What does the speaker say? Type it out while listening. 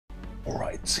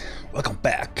Alright, welcome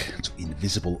back to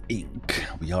Invisible Ink.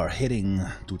 We are heading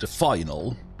to the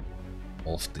final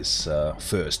of this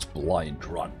first blind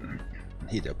run.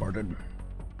 Hit a button.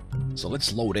 So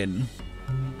let's load in.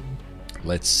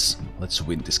 Let's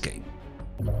win this game.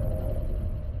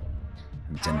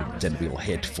 And then we'll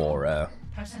head for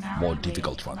more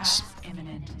difficult runs.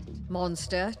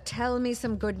 Monster, tell me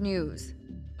some good news.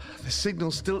 The signal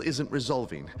still isn't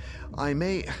resolving.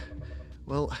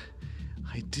 Well,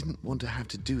 I didn't want to have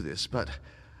to do this, but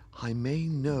I may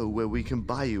know where we can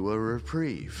buy you a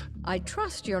reprieve. I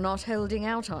trust you're not holding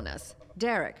out on us.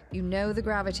 Derek, you know the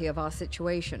gravity of our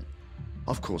situation.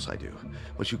 Of course I do,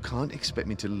 but you can't expect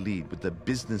me to lead with the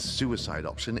business suicide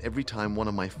option every time one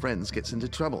of my friends gets into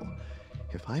trouble.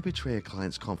 If I betray a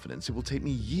client's confidence, it will take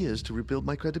me years to rebuild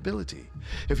my credibility.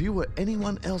 If you were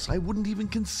anyone else, I wouldn't even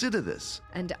consider this.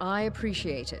 And I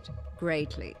appreciate it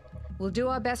greatly. We'll do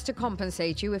our best to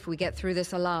compensate you if we get through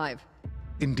this alive.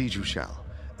 Indeed you shall.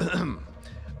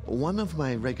 One of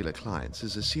my regular clients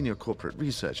is a senior corporate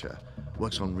researcher,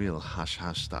 works on real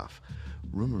hush-hush stuff.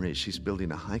 Rumor is she's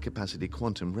building a high-capacity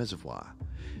quantum reservoir.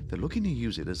 They're looking to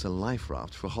use it as a life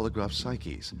raft for holograph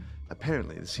psyches.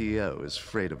 Apparently, the CEO is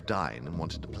afraid of dying and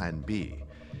wanted a plan B.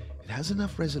 It has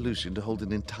enough resolution to hold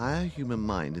an entire human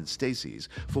mind in stasis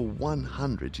for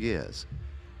 100 years.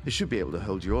 It should be able to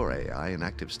hold your AI in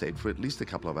active state for at least a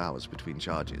couple of hours between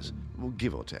charges,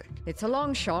 give or take. It's a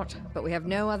long shot, but we have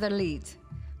no other leads.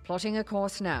 Plotting a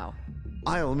course now.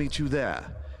 I'll meet you there.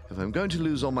 If I'm going to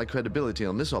lose all my credibility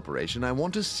on this operation, I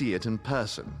want to see it in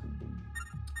person.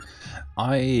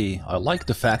 I like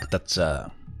the fact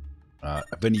that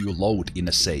when you load in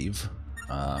a save,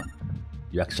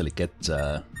 you actually get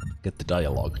the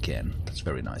dialogue again. That's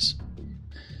very nice.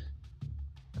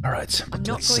 All right, I'm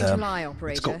not going to lie,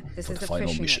 operator. This is a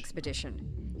fishing mission.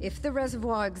 Expedition. If the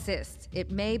reservoir exists, it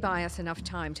may buy us enough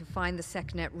time to find the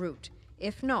SecNet route.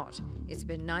 If not, it's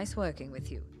been nice working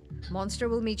with you. Monster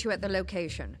will meet you at the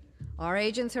location. Our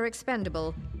agents are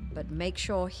expendable, but make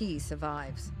sure he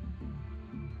survives.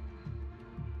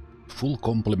 Full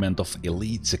complement of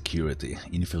elite security.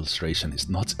 Infiltration is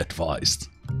not advised.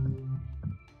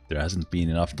 There hasn't been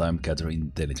enough time gathering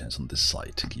intelligence on this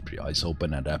site. Keep your eyes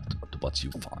open and adapt to what you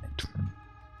find.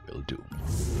 Will do.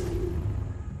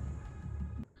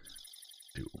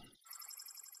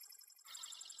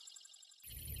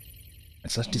 I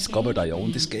just discovered I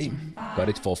own this game. Got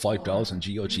it for 5,000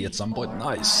 GOG at some point.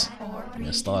 Nice. You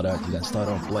can start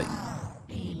on playing.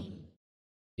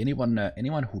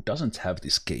 Anyone who doesn't have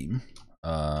this game,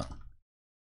 I'll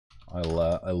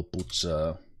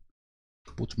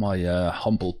put my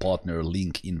humble partner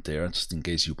link in there just in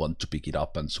case you want to pick it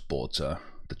up and support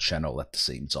the channel at the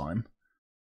same time.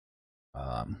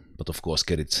 But of course,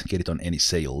 get it on any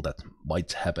sale that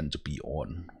might happen to be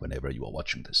on whenever you are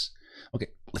watching this. Okay,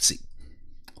 let's see.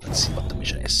 Let's see what the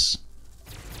mission is.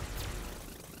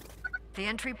 The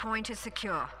entry point is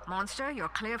secure. Monster, you're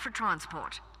clear for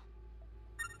transport.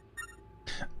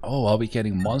 Oh, are we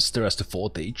getting Monster as the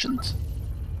fourth agent?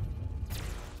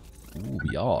 Ooh,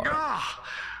 we are.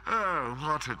 Oh,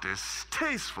 what a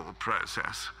distasteful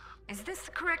process. Is this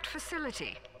the correct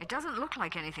facility? It doesn't look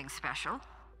like anything special.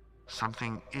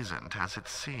 Something isn't as it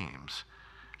seems.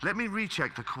 Let me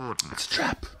recheck the coordinates. It's a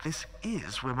trap. This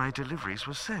is where my deliveries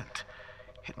were sent.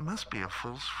 It must be a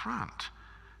false front.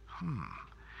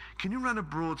 Can you run a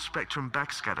broad spectrum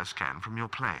backscatter scan from your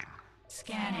plane?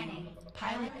 Scanning.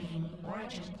 Pilot beam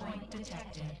origin point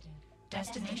detected.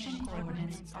 Destination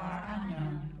coordinates are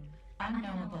unknown.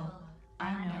 Unknowable.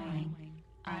 Unknowing.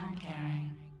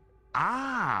 Uncaring.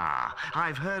 Ah,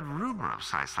 I've heard rumor of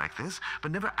sites like this,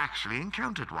 but never actually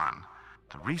encountered one.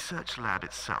 The research lab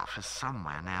itself is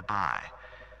somewhere nearby,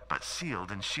 but sealed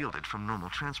and shielded from normal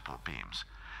transport beams.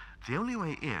 The only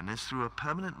way in is through a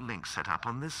permanent link set up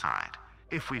on this side.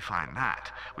 If we find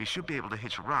that, we should be able to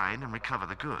hitch a ride and recover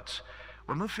the goods.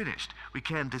 When we're finished, we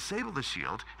can disable the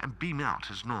shield and beam out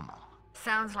as normal.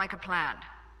 Sounds like a plan.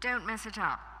 Don't mess it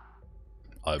up.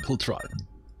 I will try.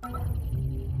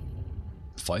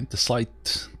 Find the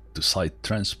site-to-site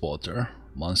transporter.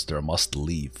 Monster must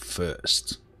leave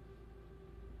first.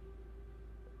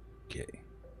 Okay.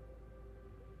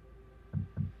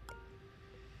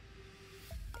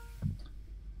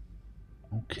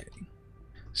 Okay.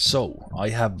 So I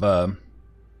have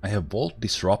Vault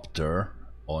Disruptor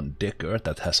on Decker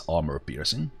that has armor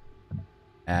piercing,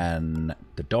 and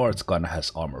the Dart gun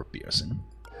has armor piercing.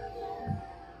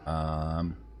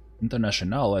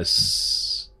 International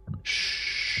is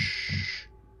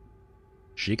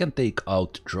she can take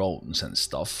out drones and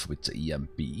stuff with the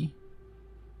EMP.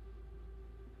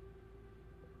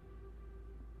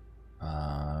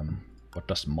 What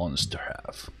does Monster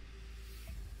have?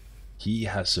 He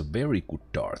has a very good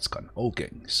darts gun.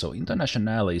 Okay, so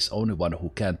International is only one who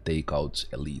can take out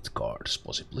elite cards,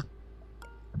 possibly.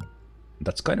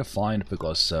 That's kind of fine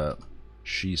because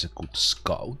she's a good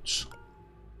scout.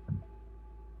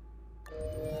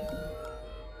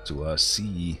 To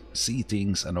see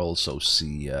things and also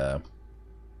see... Okay,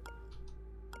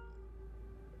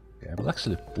 I will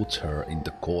actually put her in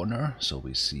the corner so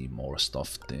we see more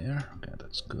stuff there. Okay,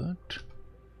 that's good.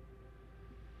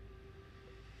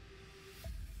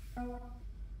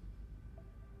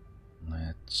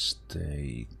 Let's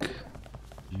take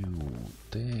you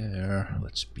there.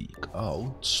 Let's peek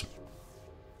out.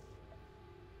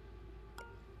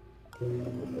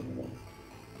 In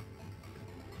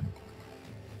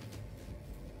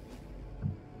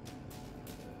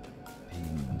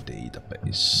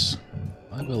database.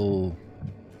 I will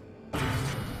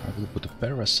put a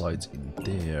parasite in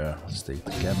there. Let's take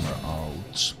the camera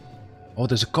out. Oh,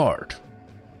 there's a card.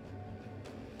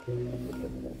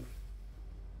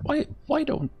 Why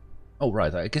don't... Oh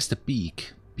right, I guess the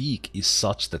peak is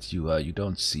such that you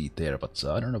don't see it there, but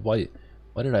I don't know why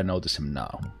did I notice him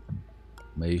now?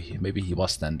 Maybe he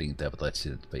was standing there, but I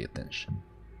didn't pay attention.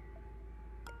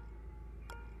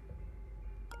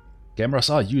 Cameras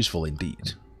are useful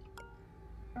indeed.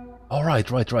 Oh right,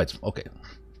 okay.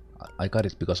 I got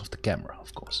it because of the camera,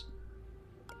 of course.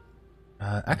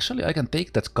 Actually, I can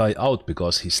take that guy out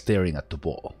because he's staring at the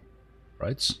wall,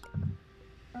 right?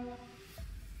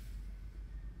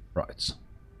 Right.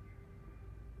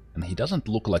 And he doesn't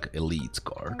look like an elite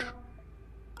guard.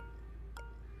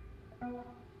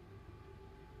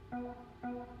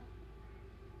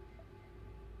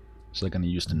 So I can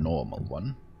use the normal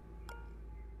one.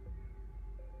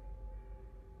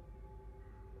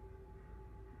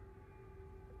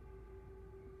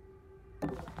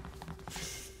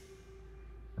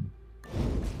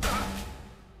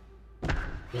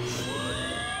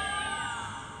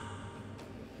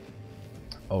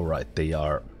 Alright, they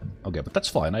are... Okay, but that's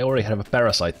fine. I already have a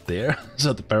parasite there,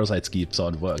 so the parasite keeps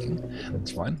on working.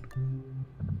 That's fine.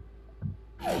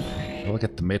 I'll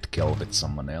get the medkel with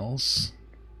someone else.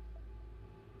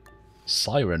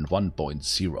 Siren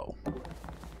 1.0.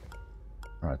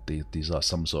 Alright, these are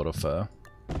some sort of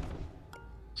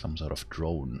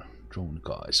drone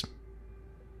guys.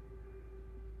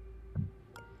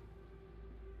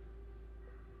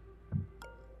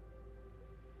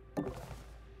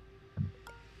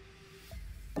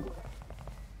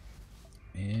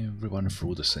 Everyone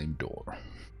through the same door.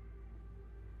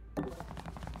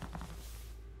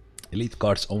 Elite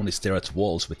guards only stare at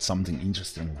walls with something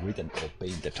interesting written or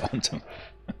painted on them.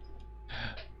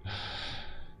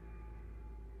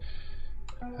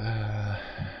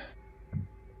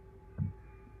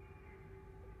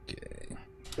 Okay.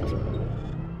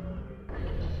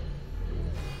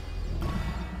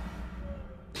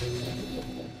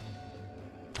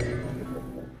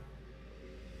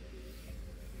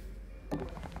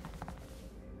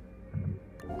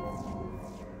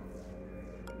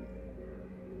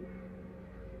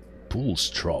 Pulse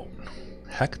drone.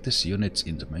 Hack this unit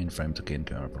in the mainframe to gain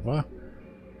cover.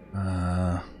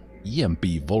 EMP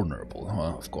vulnerable.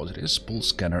 Of course it is. Pulse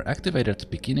scanner activated at the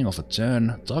beginning of a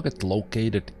turn. Target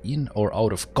located in or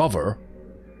out of cover.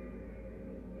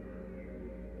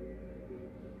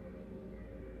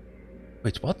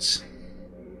 Wait, what?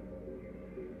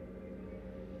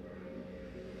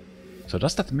 So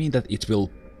does that mean that it will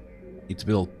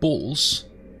pulse?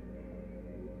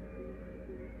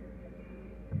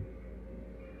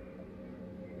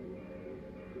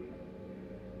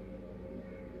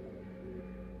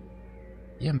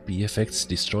 EMP effects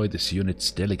destroy this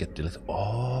unit's delicate...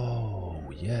 Oh,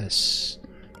 yes.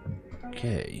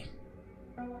 Okay.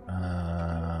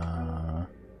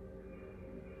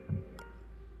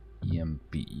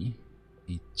 EMP.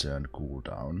 8-turn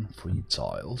cooldown. 3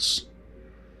 tiles.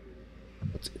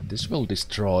 But this will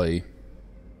destroy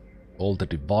all the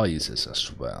devices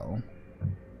as well.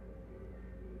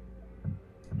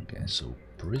 Okay, so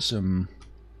Prism...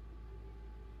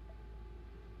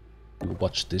 We'll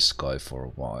watch this guy for a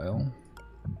while.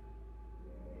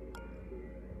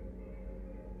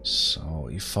 So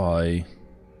if I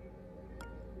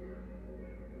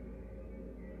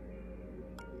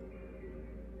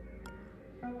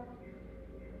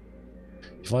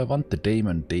want the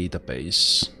Daemon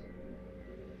database,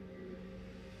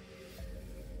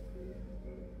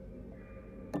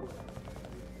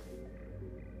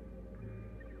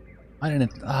 I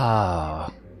didn't... I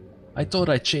thought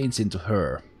I changed into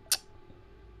her.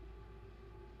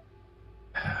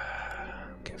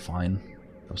 Okay, fine.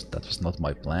 That was not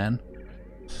my plan.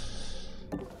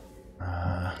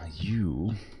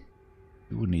 You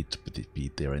need to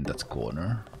be there in that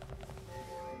corner.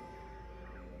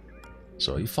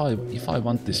 So if I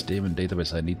want this daemon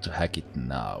database, I need to hack it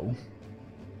now.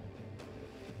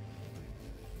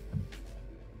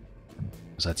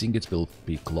 Because I think it will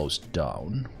be closed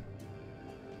down.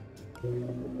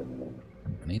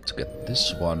 I need to get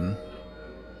this one.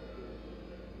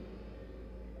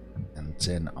 And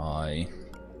then I...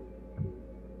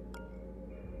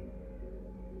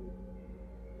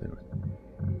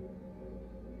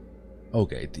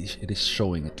 Okay, it is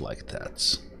showing it like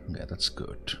that. Okay, that's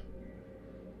good.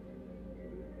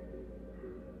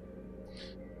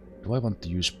 Do I want to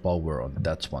use power on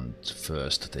that one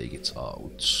first to take it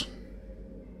out?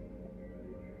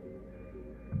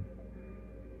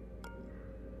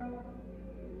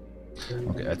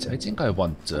 Okay, I think I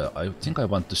want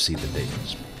to see the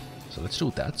daemons. So let's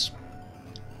do that.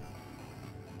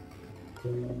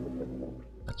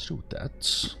 Let's do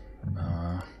that.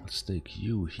 Let's take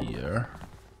you here.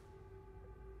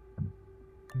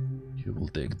 You will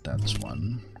take that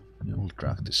one. You will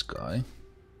drag this guy.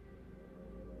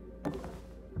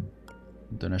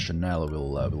 International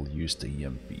will use the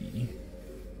EMP.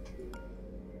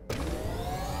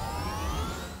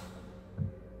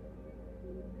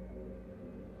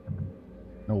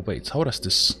 No, wait, how does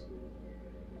this...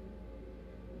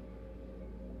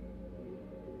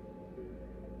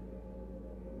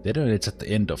 Then it's at the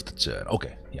end of the turn.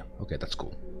 Okay, yeah, okay, that's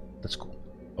cool. That's cool.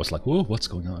 I was like, whoa, what's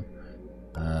going on?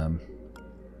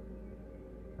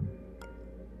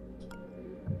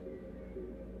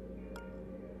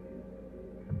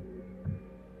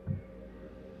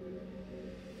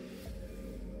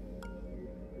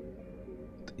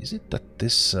 Is it that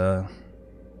this... Okay,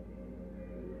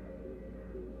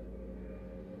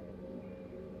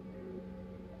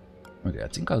 I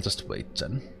think I'll just wait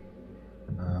then.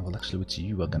 Well, actually, with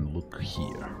you, I can look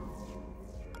here.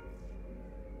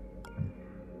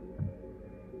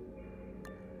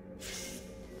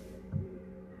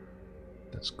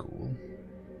 That's cool.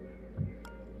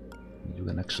 You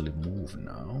can actually move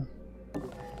now.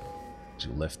 So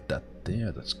you left that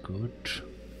there, that's good.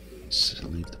 Let's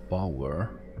leave the power.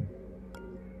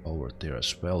 Power there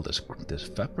as well. There's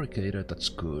fabricator, that's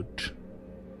good.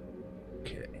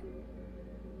 Okay.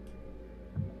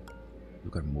 You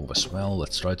can move as well.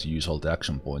 Let's try to use all the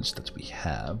action points that we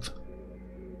have.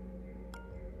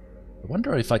 I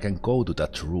wonder if I can go to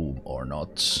that room or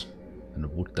not. And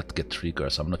would that get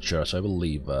triggers? I'm not sure, so I will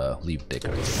leave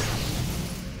decorative.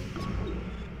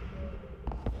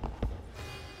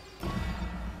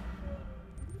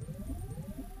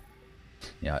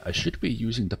 Yeah, I should be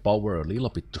using the power a little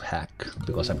bit to hack,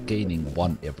 because I'm gaining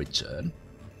one every turn.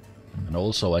 And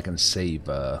also I can save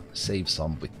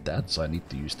some with that, so I need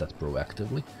to use that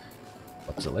proactively.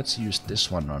 But let's use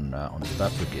this one on the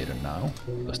fabricator now,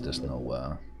 because there's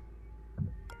no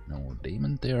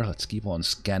daemon there. Let's keep on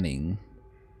scanning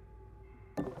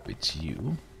with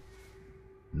you.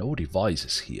 No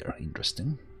devices here,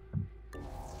 interesting.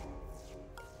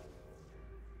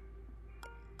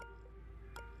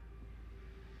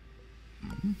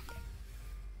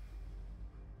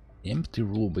 Empty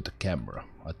room with a camera,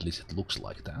 at least it looks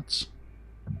like that.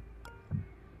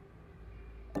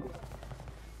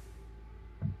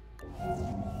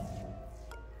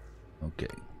 Okay.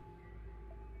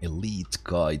 Elite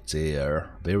guy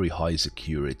there, very high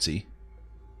security.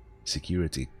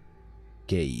 Security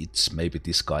gates, maybe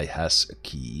this guy has a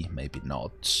key, maybe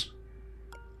not.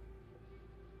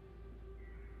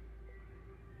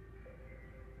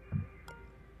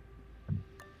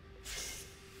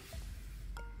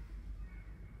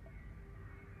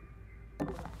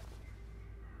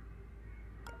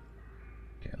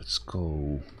 Let's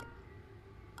go.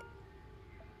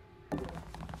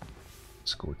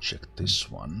 Let's go check this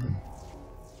one.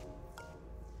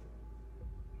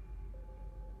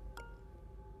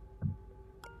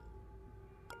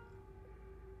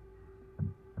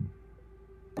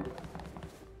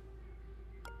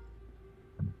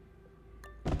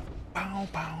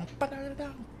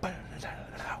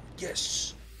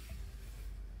 Yes.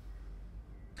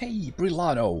 Hey,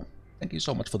 Brilano. Thank you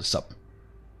so much for the sub.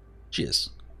 Cheers.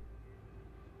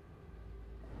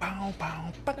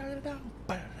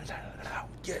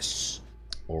 Yes.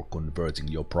 Or converting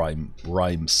your prime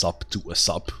sub to a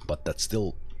sub, but that's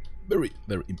still very,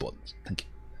 very important. Thank you.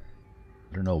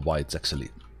 I don't know why it's actually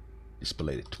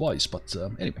displayed it twice, but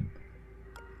anyway.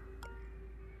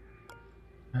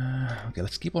 Okay,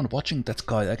 let's keep on watching that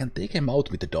guy. I can take him out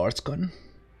with the darts gun.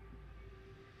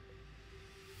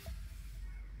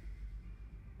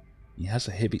 He has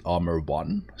a heavy armor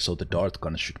 1, so the dart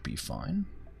gun should be fine.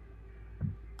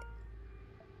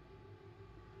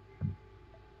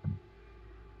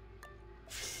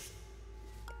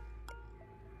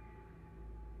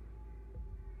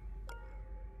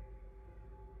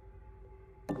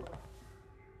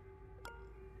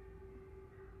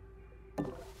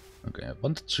 Okay, I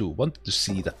wanted to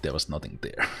see that there was nothing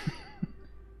there.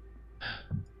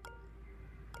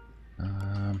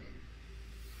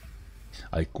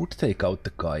 I could take out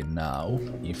the guy now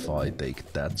if I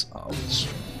take that out.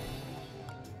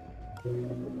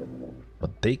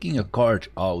 But taking a card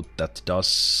out that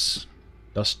does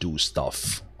do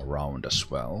stuff around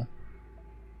as well.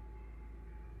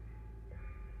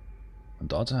 On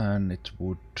the other hand, it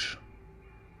would...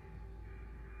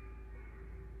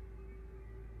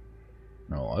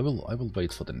 No, I will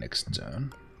wait for the next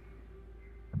turn.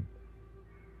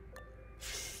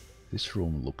 This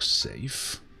room looks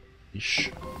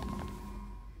safe-ish.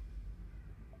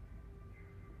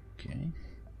 Okay.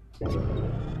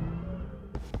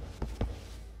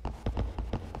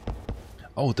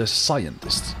 Oh, there's a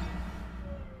scientist.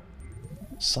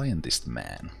 Scientist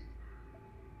man.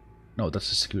 No,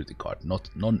 that's a security guard, not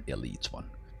non-elite one.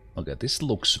 Okay, this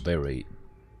looks very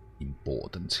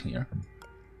important here.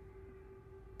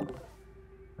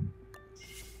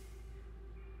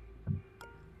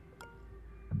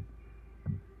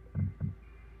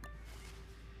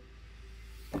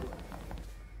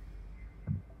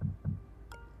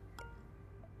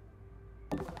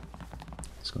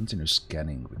 Let's continue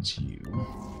scanning with you.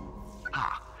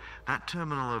 Ah, that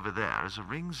terminal over there is a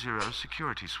Ring 0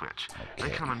 security switch. Okay.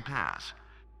 They come in pairs.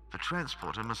 The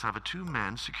transporter must have a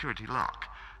two-man security lock.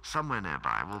 Somewhere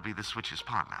nearby will be the switch's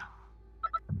partner.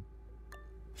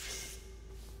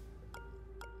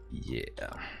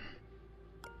 Yeah.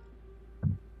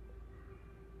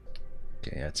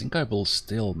 Okay, I think I will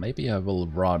still... Maybe I will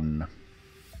run...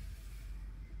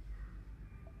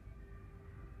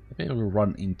 Maybe I will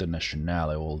run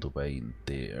Internationale all the way in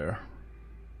there.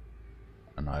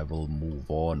 And I will move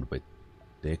on with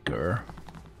Decker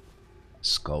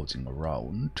scouting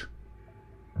around.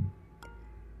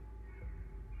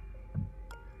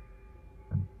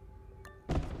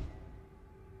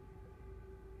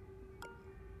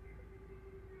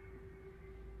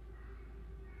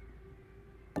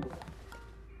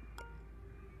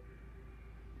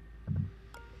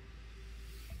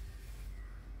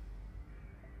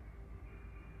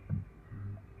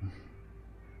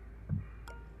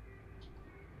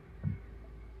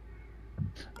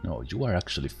 No, you are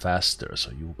actually faster, so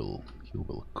you will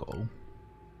go.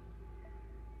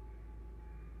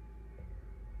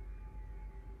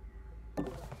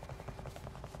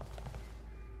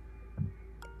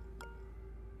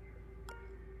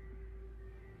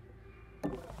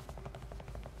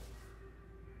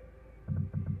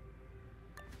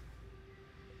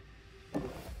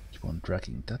 Keep on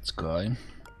tracking that guy.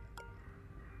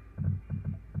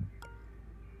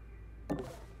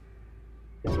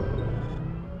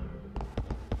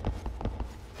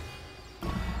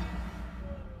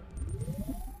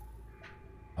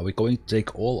 Are we going to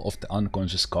take all of the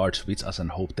unconscious cards with us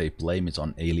and hope they blame it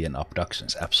on alien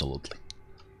abductions? Absolutely.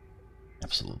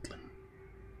 Absolutely.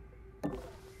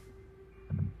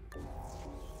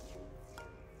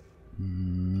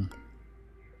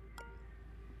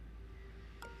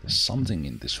 There's something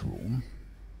in this room.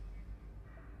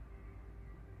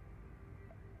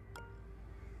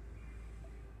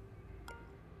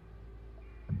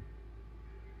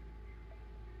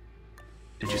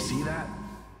 Did you see that?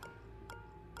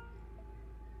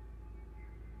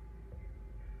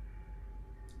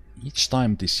 Each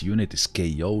time this unit is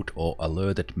KO'd or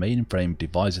alerted, mainframe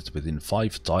devices within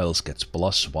 5 tiles gets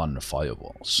 +1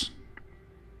 firewalls.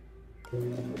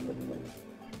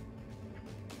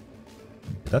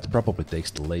 That probably takes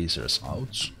the lasers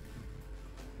out.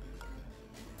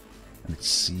 And it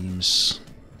seems...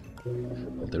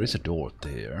 Well, there is a door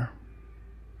there.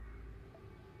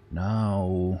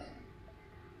 Now...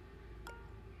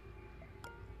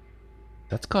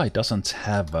 That guy doesn't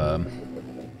have...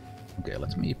 Okay,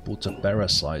 let me put a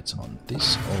parasite on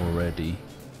this already.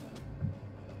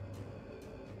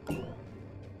 Let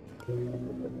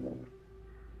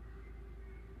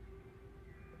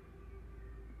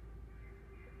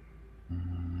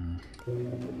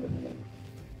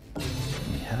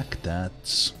me hack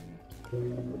that.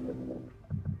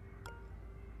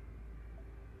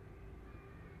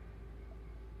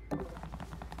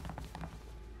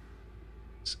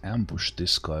 Let's ambush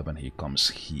this guy when he comes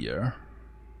here.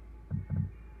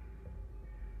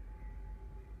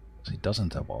 So he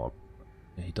doesn't have all.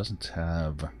 He doesn't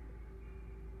have.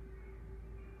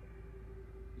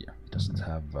 Yeah, he doesn't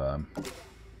have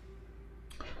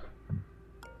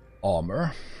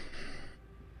armor.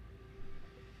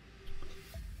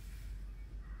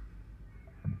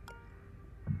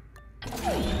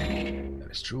 That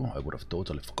is true. I would have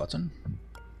totally forgotten.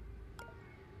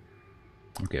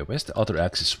 Okay, where's the other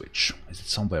axis switch? Is it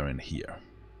somewhere in here?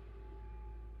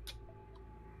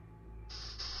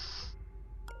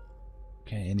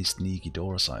 Okay, any sneaky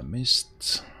doors I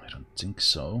missed? I don't think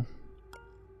so.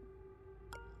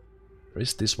 There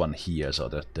is this one here, so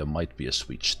that there might be a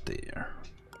switch there.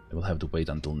 I will have to wait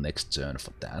until next turn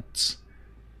for that.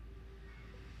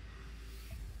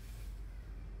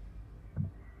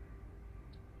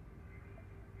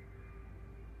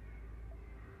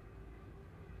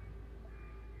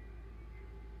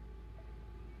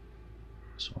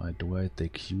 So do I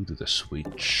take you to the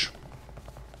switch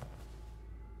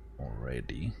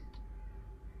already?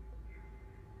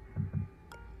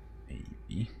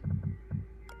 Maybe.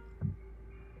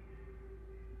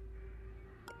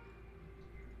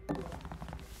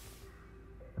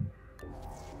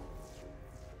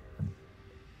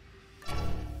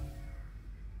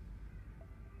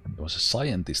 There was a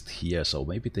scientist here, so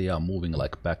maybe they are moving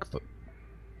like back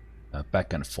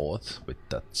and forth with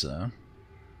that.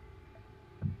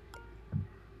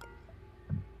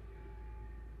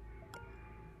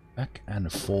 Back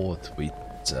and forth with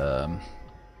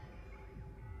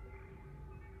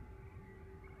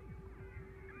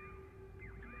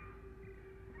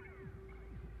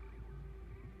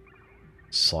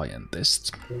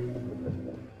scientist.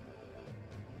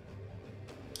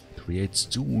 Creates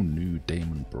 2 new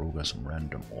daemon progress on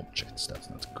random objects.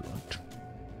 That's not good.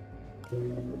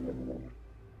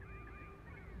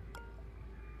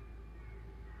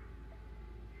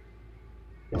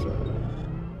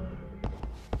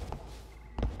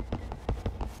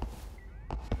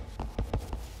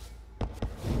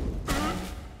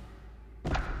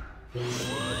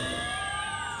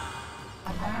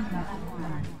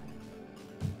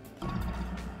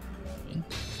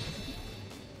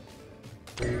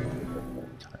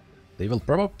 They will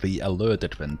probably be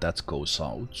alerted when that goes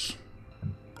out.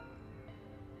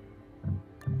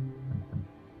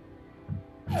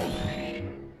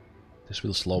 This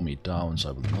will slow me down, so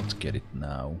I will not get it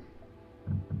now.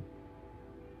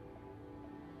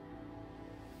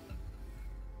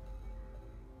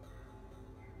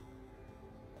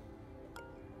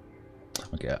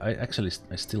 Okay,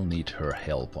 I still need her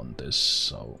help on this,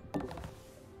 so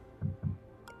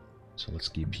let's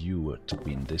keep you to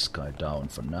pin this guy down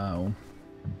for now.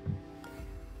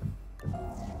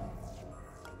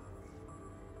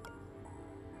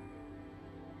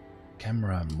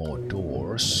 Camera and more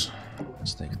doors.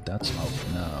 Let's take that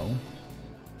out now.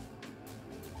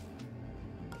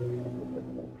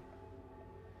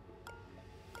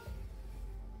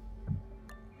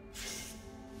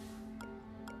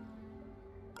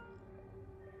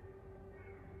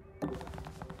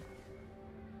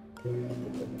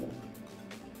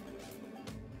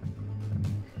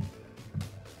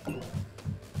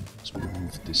 Let's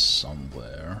move this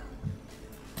somewhere.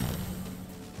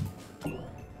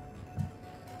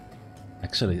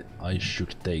 Actually, I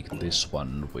should take this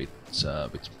one with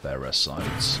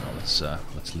parasites. So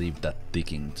let's leave that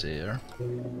ticking there.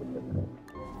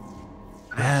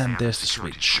 And there's the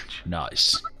switch.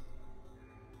 Nice.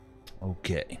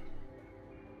 Okay.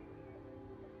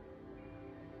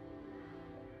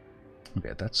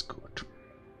 Okay, that's good.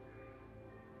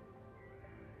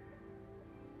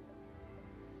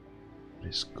 That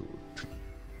is good.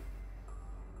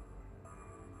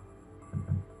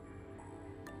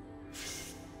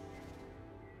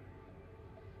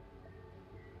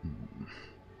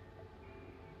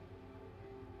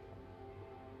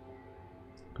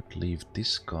 Could leave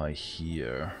this guy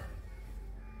here.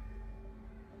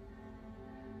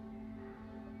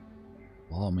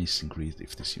 Alarm is increased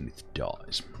if this unit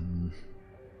dies.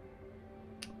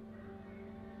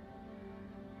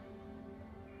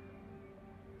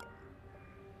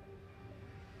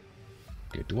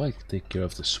 Okay, do I take care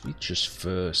of the switches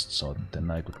first, so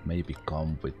then I could maybe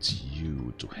come with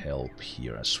you to help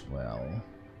here as well.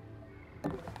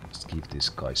 Let's keep these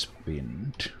guys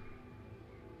pinned.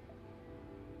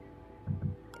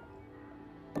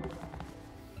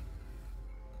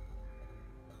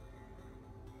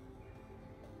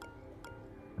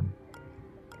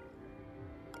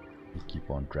 Keep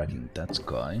on dragging that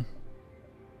guy.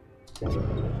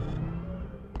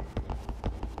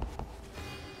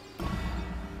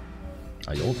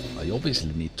 I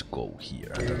obviously need to go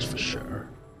here, that's for sure.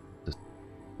 The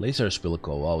lasers will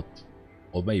go out,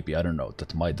 or maybe, I don't know,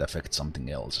 that might affect something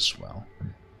else as well.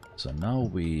 So now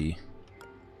we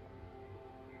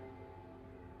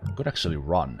could actually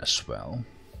run as well.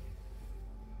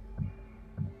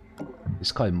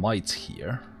 This guy might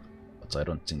hear, but I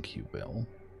don't think he will.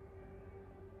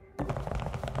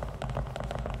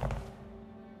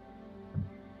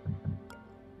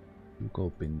 You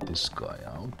go pin this guy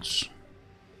out.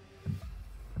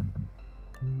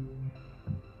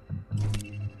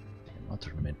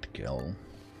 Another medcal,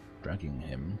 dragging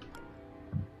him.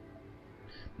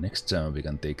 Next time we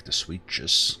can take the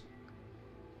switches.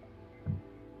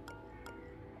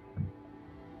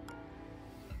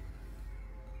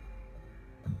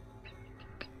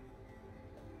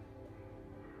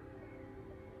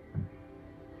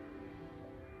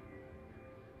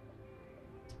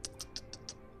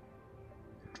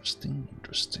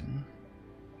 Interesting.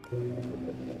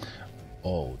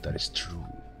 Oh, that is true.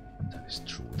 That is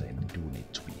true. They do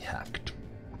need to be hacked.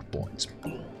 Good points.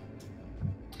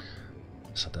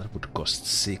 So that would cost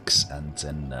 6, and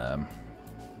then that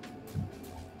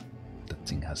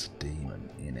thing has a demon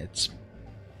in it.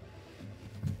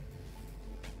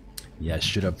 Yeah, I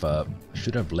should have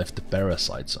left the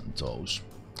parasites on those.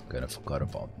 Kind of forgot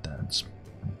about that.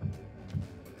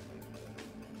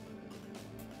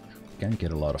 Can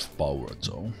get a lot of power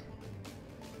though.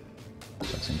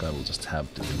 So I think I will just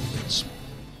have to do this.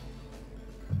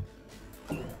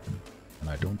 And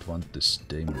I don't want this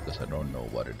demon because I don't know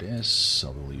what it is, so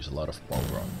we'll use a lot of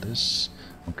power on this.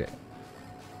 Okay.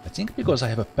 I think because I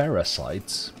have a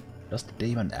parasite, does the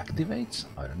demon activate?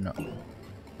 I don't know.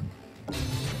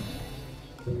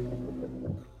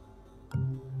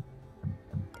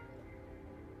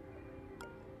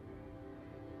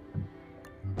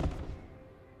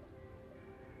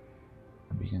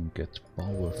 We can get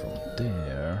power from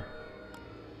there.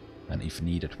 And if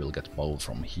needed, we'll get power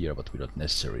from here, but we don't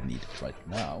necessarily need it right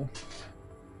now.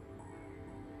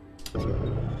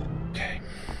 Okay.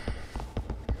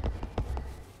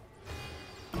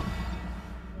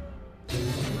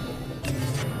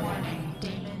 Warning,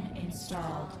 demon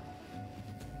installed.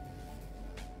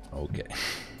 Okay.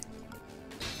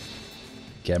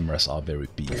 Cameras are very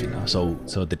beefy now. So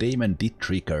the demon did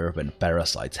trigger when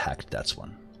parasites hacked that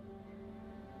one.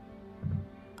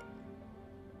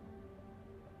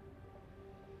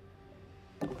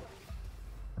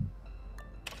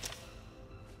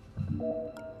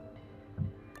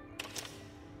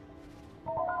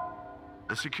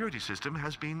 The security system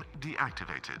has been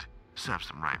deactivated. Serves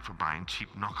them right for buying cheap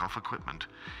knockoff equipment.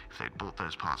 If they'd bought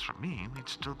those parts from me, we'd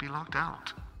still be locked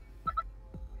out.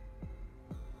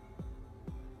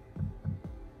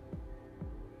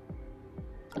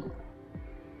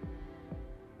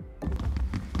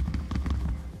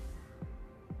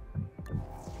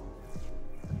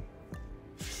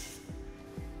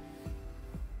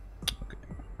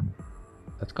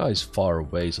 That guy is far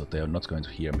away, so they are not going to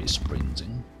hear me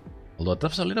sprinting. Although there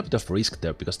was a little bit of risk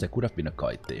there, because there could have been a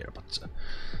guy there, but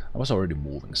I was already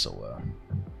moving, so...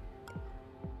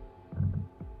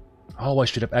 Oh, I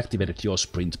should have activated your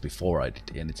sprint before I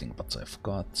did anything, but I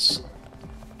forgot.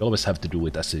 You always have to do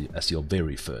it as your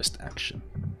very first action.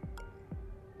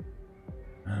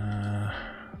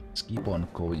 Let's keep on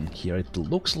going here. It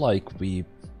looks like we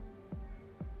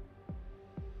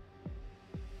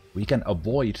can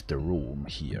avoid the room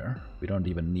here. We don't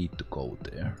even need to go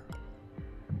there.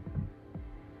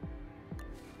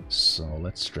 So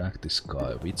let's drag this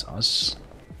guy with us.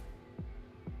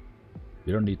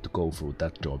 We don't need to go through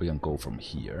that door, we can go from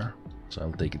here. So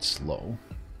I'll take it slow.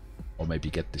 Or maybe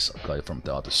get this guy from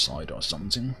the other side or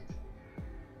something.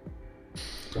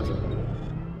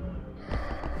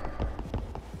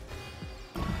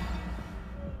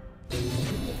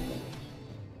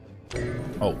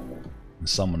 Oh,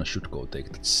 someone should go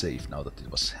take that safe now that it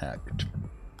was hacked.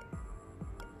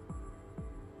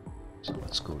 So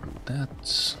let's go do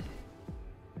that.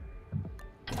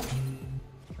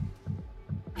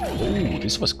 Oh,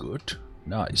 this was good.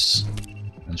 Nice.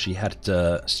 And she had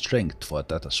the strength for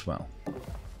that as well.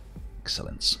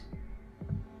 Excellent.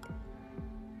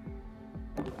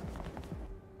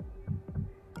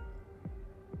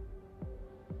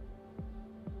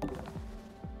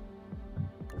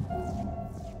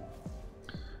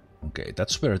 Okay,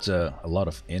 that's where a lot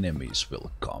of enemies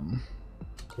will come.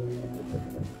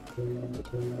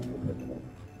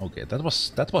 Okay, that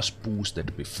was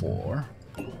boosted before.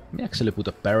 Let me actually put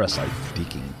a parasite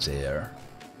digging there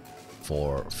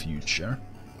for future.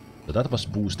 But that was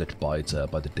boosted by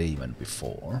the demon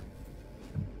before.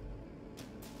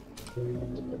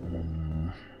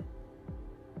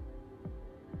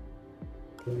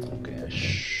 Okay, I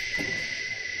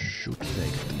should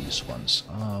take these ones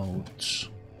out.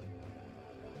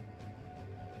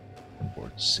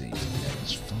 For safety,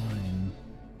 that's fine.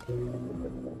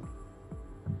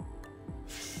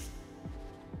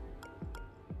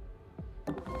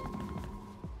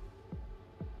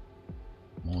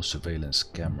 More surveillance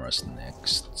cameras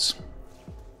next.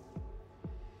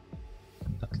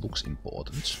 That looks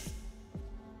important.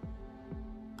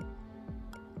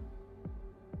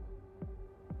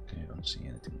 Okay, I don't see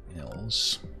anything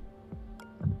else.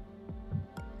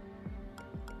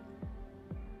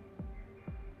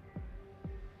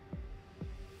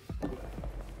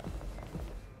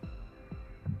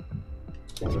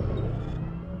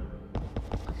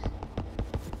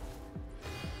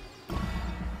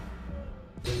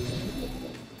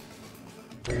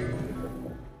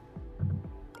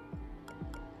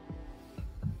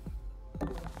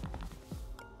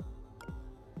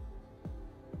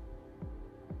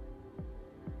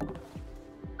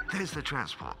 There's the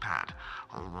transport pad,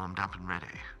 all warmed up and ready.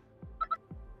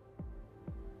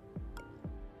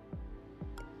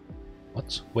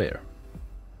 What? Where?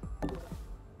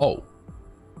 Oh.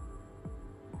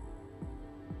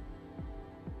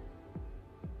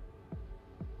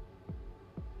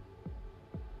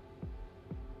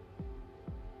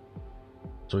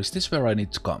 So is this where I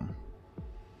need to come?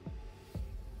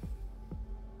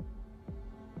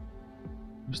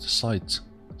 Use the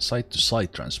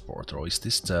site-to-site transporter, or is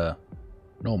this the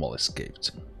normal escape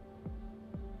thing?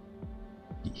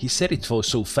 He said it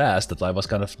so fast that I was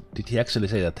kind of... Did he actually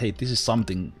say that, hey, this is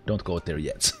something, don't go there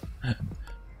yet?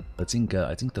 I think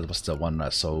that was the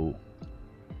one, so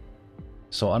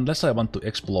unless I want to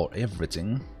explore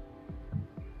everything...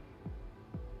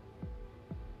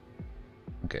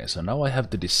 Okay, so now I have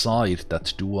to decide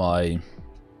that do I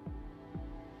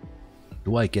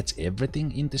get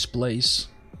everything in this place?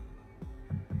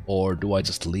 Or do I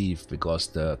just leave because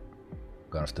the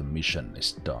kind of the mission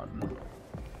is done?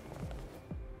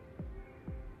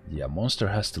 Yeah, monster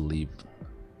has to leave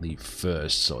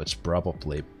first, so it's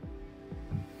probably...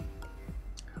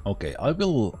 Okay, I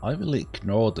will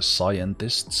ignore the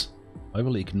scientists. I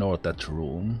will ignore that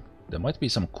room. There might be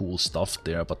some cool stuff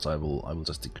there, but I will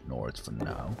just ignore it for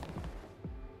now.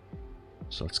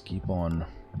 So let's keep on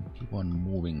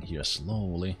moving here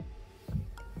slowly.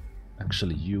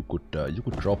 Actually, you could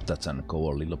drop that and go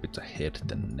a little bit ahead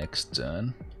the next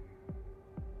turn.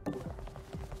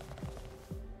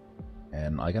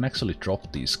 And I can actually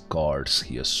drop these cards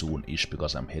here soon-ish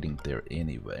because I'm heading there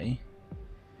anyway.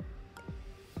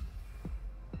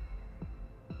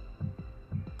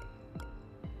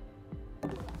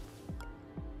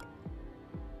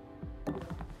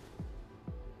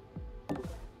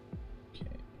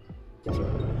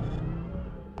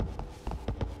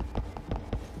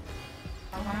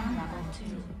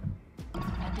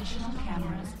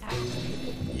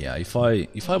 Yeah, if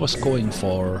I was going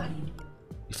for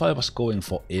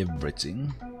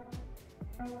everything,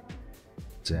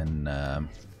 then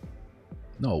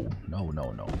no.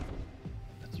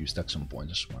 Let's use action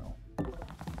points as well.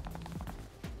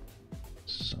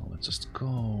 So let's just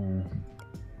go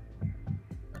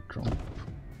drop.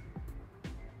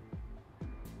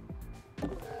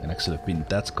 And actually pin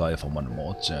that guy for one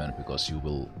more turn because you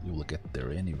will get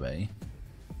there anyway.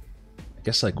 I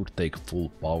guess I could take full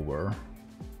power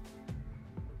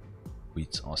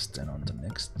with us then on the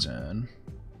next turn.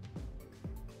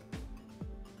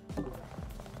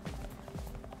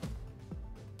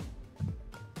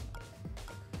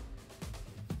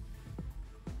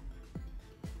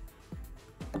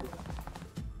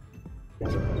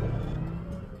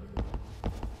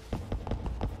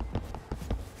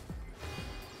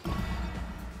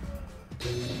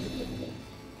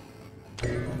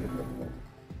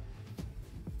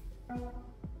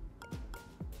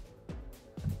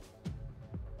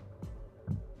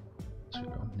 So you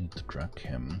don't need to track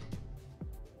him.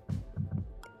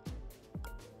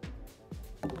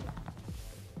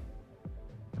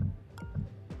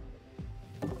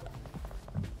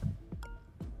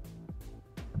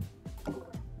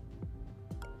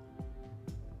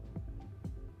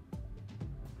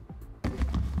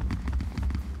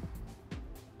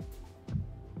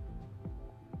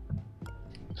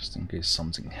 Just in case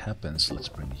something happens, let's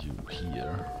bring you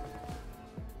here.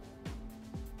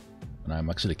 And I'm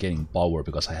actually gaining power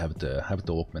because I have the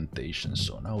augmentation.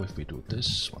 So now if we do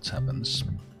this, what happens?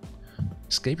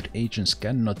 Escaped agents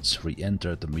cannot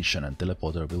re-enter the mission and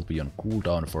teleporter will be on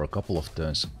cooldown for a couple of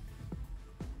turns.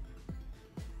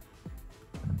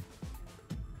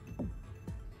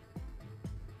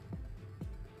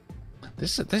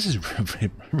 This is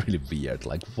really weird.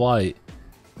 Like, why?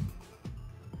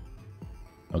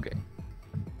 Okay.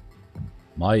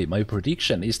 My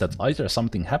prediction is that either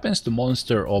something happens to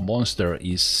monster or monster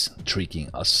is tricking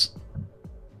us,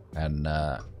 and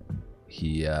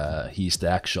he's the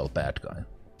actual bad guy.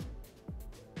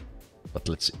 But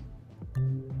let's see.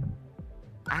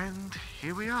 And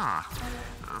here we are.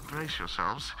 Brace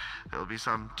yourselves. There will be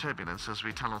some turbulence as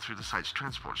we tunnel through the site's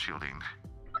transport shielding.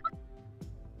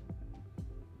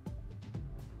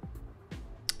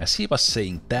 As he was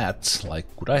saying that,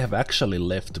 like, could I have actually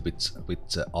left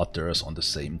with others on the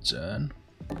same turn?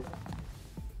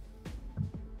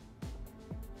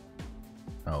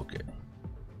 Okay.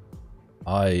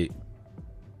 I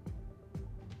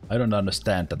I don't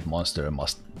understand that monster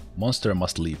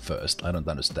must leave first. I don't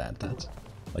understand that.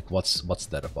 Like, what's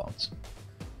that about?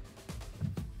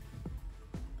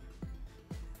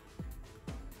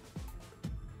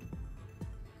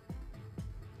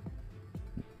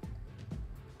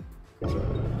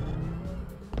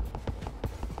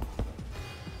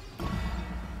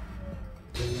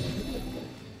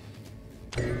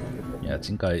 Yeah, I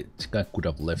think I could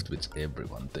have left with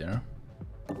everyone there.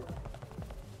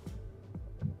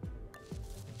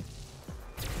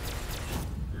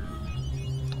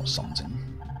 Or something.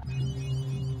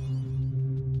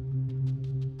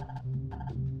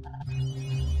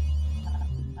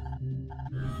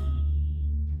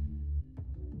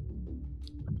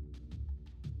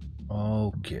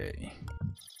 Okay.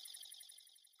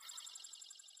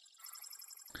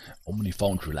 Omni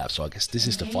Foundry Lab, so I guess this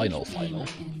is the final.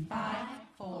 In 5,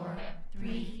 4,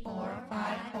 3, 4,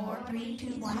 5, 4, 3, 2,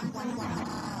 1, 1, 1.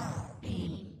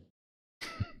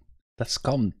 That's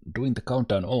doing the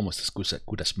countdown almost as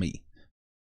good as me.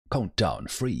 Countdown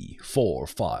 3, 4,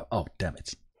 5. Oh, damn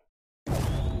it.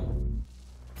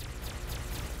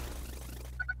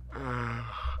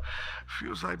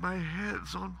 Feels like my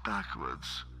head's on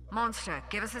backwards. Monster,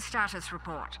 give us a status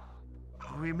report.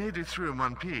 We made it through in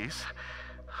one piece.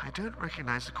 I don't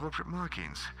recognize the corporate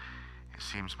markings. It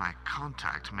seems my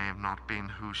contact may have not been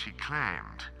who she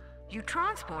claimed. You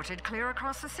transported clear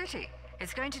across the city.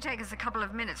 It's going to take us a couple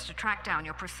of minutes to track down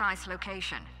your precise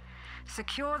location.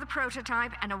 Secure the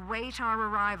prototype and await our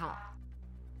arrival.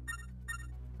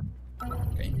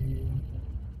 Okay.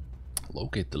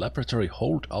 Locate the laboratory,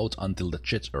 hold out until the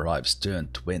jet arrives, turn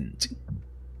 20.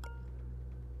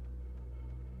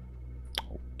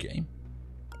 Okay.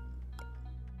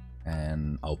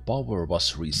 And our power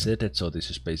was resetted, so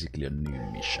this is basically a new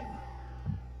mission.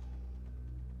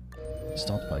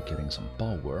 Start by getting some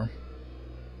power.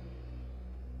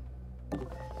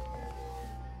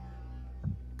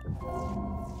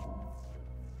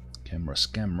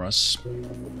 Cameras.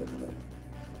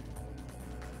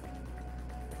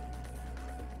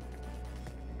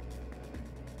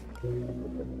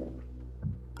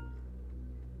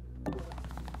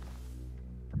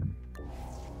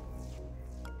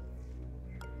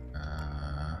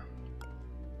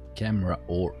 Camera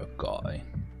or a guy.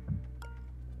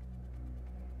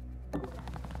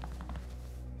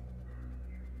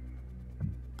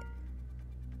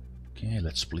 Okay,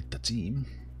 let's split the team.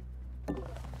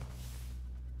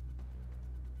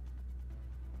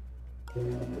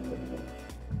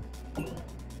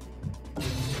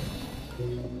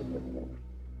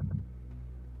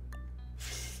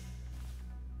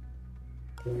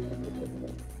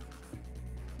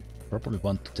 Probably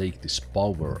want to take this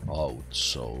power out,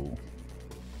 so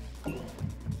let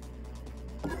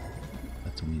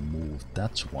me move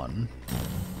that one.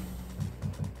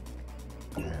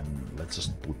 And let's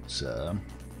just put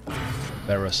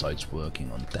parasites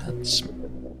working on that.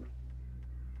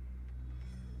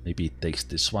 Maybe it takes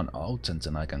this one out and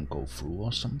then I can go through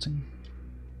or something.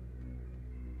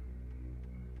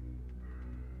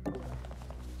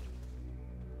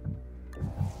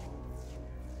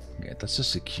 Okay, that's a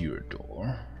secure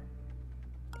door.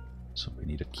 So we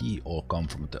need a key or come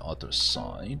from the other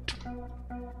side.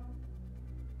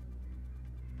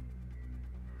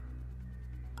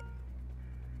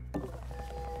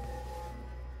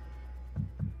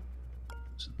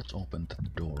 So let's open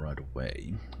that door right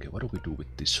away. Okay, what do we do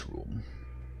with this room?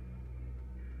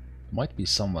 There might be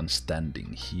someone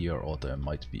standing here, or there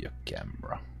might be a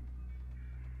camera.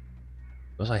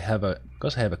 Because I have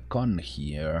a gun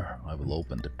here, I will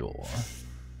open the door.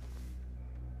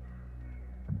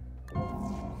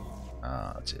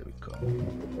 Ah, there we go.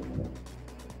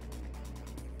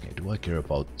 Okay, do I care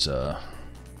about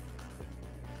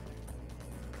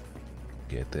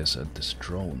okay, there's this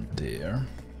drone there.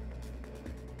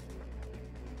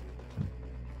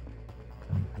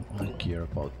 Do I care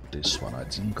about this one? I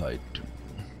think I do.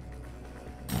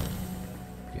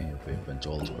 Okay, weapons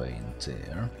all the way in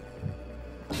there.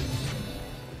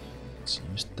 Let's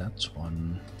use that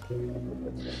one.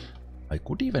 I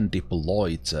could even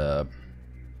deploy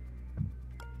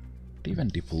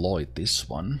this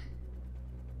one.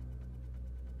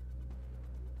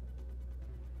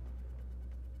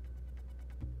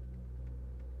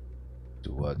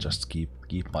 To just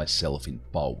keep myself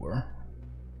empowered.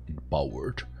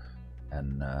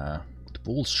 And the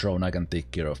Pulse drone I can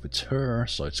take care of with her,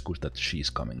 so it's good that she's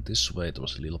coming this way. It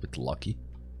was a little bit lucky.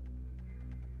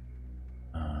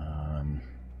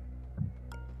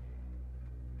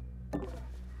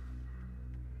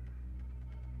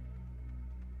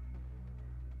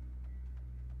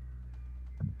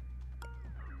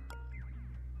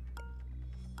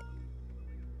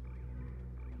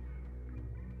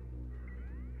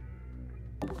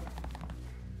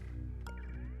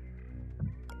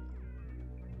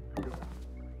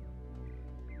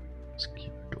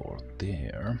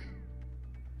 there.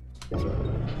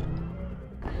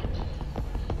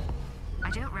 I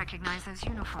don't recognize those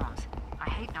uniforms. I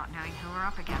hate not knowing who we're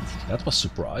up against. That was a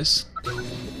surprise. All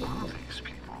these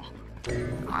people.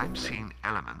 I'm seeing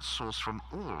elements sourced from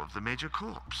all of the major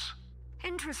corps.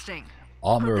 Interesting.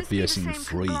 Armor Could this be the piercing same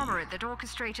 3. conglomerate that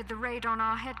orchestrated the raid on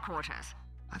our headquarters?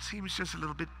 That seems just a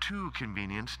little bit too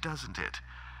convenient, doesn't it?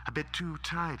 A bit too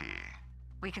tidy.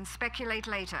 We can speculate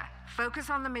later.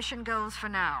 Focus on the mission goals for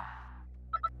now.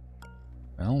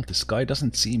 Well, this guy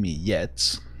doesn't see me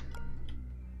yet.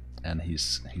 And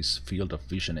his field of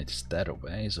vision is that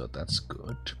away, so that's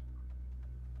good.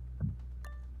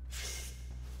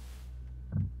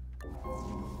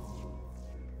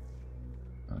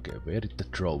 Okay, where did the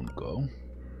drone go?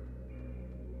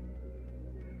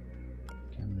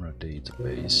 Camera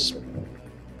database.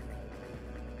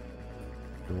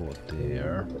 Door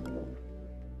there.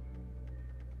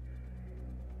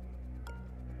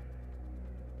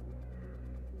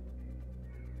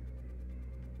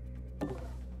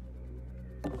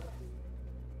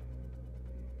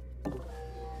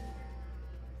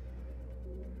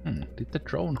 Did the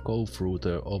drone go through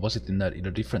the, or was it in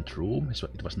a different room?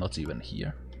 It was not even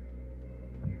here.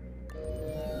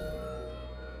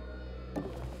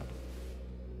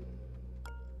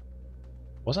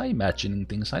 Was I imagining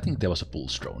things? I think there was a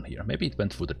pulse drone here. Maybe it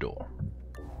went through the door.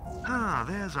 Ah,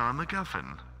 there's our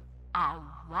MacGuffin.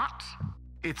 What?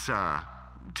 It's a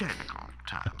technical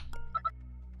term.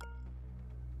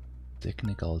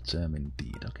 Technical term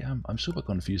indeed. Okay, I'm super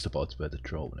confused about where the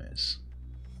drone is.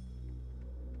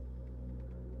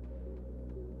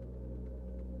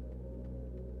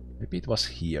 Maybe it was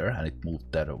here and it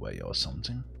moved that away or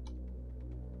something.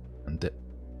 And the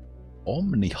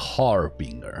Omni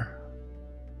Harbinger.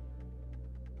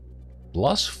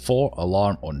 +4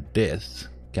 alarm on death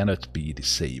cannot be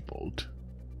disabled.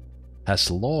 Has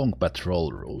long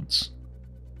patrol routes.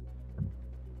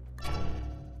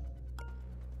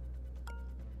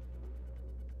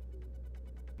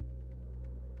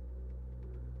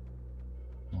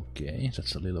 Okay,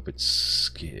 that's a little bit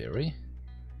scary.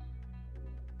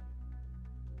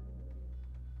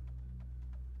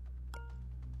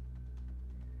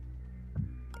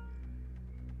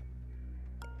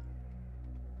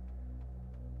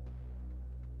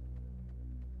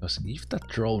 Because if that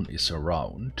drone is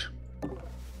around,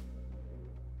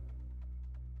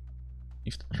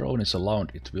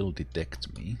 it will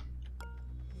detect me.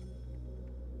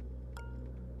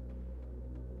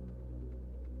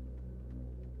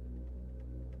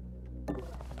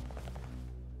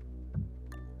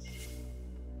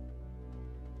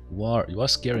 You are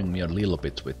scaring me a little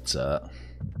bit with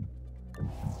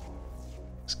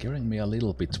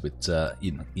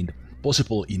in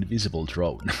possible invisible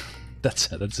drone.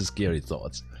 That's a scary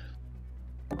thought.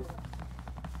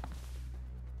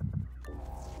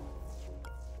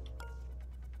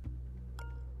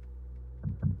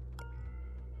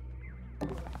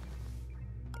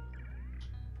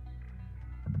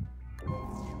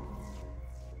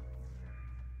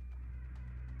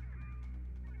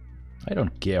 I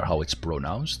don't care how it's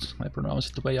pronounced. I pronounce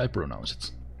it the way I pronounce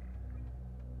it.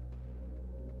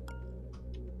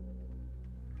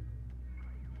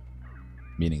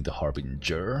 Meaning the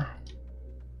Harbinger.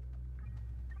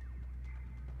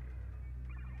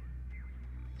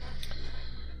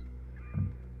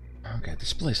 Okay,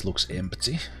 this place looks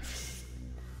empty.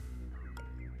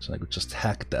 So I could just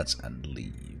hack that and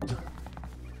leave.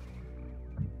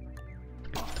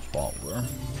 Get the power.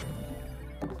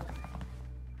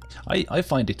 I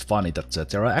find it funny that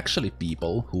there are actually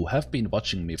people who have been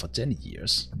watching me for 10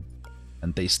 years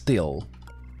and they still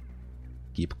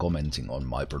keep commenting on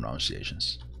my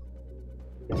pronunciations.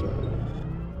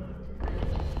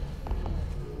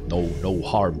 No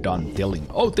harm done telling.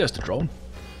 Oh, there's the drone.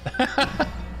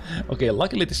 Okay,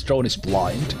 luckily this drone is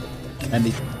blind and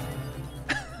it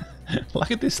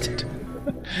look at this.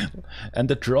 And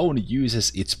the drone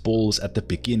uses its pulse at the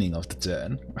beginning of the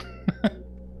turn.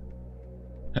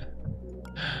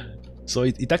 So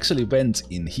it actually went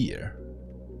in here,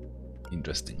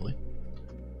 interestingly.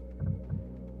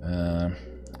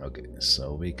 Okay,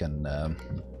 so we can...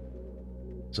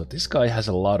 so this guy has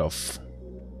a lot of...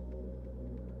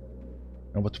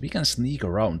 No, but we can sneak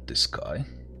around this guy.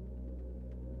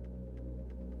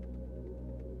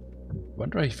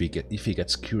 Wonder if he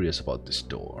gets curious about this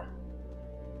door.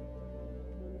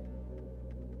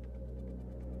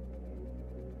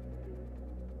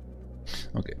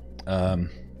 Okay.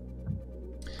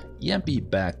 EMP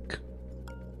back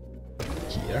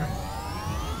here.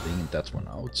 Bringing that one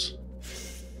out.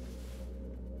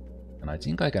 And I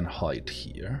think I can hide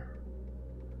here.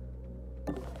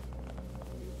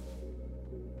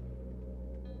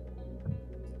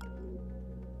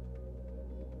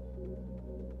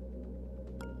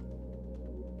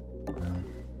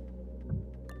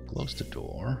 close the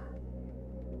door.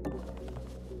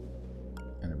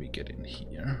 And we get in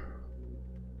here.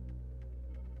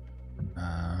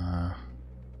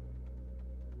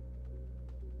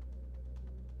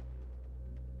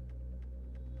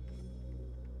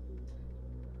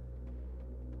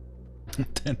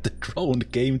 Then the drone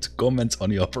came to comment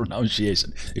on your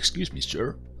pronunciation. Excuse me,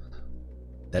 sir.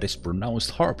 That is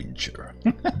pronounced harbinger.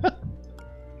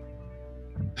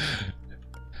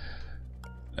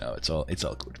 No, it's all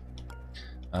good.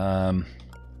 There's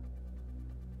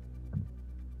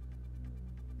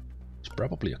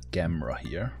probably a camera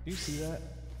here. Do you see that?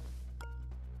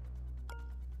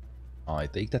 I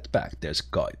take that back. There's a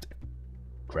guide.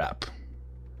 Crap.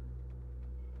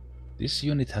 This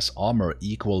unit has armor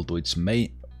equal to its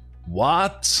main...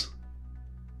 What?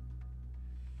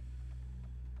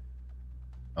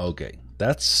 Okay,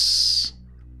 that's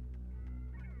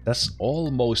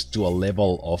almost to a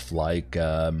level of like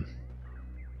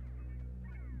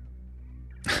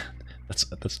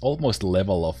that's almost a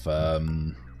level of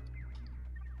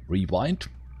rewind.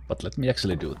 But let me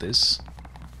actually do this.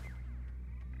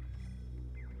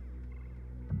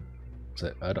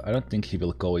 So I don't think he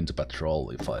will go into patrol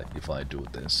if I do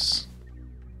this.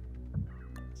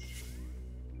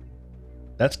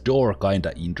 That door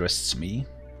kinda interests me,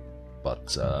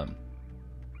 but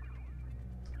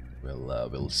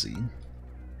we'll see.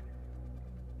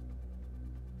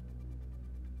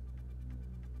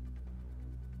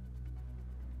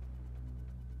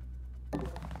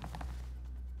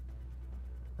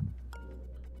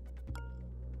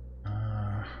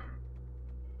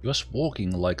 He was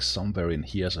walking like somewhere in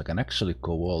here, so I can actually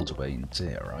go all the way in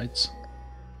there, right?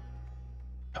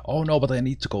 Oh no, but I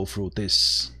need to go through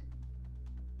this.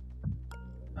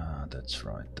 That's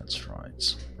right, that's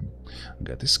right.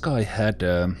 Okay, this guy had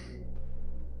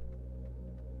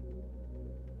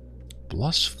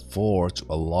 +4 to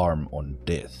alarm on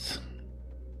death.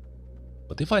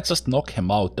 But if I just knock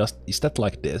him out, is that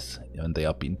like death when they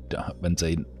are when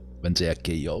they are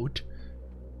KO'd?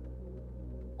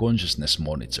 Consciousness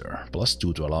monitor,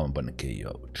 +2 to alarm when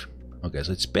KO'd. Okay,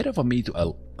 so it's better for me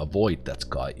to avoid that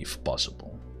guy if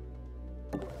possible.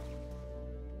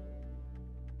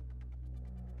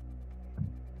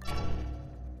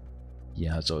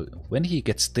 Yeah, so when he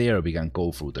gets there, we can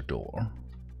go through the door.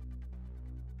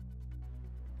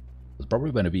 But probably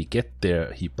when we get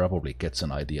there, he probably gets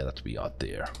an idea that we are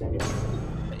there.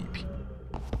 Maybe.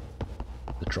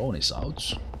 The drone is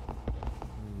out.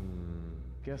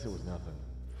 Guess it was nothing.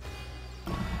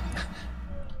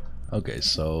 Okay,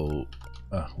 so...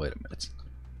 wait a minute.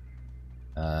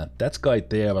 That guy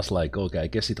there was like, okay, I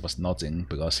guess it was nothing,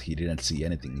 because he didn't see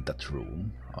anything in that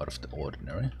room out of the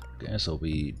ordinary. Okay, so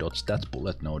we dodged that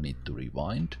bullet, no need to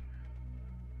rewind.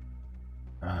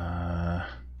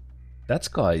 That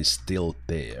guy is still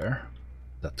there.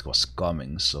 That was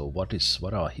coming, so what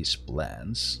are his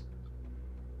plans?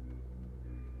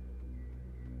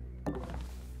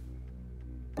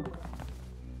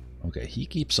 Okay, he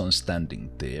keeps on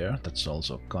standing there, that's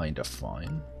also kind of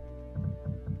fine.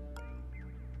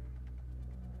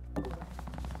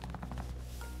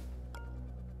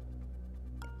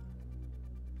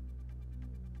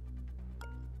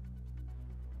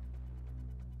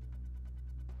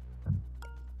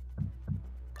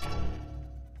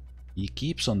 He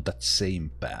keeps on that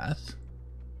same path.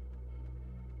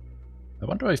 I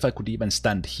wonder if I could even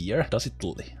stand here. Does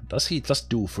he just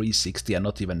do 360 and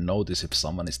not even notice if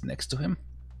someone is next to him?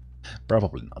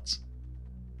 Probably not.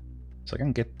 So I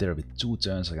can get there with 2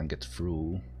 turns, I can get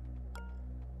through.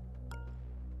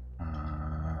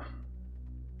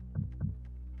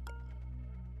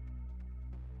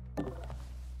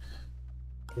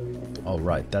 Oh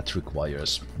right, that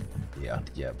requires... Yeah,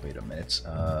 wait a minute.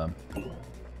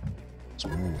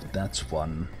 Let's move that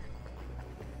one.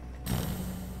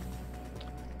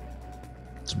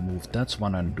 Let's move that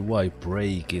one, and do I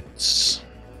break it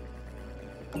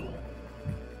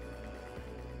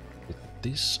with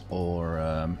this, or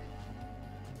I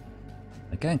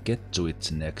can't get to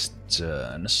it next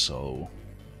turn, so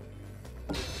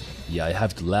yeah, I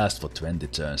have to last for 20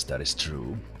 turns, that is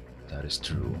true. That is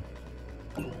true.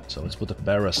 So let's put a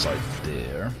parasite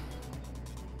there.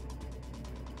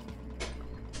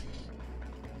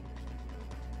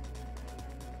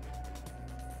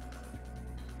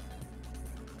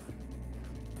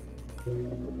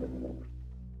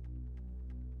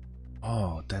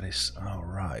 Oh, that is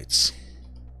alright.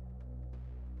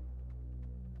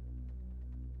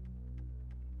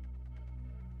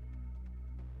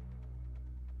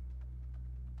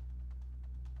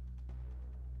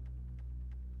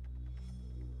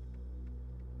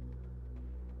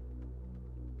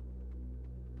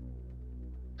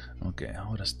 Okay,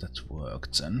 how does that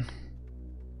work then?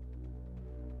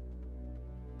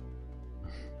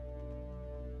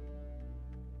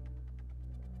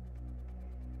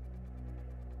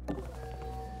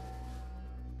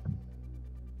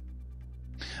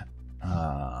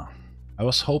 I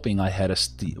was hoping I had a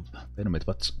steel. Wait a minute,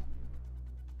 what?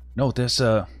 No, there's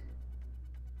a...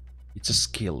 It's a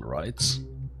skill, right?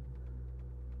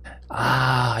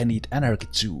 Ah, I need anarchy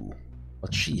too.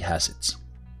 But she has it.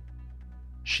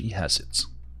 She has it.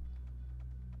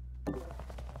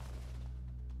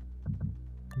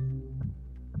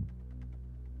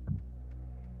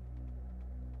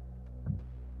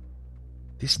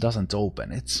 This doesn't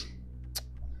open it.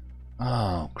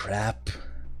 Oh, crap.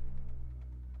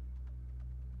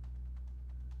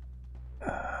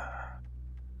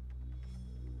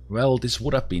 Well, this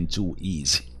would have been too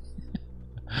easy.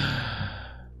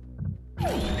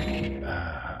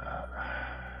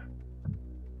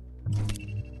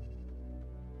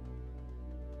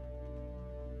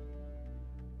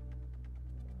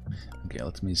 Okay,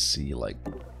 let me see, like,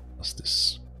 what's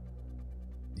this?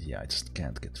 Yeah, I just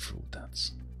can't get through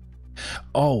that.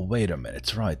 Oh, wait a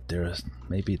minute, right, there's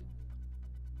maybe...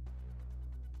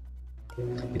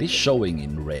 It is showing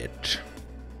in red.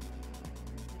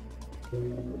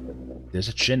 There's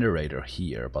a generator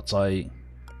here, but I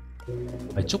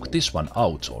took this one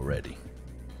out already.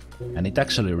 And it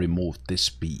actually removed this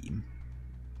beam.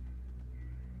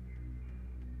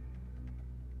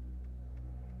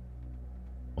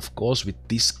 Of course, with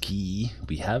this key,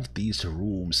 we have these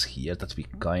rooms here that we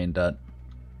kinda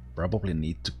probably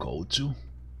need to go to.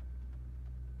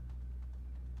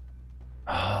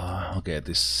 Ah, okay,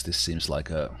 this seems like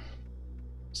a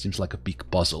big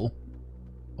puzzle.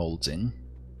 Whole thing.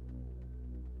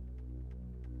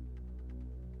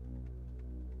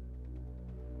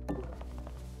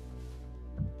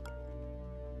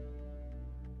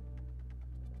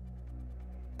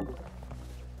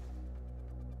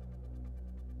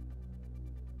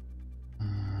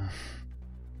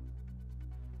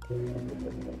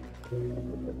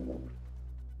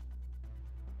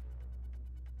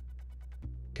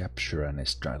 Capture and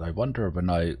extract. I wonder when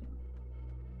I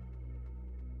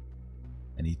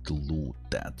need to loot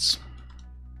that.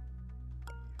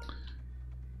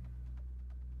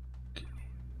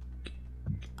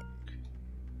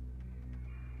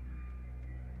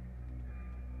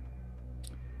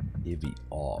 Heavy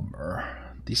armor.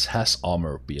 This has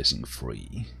armor piercing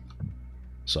 3.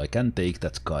 So I can take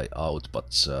that guy out,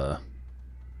 but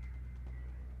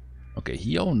okay,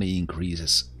 he only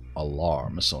increases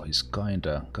alarm, so he's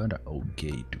kinda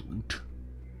okay, dude.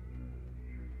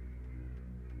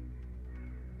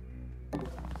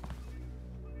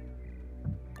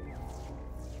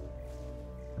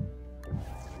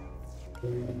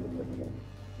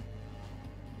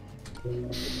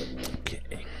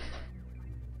 Okay.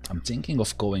 I'm thinking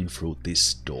of going through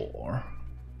this door.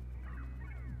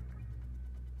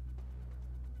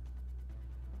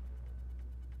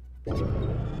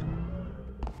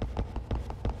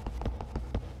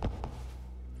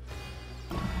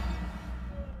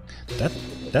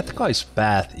 That guy's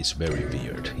path is very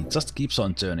weird. He just keeps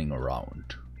on turning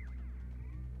around.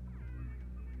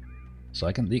 So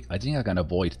I think I can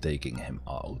avoid taking him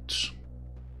out.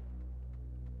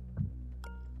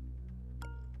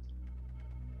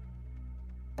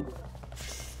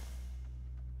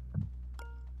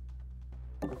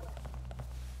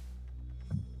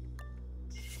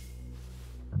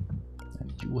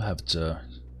 And you have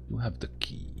the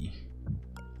key.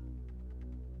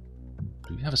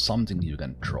 Do you have something you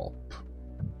can drop?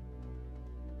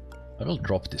 I will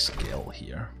drop this skill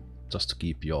here, just to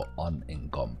keep you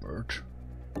unencumbered.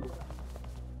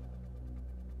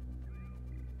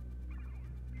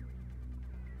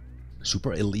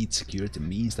 Super elite security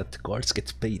means that the guards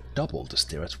get paid double to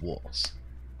stare at walls.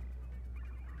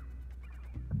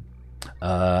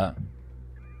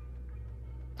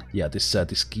 Yeah,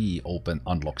 this key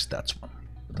unlocks that one.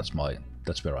 That's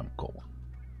where I'm going.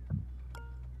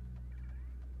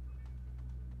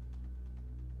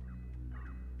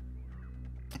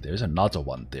 There's another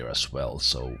one there as well,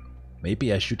 so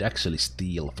maybe I should actually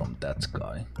steal from that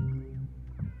guy.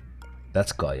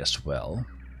 That guy as well.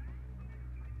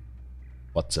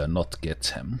 But not get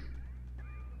him.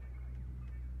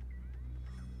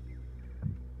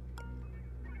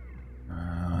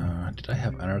 Did I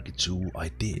have anarchy too? I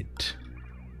did.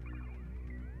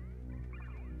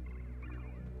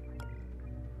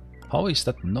 How is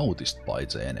that noticed by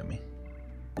the enemy?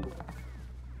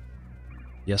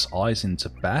 He has eyes in the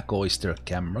back, or is there a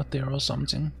camera there or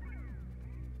something?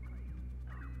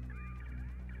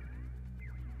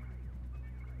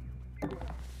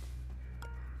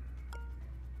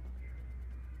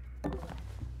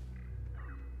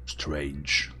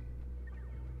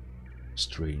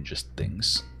 strangest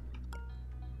things.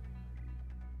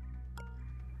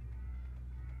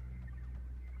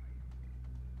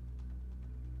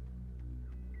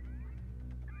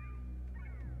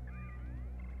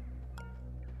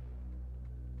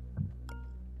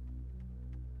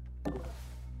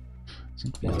 I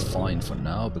think we are fine for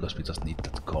now because we just need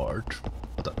that card,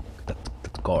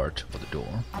 that card for the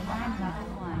door. Alarm level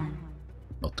 1.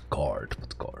 Not card,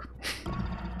 but card.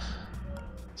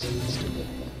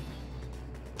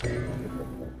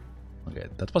 Okay,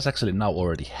 that was actually now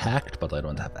already hacked, but I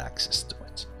don't have access to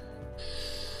it.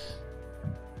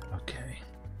 Okay.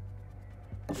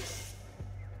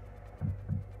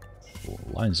 Oh,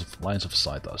 lines of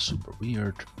sight are super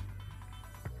weird.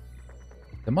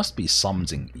 There must be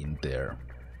something in there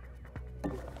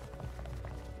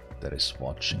that is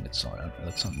watching it, so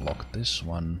let's unlock this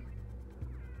one.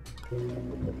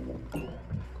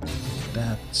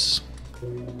 That's...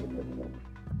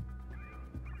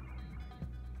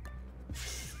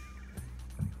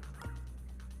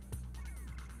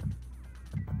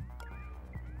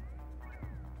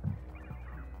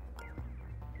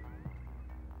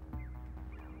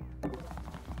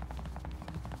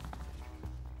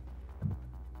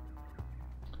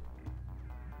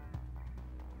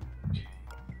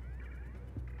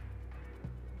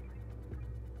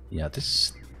 Yeah,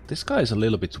 this guy is a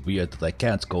little bit weird that I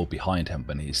can't go behind him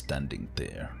when he's standing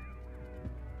there.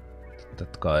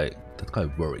 That guy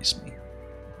worries me.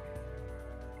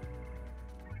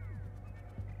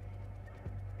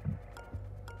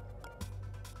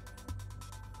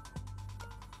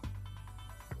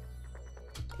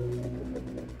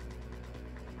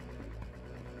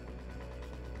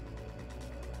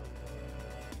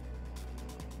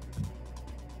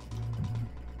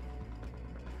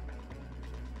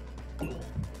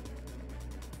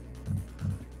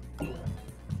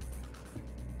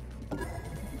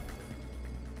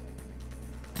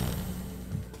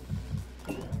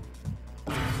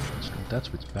 That's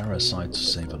with parasite to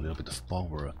save a little bit of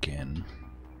power again.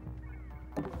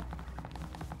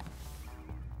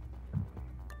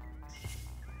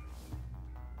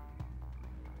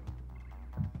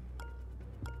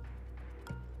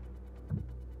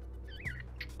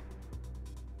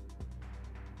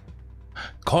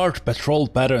 Card patrol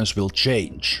patterns will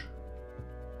change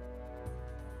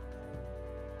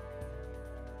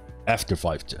after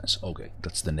 5 turns. Okay,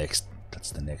 that's the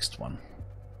next one.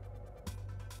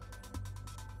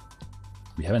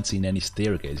 We haven't seen any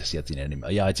staircases yet in any...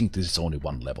 Yeah, I think this is only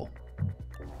one level.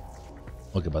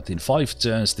 Okay, but in 5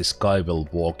 turns this guy will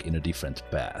walk in a different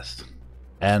path.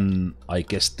 And I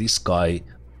guess this guy,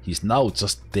 he's now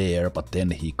just there, but then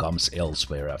he comes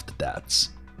elsewhere after that.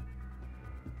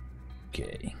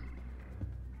 Okay.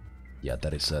 Yeah,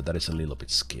 that is a little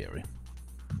bit scary.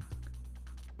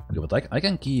 Okay, but I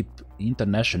can keep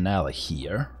International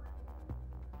here.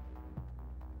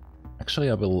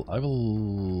 Actually, I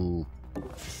will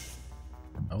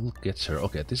get her.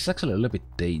 Okay, this is actually a little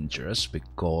bit dangerous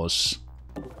because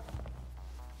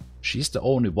she's the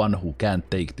only one who can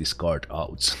take this card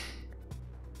out.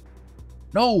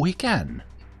 No, he can.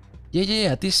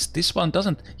 Yeah. This one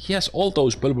doesn't. He has all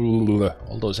those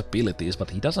abilities, but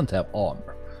he doesn't have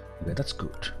armor. Okay, that's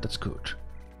good. That's good.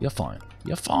 You're fine.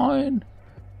 You're fine.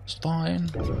 It's fine.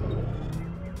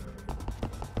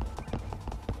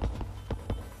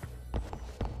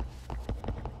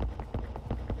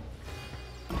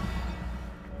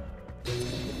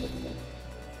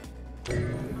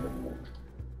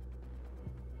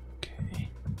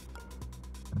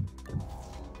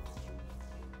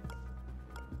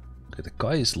 Okay, the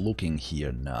guy is looking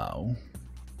here now.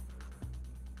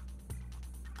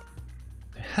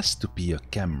 There has to be a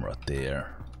camera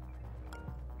there.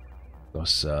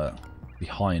 Because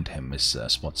behind him is a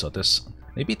spot, so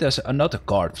maybe there's another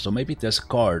card, so maybe there's a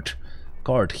card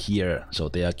here, so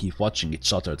they keep watching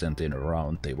each other, then they're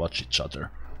around, they watch each other.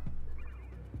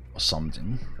 Or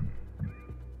something.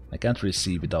 I can't really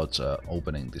see without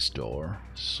opening this door,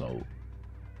 so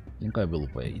I think I will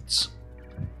wait.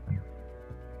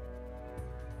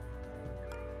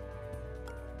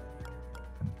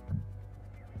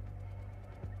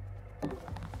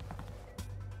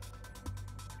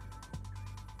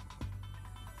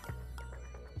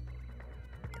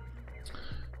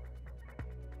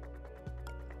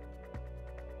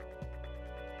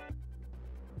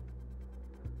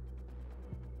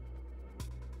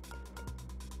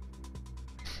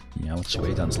 Yeah, let's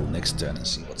wait until next turn and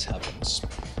see what happens.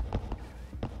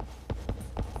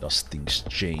 Does things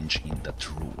change in that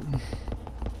room?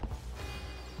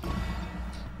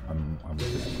 I'm a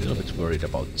little bit worried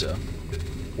about...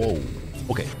 Whoa!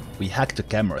 Okay, we hacked the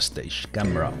camera station,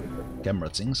 camera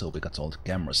thing, so we got all the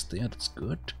cameras there, that's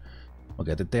good.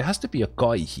 Okay, there has to be a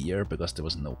guy here, because there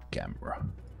was no camera.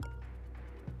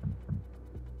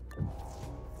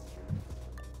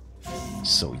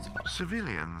 So...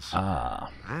 Civilians.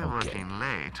 okay. They're working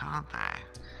late, aren't they?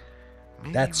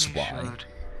 Maybe That's we why. should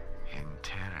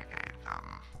interrogate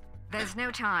them. There's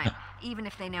no time. Even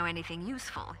if they know anything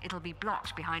useful, it'll be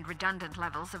blocked behind redundant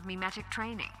levels of mimetic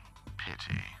training.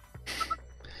 Pity.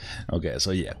 Okay,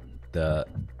 so yeah,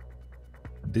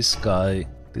 this guy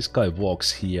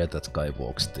walks here, that guy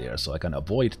walks there, so I can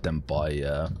avoid them by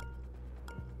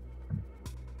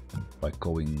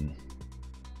going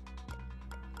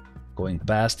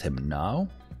past him now,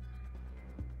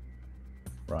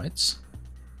 right?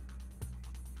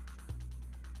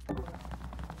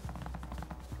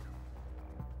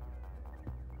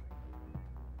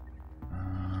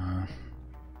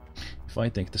 If I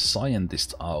take the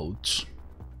scientist out,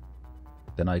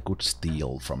 then I could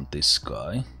steal from this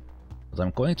guy. But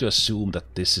I'm going to assume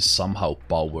that this is somehow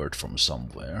powered from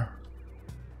somewhere.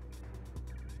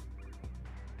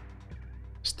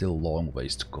 Still long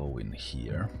ways to go in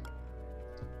here.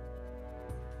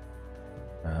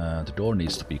 The door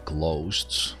needs to be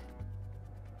closed.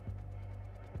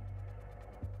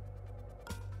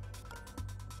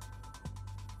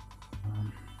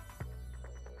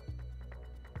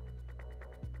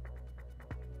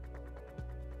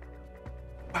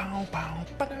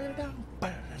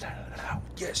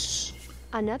 Yes.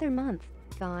 Another month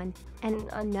gone, and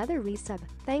another resub.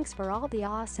 Thanks for all the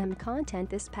awesome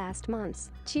content this past month.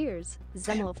 Cheers,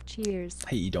 Zemalf. Cheers.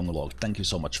 Hey Donglog, thank you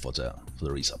so much for the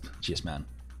resub. Cheers, man.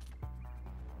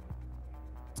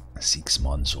 6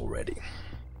 months already.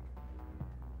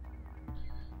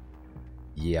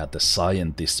 Yeah, the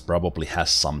scientist probably has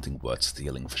something worth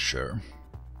stealing for sure.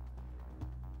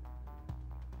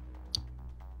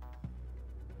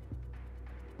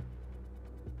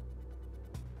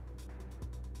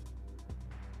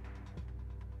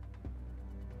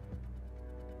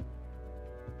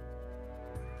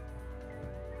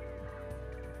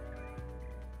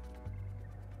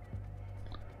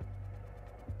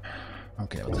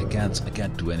 Okay, but I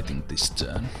can't do anything this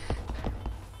turn.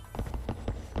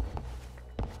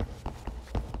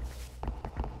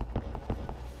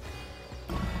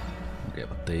 Okay,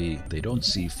 but they don't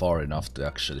see far enough to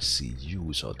actually see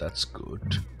you, so that's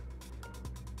good.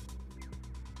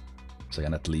 So I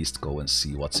can at least go and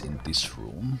see what's in this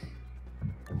room.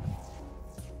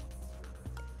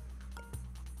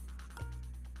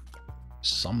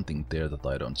 Something there that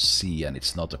I don't see, and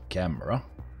it's not a camera.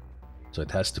 So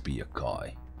it has to be a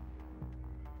guy.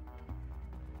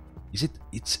 Is it?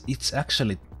 It's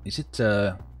actually. Is it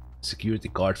a security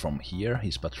guard from here?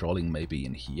 He's patrolling maybe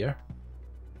in here.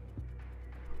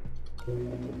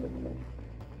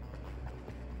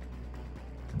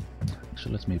 So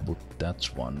let me put that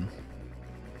one.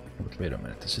 But wait a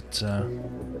minute. Is it?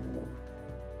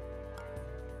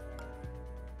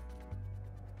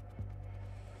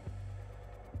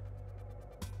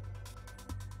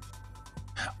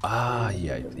 Ah,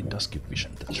 yeah, it does give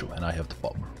vision, that's true, and I have the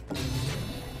power.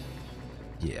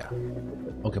 Yeah.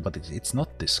 Okay, but it's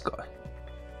not this guy.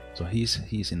 So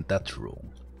he's in that room.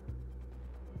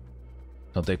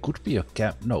 So there could be a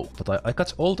no, but I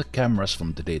got all the cameras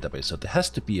from the database, so there has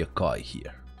to be a guy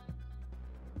here.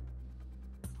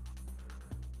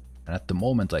 And at the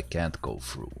moment I can't go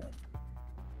through.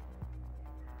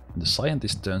 When the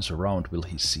scientist turns around, will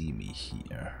he see me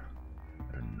here?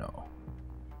 I don't know.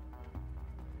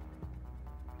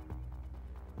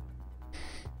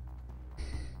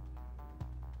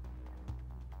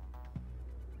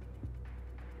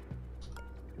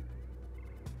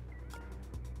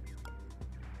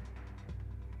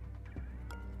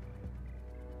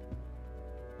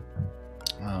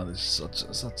 Oh, this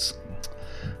is such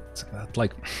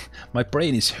like my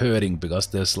brain is hurting because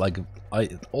there's like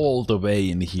all the way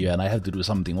in here, and I have to do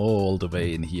something all the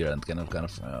way in here, and kind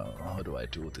of how do I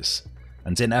do this?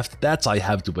 And then after that, I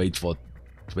have to wait for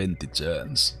 20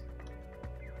 turns.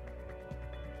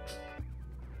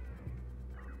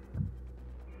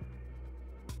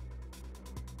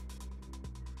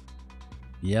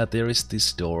 Yeah, there is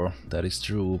this door. That is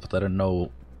true, but I don't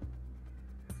know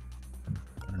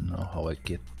how I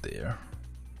get there.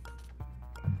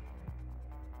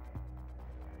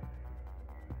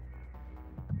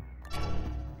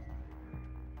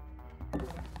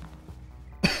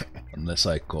 Unless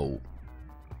I go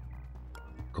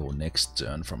next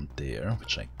turn from there,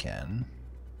 which I can.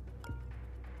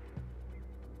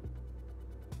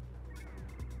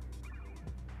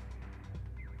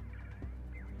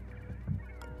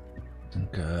 I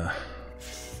think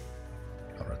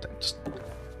Just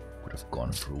could have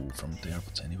gone through from there,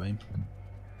 but anyway.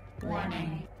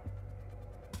 Warning.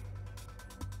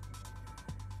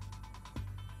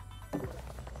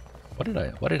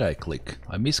 What did I click?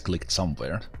 I misclicked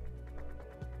somewhere.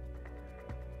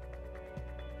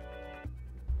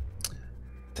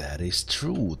 That is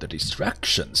true, the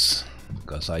distractions.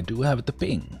 Because I do have the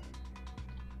ping.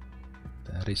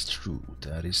 That is true,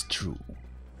 that is true.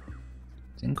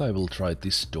 I think I will try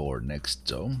this door next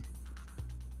though.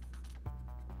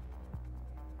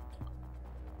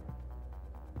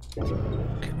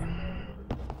 Okay.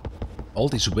 All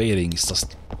this waiting is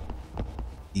just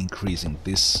increasing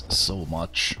this so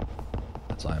much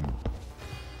that I'm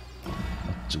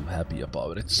not too happy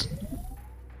about it.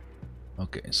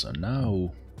 Okay, so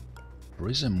now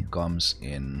Prism comes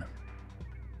in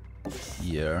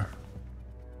here.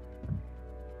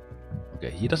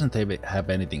 Okay, he doesn't have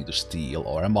anything to steal,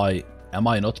 or am I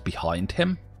not behind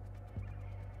him?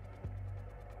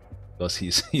 Because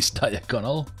he's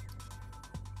diagonal?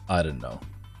 I don't know.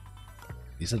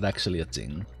 Is that actually a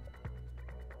thing?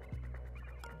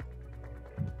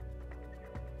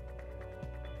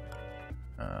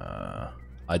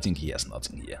 I think he has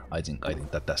nothing here. I think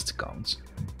that counts.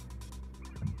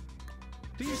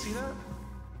 Do you see that?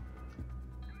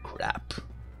 Crap.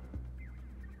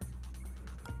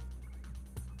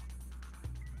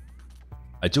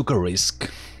 I took a risk.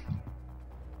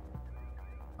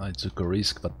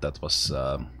 But that was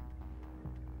okay,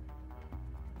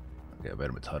 wait a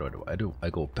minute, how do I do? I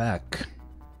go back.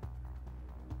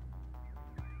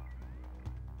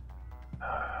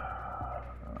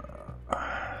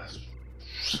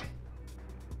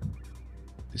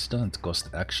 This doesn't cost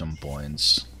action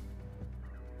points.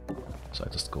 So I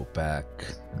just go back,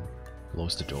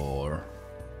 close the door.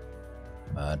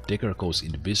 Digger goes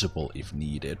invisible if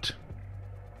needed.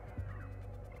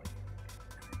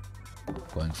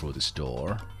 Going through this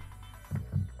door.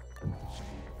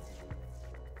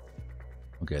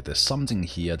 Okay, there's something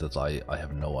here that I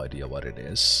have no idea what it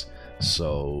is.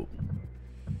 So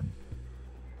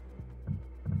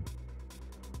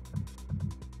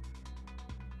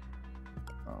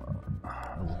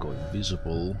I will go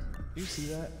invisible. You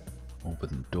see that? Open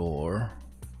the door.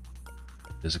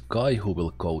 There's a guy who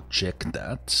will go check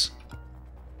that.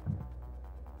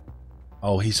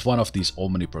 Oh, he's one of these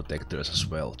Omni Protectors as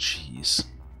well, jeez.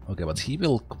 Okay, but he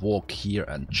will walk here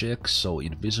and check, so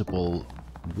invisible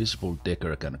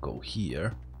Decker can go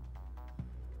here.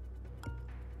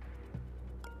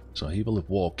 So he will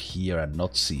walk here and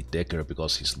not see Decker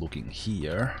because he's looking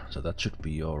here. So that should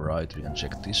be alright. We can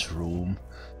check this room.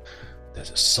 There's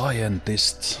a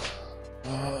scientist.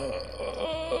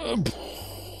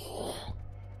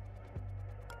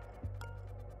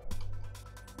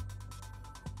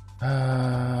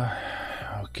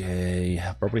 Okay,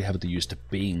 I probably have to use the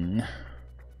ping.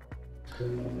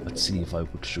 Let's see if I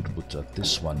should put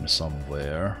this one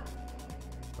somewhere.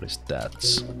 What is that?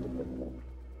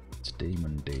 It's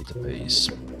Daemon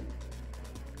database.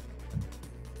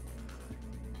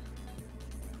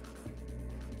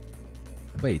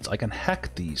 Wait, I can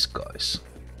hack these guys.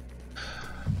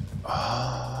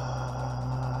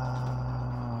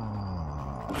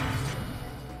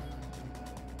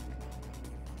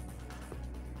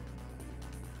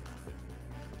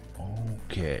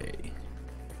 Okay.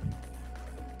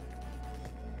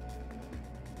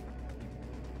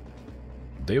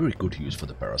 Very good use for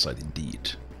the parasite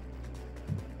indeed.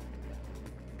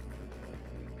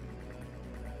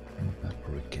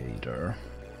 Fabricator.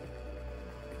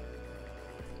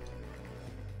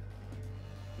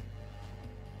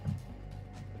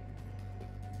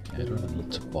 I don't have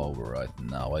lots of power right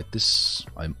now. I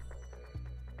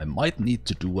might need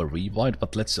to do a rewind,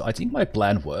 but let's. I think my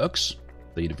plan works.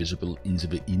 The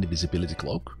invisibility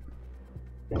cloak.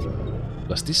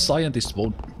 Because this scientist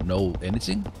won't know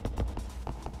anything.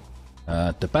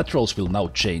 The patrols will now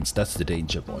change. That's the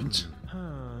danger point.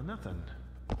 Nothing.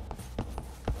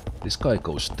 This guy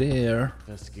goes there.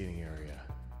 Investigating area.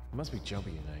 It must be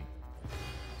jumpy tonight.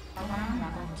 Alarm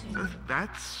level 2.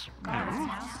 That's Guards new.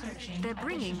 now searching. They're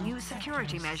bringing new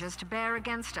security measures to bear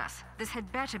against us. This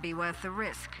had better be worth the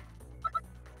risk.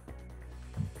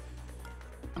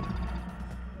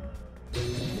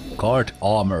 Guard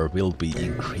armor will be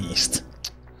increased.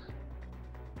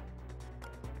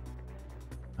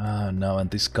 No,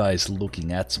 and this guy is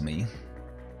looking at me.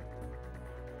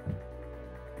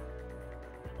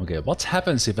 Okay, what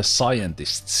happens if a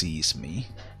scientist sees me?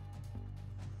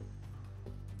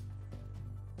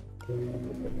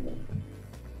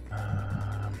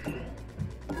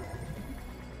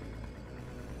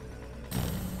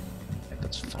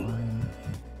 That's fine.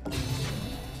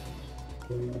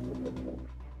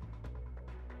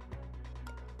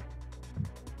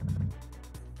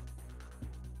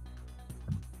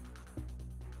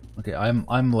 Okay,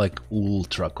 I'm like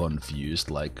ultra confused,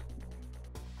 like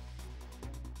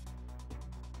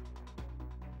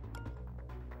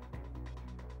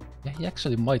yeah, he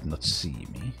actually might not see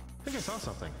me. I think I saw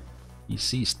something. He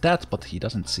sees that, but he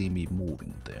doesn't see me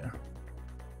moving there.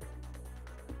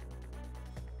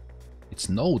 It's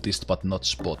noticed but not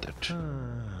spotted.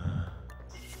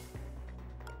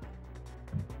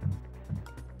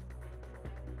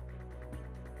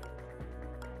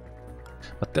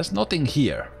 But there's nothing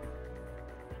here.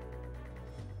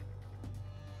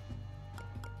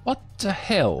 What the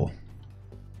hell?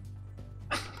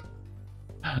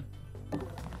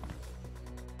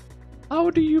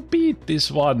 How do you beat this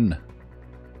one?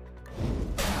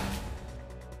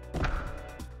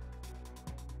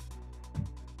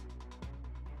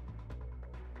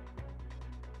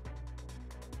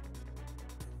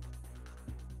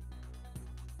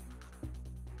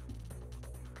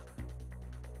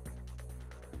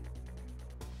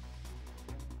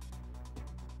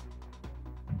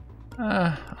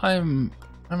 I'm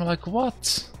like,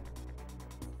 what?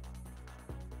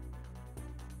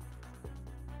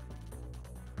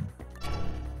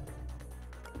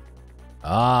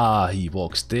 Ah, he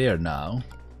walks there now.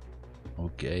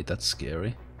 Okay, that's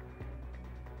scary.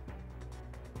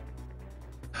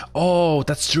 Oh,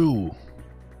 that's true.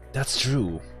 That's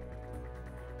true.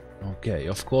 Okay,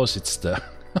 of course it's the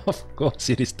of course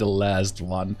it is the last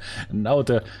one. And now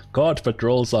the guard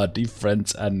patrols are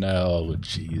different and oh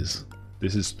jeez.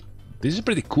 This is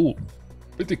pretty cool.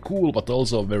 Pretty cool, but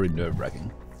also very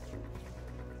nerve-wracking.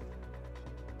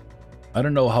 I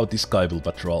don't know how this guy will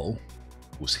patrol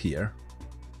who's here.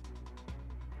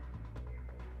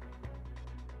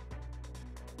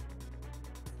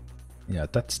 Yeah,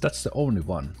 that's the only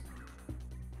one.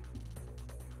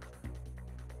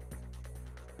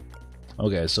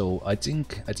 Okay, so I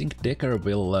think Decker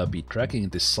will be tracking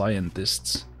the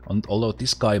scientists, although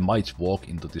this guy might walk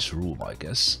into this room, I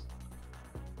guess.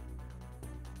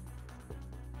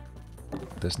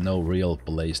 There's no real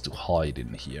place to hide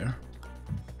in here.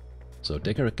 So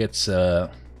Decker gets...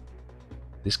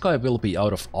 this guy will be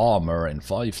out of armor in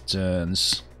 5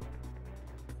 turns.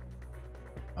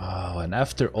 Oh, and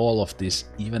after all of this,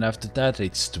 even after that,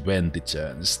 it's 20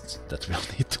 turns that will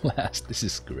need to last. This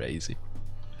is crazy.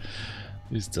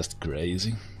 This is just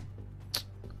crazy.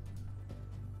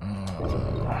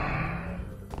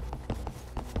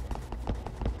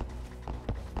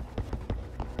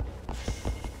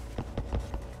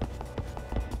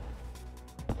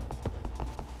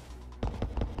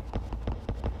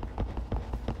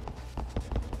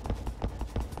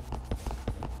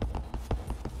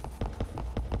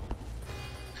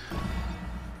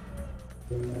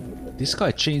 This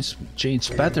guy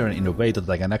changed pattern in a way that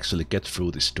I can actually get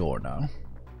through this door now.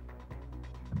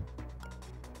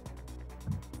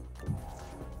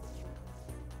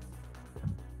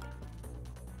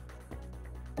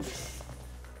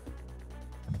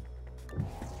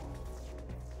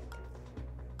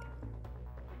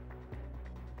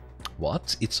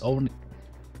 What? It's only...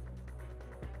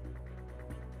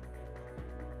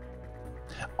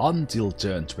 Until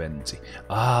turn 20.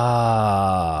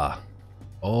 Ah...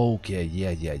 Okay, yeah.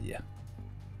 Yeah.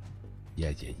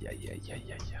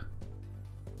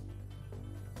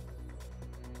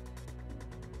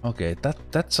 Okay,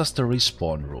 that's just the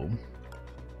respawn room.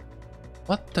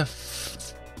 What the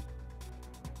f...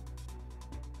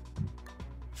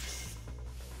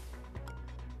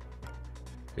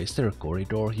 Is there a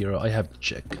corridor here? I have to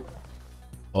check.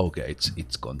 Okay,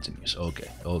 it's continuous.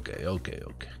 Okay.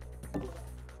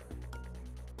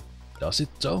 Does it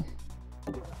though?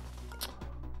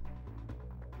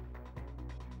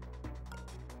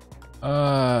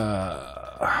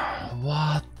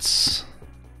 What?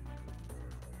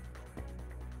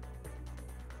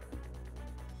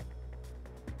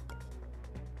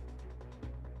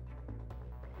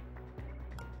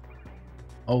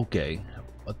 Okay,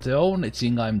 but the only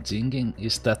thing I'm thinking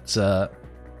is that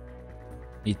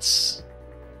it's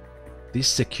this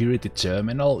security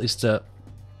terminal is the...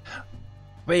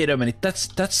 Wait a minute,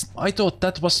 that's I thought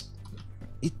that was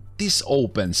it. This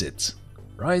opens it,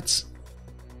 right?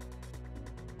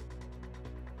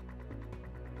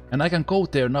 And I can go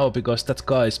there now because that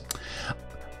guy's...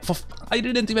 I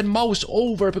didn't even mouse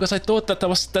over because I thought that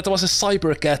was a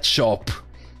cybercat shop.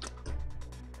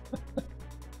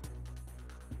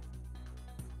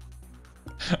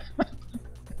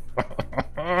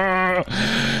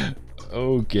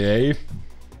 Okay.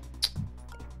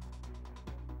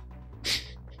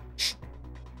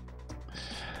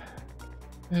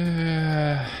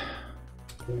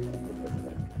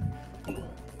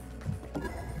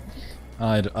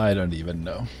 I don't even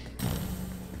know.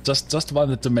 Just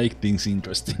wanted to make things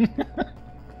interesting.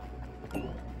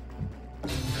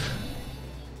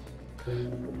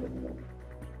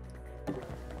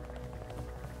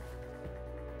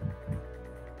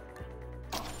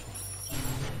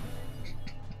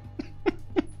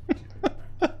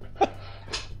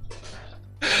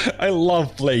 I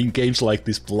love playing games like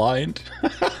this blind.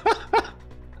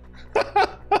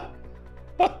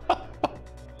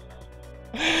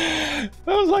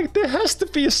 I was like, there has to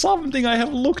be something. I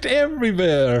have looked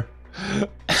everywhere.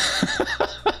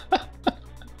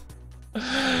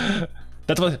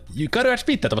 That was, you gotta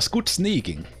admit, that was good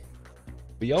sneaking.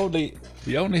 We only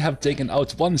have taken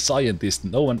out one scientist.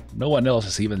 No one else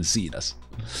has even seen us.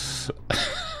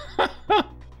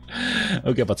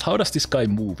 Okay, but how does this guy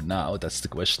move now? That's the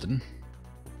question.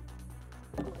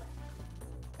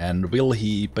 And will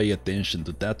he pay attention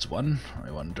to that one? I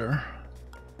wonder.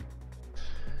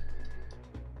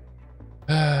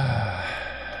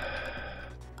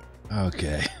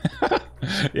 Okay.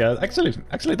 Yeah,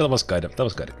 actually that was kind of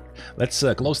Let's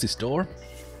close this door.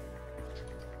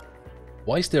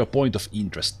 Why is there a point of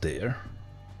interest there?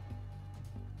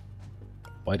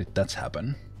 Why did that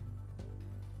happen?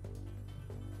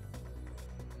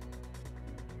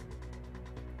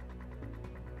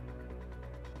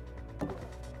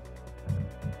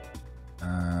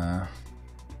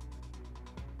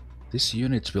 This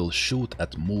unit will shoot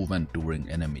at movement during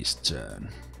enemy's turn.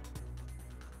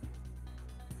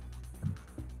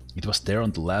 It was there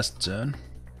on the last turn.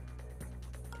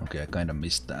 Okay, I kinda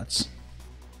missed that.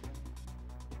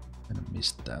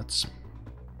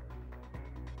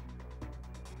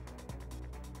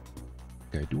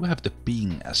 Okay, I do have the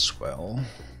ping as well.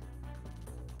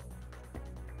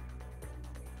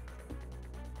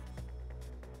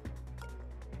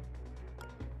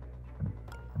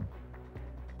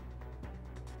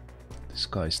 This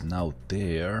guy's now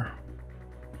there.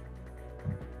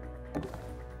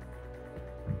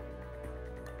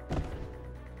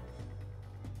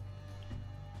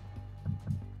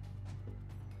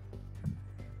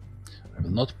 I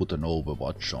will not put an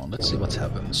overwatch on. Let's see what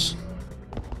happens.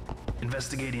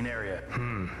 Investigating area.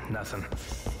 Nothing.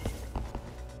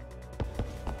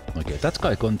 Okay, that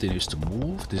guy continues to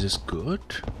move. This is good.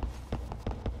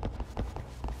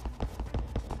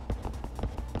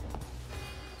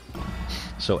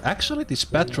 So actually this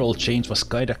patrol change was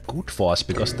kinda good for us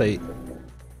because they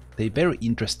very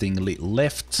interestingly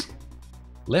left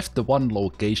the one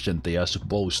location they are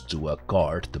supposed to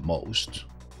guard the most.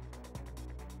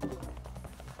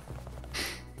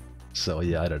 So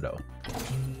yeah, I don't know.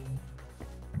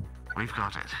 We've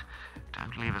got it.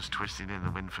 Don't leave us twisted in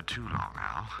the wind for too long,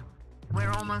 Al.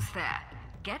 We're almost there.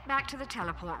 Get back to the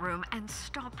teleport room and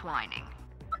stop whining.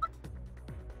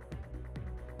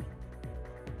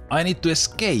 I need to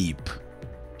escape.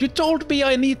 You told me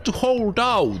I need to hold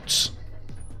out.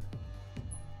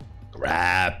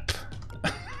 Crap.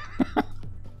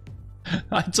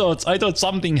 I thought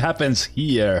something happens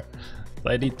here.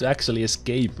 I need to actually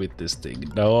escape with this thing.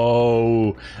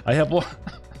 No, I have one.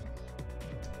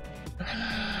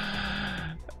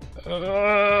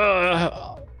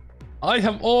 I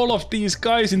have all of these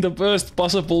guys in the worst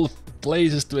possible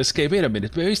places to escape. Wait a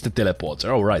minute, where is the teleporter?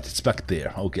 Oh right, it's back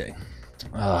there. Okay.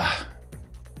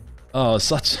 Oh,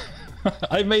 such.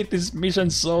 I made this mission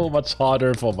so much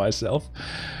harder for myself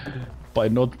by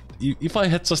not. If I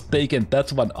had just taken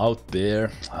that one out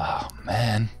there. Oh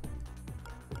man.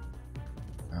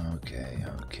 Okay.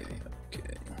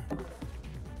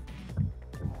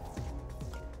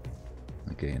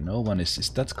 Okay, no one is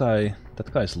that guy.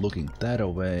 That guy is looking that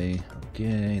away.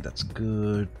 Okay, that's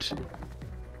good.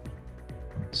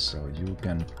 So you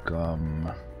can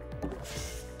come.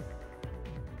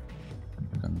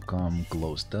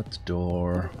 Close that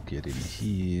door, get in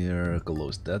here,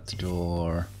 close that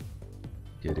door,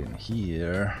 get in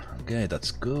here. Okay,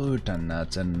 that's good, and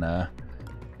then I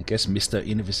guess Mr.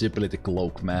 Invisibility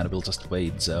Cloak Man will just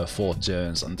wait 4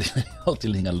 turns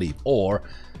until he can leave. Or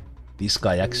this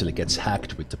guy actually gets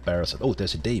hacked with the parasite. Oh,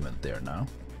 there's a demon there now.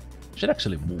 Should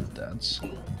actually move that.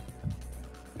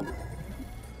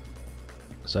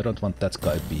 Because I don't want that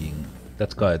guy being...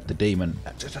 That guy, the demon,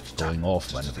 going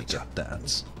off when we get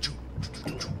that.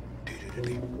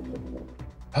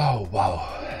 Oh, wow.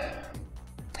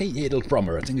 Hey, Edel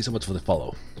Drummer, thank you so much for the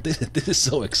follow. This is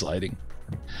so exciting.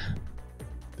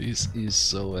 This is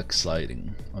so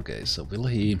exciting. Okay, so will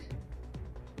he...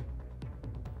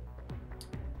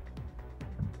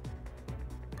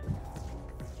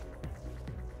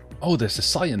 Oh, there's a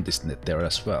scientist net there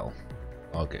as well.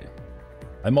 Okay.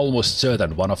 I'm almost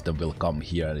certain one of them will come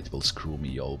here and it will screw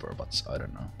me over, but I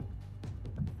don't know.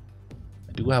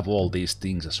 I do have all these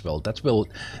things as well. That will...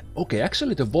 Okay,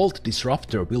 actually the Vault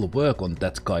Disruptor will work on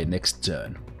that guy next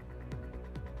turn.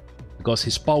 Because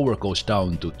his power goes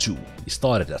down to 2. He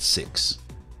started at 6.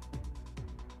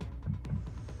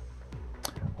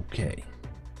 Okay.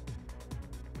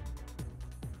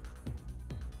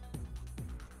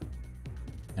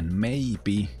 And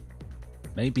maybe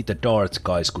the dart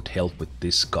guys could help with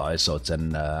this guy, so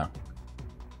then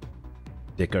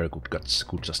Decker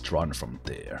could just run from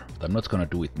there. But I'm not gonna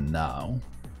do it now.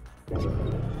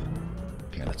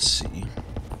 Okay, let's see.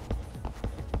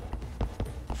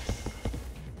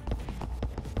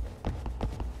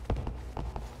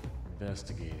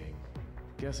 Investigating.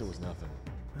 Guess it was nothing.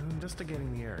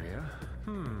 Investigating the area.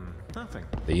 Nothing.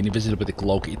 The invisibility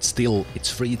cloak, it's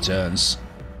 3 turns.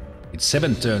 It's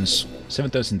 7 turns.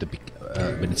 7 turns in the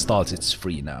when it starts, it's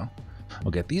 3 now.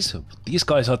 Okay, these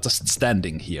guys are just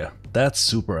standing here. That's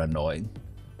super annoying.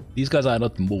 These guys are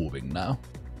not moving now.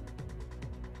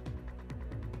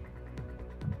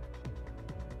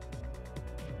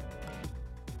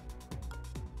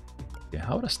 Okay,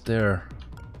 how does their...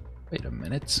 Wait a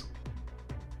minute.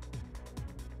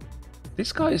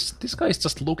 This guy is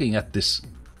just looking at this.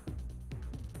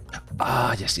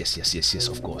 Ah, yes,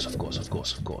 of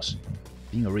course.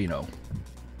 Being a Reno.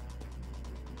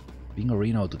 Being a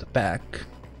Reno to the back.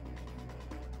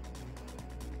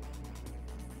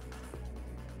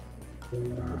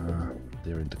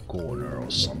 They're in the corner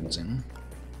or something.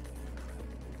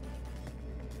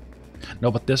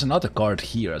 No, but there's another guard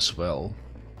here as well.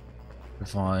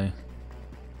 If I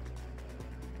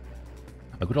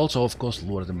could also, of course,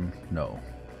 lure them. No.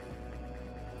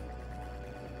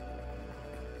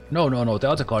 No, the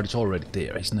other guard is already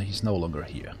there. He's no longer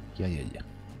here. Yeah.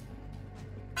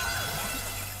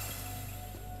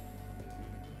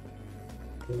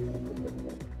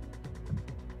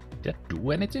 Did that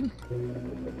do anything?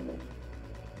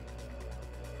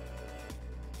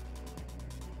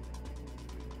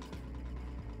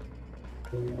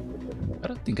 I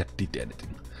don't think I did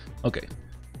anything. Okay,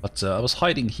 but I was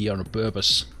hiding here on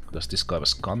purpose because this guy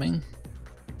was coming.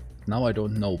 Now I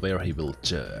don't know where he will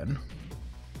turn.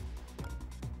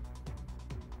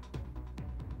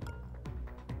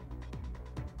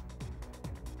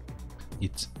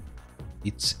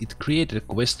 It created a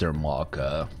question mark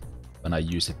when I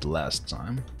used it last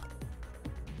time.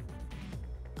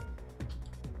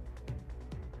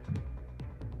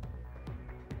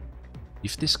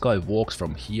 If this guy walks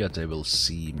from here, they will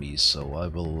see me, so I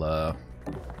will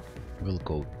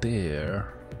go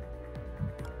there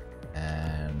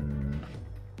and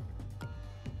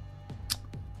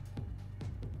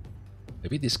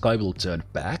maybe this guy will turn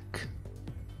back.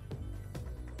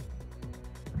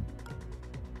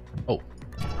 Oh,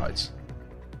 right.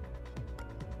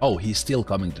 Oh, he's still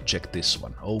coming to check this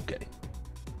one. Okay.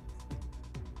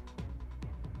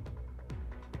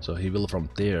 So he will from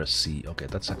there see. Okay,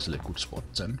 that's actually a good spot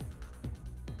then.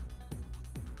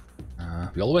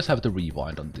 We always have to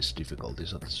rewind on this difficulty,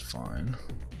 so that's fine.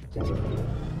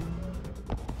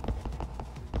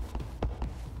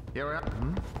 Here we are.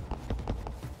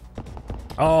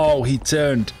 Oh, he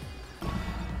turned.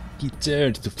 He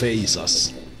turned to face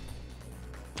us.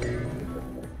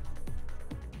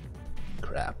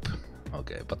 Crap.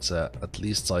 Okay, but at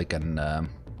least I can. At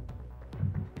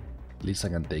least I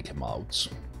can take him out.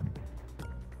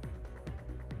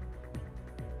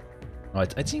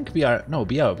 Right, I think we are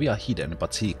hidden,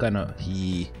 but he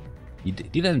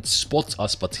didn't spot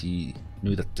us, but he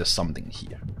knew that there's something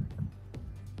here.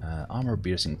 Armor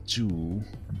piercing 2.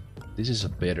 This is a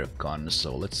better gun,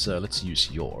 so let's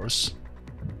use yours.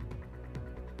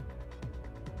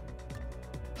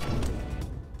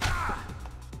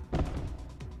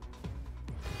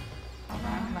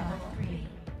 Alarm level 3.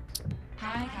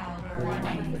 High caliber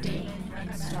 115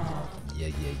 installed.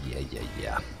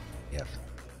 Yeah.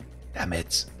 Damn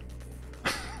it.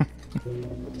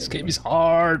 This game is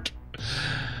hard.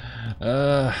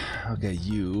 Okay,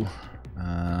 you.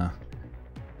 I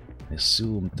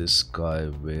assume this guy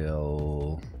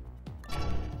will...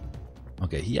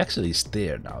 Okay, he actually is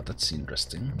there now. That's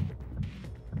interesting.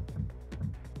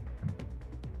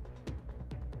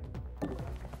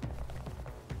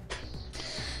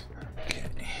 Okay.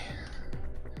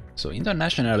 So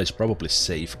international is probably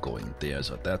safe going there,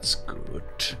 so that's good.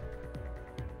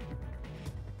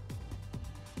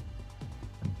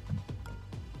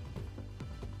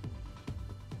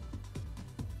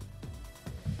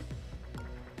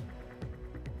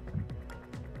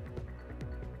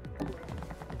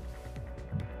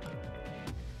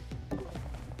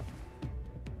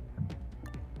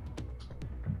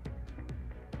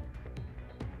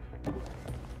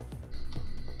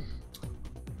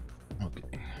 Okay.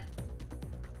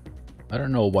 I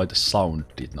don't know why the sound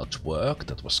did not work,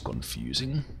 that was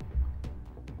confusing.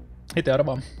 Hei täällä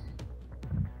vaan.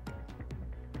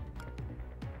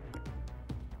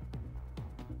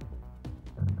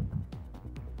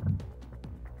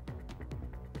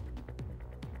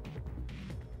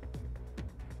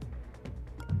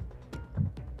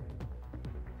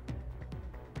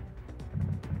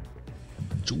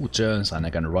 Two turns and I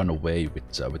can run away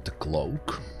with the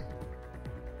cloak.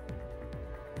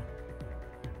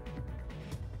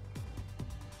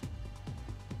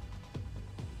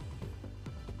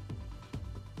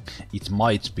 It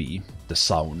might be the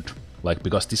sound, like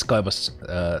because this guy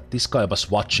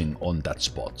was watching on that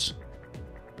spot.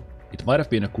 It might have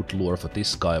been a good lure for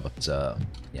this guy, but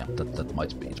yeah, that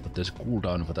might be it. But there's a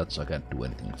cooldown for that, so I can't do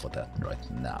anything for that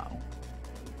right now.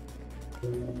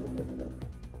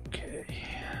 Okay.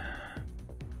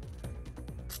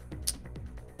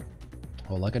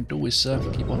 All I can do is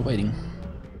keep on waiting.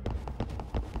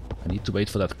 I need to wait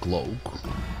for that cloak.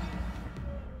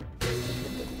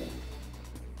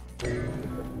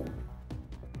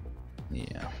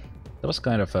 Yeah, that was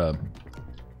kind of a...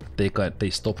 They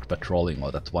stopped patrolling,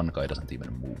 or that one guy doesn't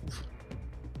even move.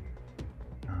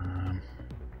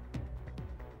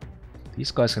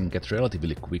 These guys can get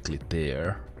relatively quickly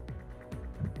there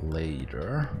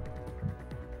later.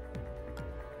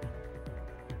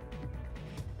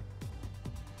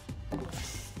 I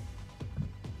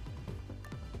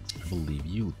will leave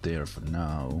you there for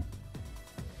now.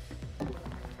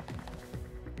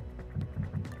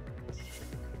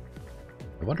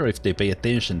 I wonder if they pay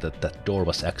attention that that door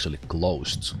was actually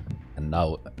closed, and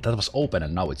now that was open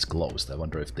and now it's closed. I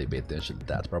wonder if they pay attention to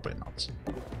that. Probably not.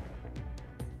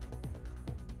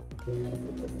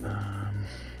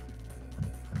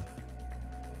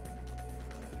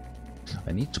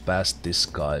 I need to pass this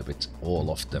guy with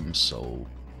all of them, so...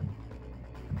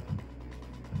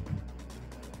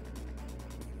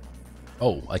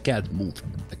 Oh, I can't move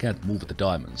the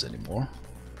diamonds anymore.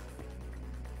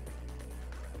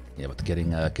 Yeah, but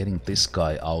getting this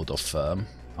guy out of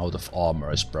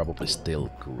armor is probably still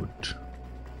good.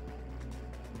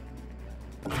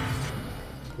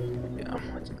 Yeah,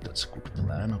 I think that's a good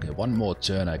plan. Okay, one more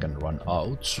turn I can run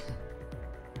out.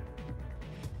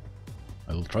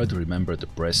 I will try to remember to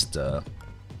press the...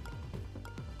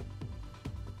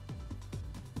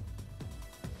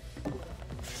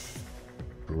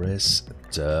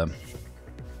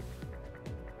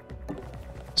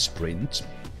 sprint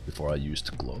before I use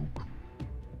the cloak.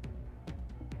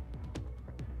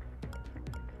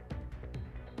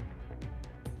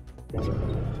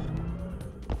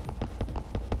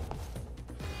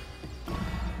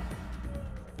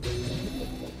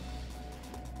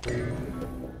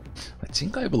 I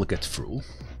think I will get through.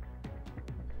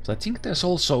 So I think there's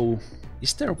also...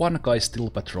 Is there one guy still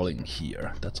patrolling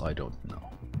here? That I don't know.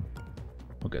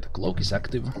 Okay, the cloak is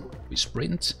active. We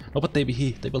sprint. No, but they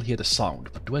will hear the sound.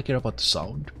 But do I care about the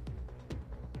sound?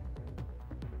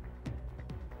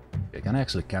 Okay, can I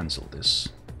actually cancel this?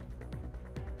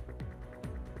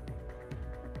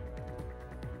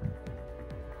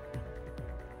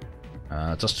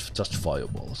 Just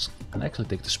fireballs. Can I actually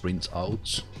take the sprints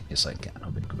out? Yes, I can.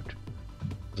 Okay, good.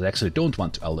 But I actually don't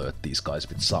want to alert these guys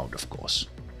with sound, of course.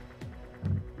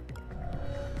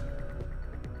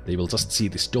 They will just see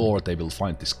this door, they will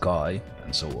find this guy,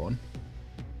 and so on.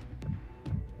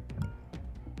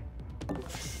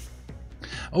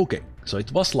 Okay, so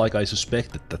it was like I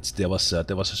suspected that there was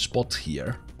a spot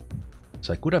here.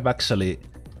 So I could have actually...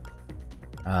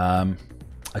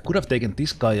 I could have taken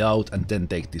this guy out and then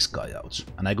take this guy out.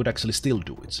 And I could actually still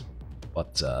do it.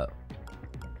 But so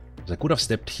I could have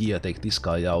stepped here, take this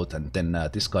guy out, and then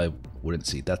this guy wouldn't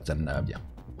see that, and yeah.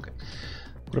 Okay.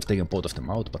 Could have taken both of them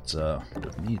out, but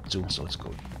don't need to, so let's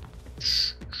go.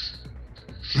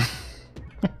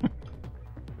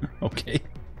 Okay,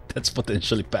 that's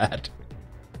potentially bad.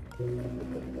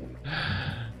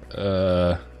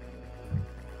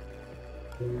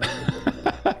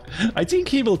 I think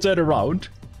he will turn around.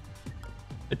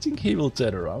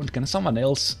 Can someone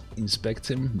else inspect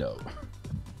him? No.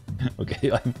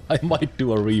 Okay, I might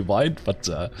do a rewind, but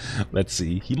let's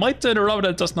see. He might turn around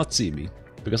and just not see me,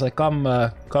 because I come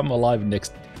alive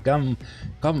next, come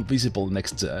visible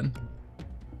next turn.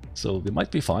 So we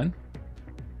might be fine.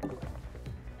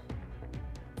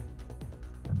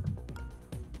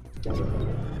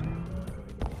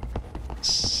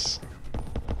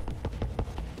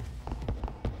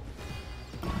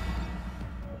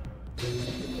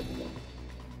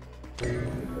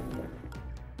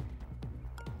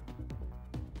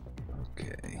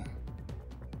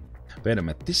 Wait a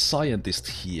minute, this scientist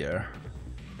here...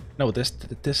 No, there's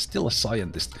still a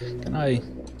scientist. Can I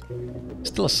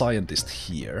Still a scientist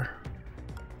here.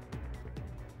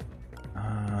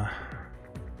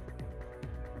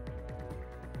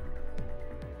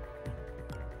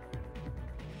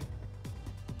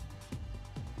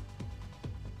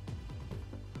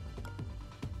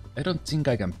 I don't think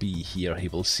I can be here. He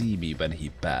will see me when he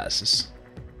passes.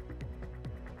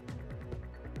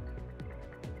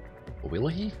 Will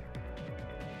he?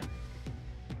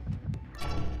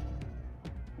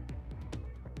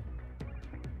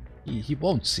 He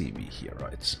won't see me here,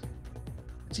 right?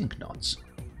 I think not.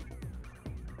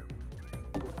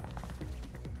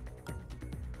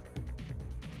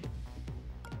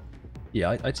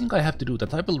 Yeah, I think I have to do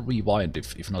that. I will rewind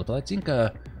if not, but I think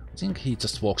he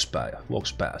just walks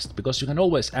past, because you can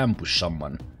always ambush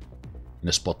someone in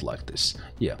a spot like this.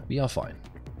 Yeah, we are fine.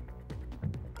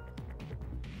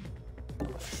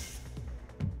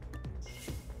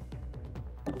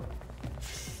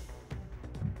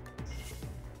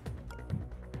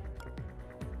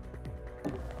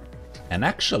 And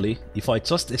actually, if I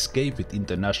just escape with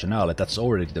Internationale, that's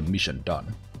already the mission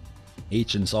done.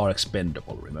 Agents are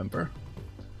expendable, remember?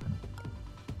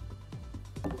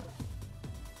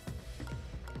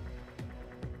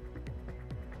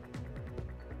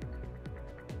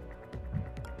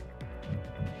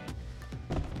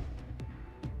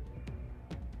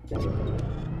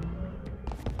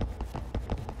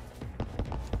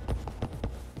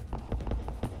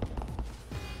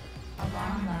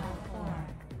 Alarm level 4.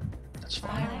 That's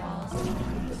fine.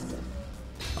 Firewalls.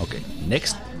 Okay,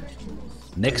 next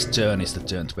turn is the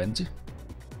turn 20.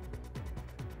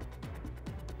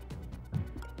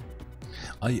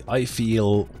 I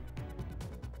feel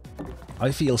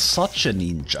such a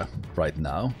ninja right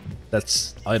now.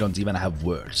 I don't even have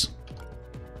words.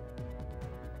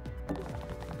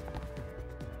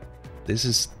 This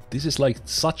is like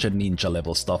such a ninja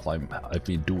level stuff I've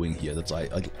been doing here that I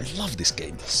love this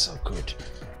game. It's so good.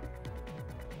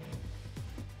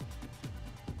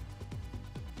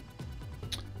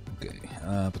 Okay,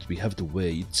 but we have to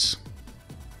wait.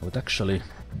 But actually,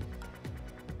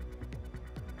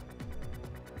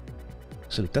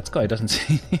 so that guy doesn't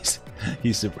see.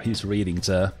 He's reading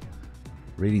the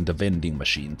vending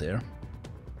machine there.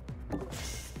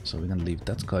 So we can leave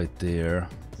that guy there.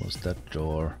 Close that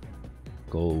door.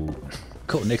 Go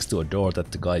next to a door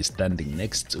that the guy is standing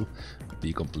next to.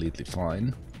 Be completely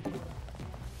fine.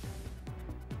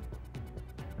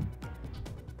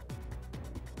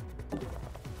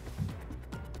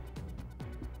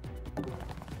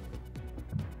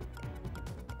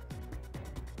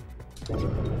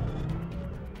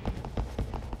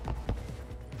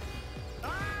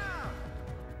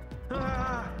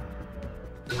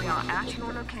 We are at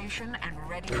your location and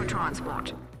ready for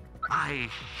transport. My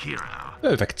hero.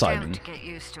 Perfect timing. Don't get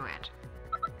used to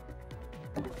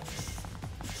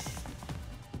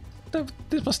it.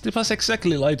 This was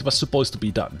exactly like it was supposed to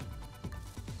be done.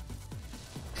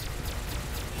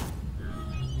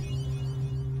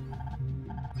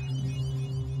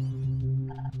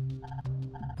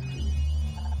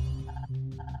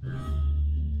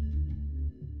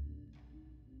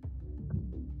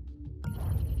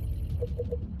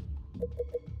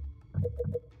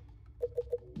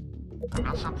 I've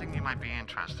got something you might be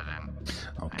interested in.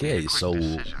 Okay, so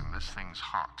This thing's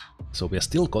hot. so we are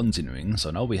still continuing.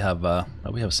 So now we have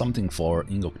something for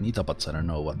Incognita, but I don't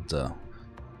know what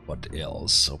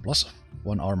else. So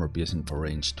 +1 armor piercing for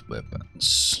ranged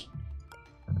weapons.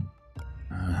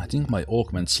 I think my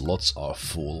augment slots are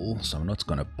full, so I'm not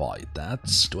gonna buy that.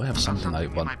 Do I have something I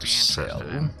want to sell?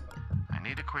 I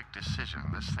need a quick decision.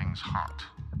 This thing's hot.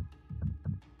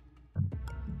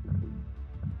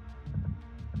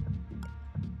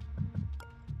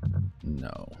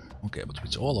 No. Okay, but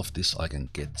with all of this I can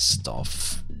get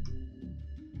stuff.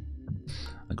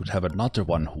 I could have another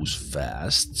one who's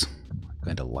fast. I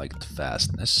kinda liked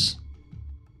fastness.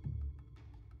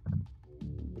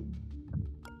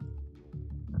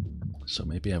 So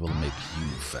maybe I will make you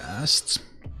fast.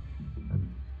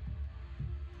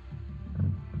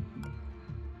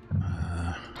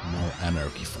 More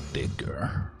anarchy for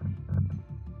Digger.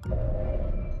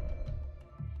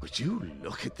 Would you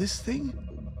look at this thing?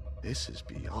 This is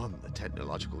beyond the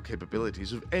technological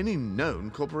capabilities of any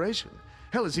known corporation.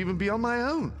 Hell, it's even beyond my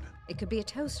own. It could be a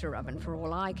toaster oven for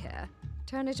all I care.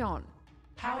 Turn it on.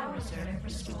 Power reserve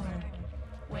restored.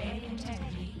 Wave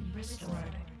integrity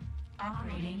restored.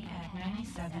 Operating at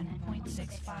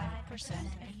 97.65%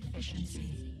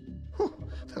 efficiency. Whew,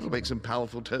 that'll make some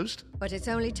powerful toast. But it's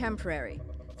only temporary.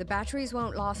 The batteries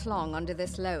won't last long under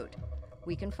this load.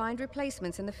 We can find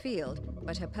replacements in the field,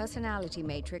 but her personality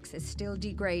matrix is still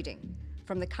degrading.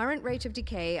 From the current rate of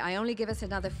decay, I only give us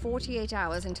another 48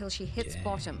 hours until she hits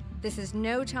bottom. This is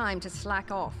no time to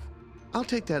slack off. I'll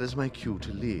take that as my cue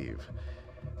to leave.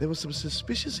 There was some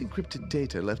suspicious encrypted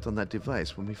data left on that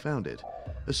device when we found it.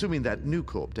 Assuming that New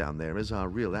Corp down there is our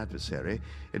real adversary,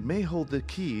 it may hold the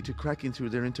key to cracking through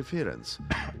their interference.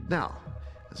 Now,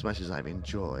 as much as I've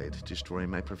enjoyed destroying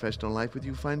my professional life with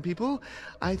you fine people,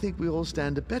 I think we all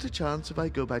stand a better chance if I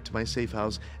go back to my safe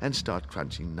house and start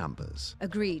crunching numbers.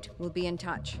 Agreed. We'll be in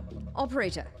touch.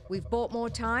 Operator, we've bought more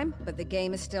time, but the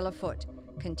game is still afoot.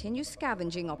 Continue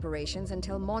scavenging operations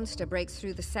until Monster breaks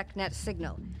through the SecNet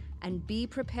signal. And be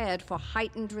prepared for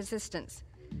heightened resistance.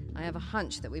 I have a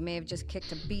hunch that we may have just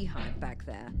kicked a beehive back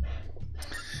there.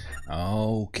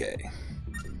 Okay.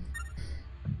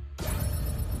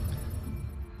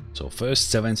 So first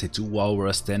 72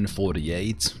 hours, then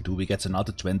 48. Do we get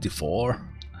another 24?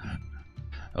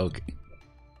 Okay.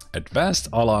 Advanced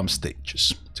alarm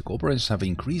stages. The corporations have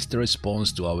increased the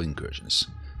response to our incursions.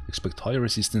 Expect higher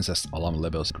resistance as alarm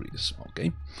levels increase.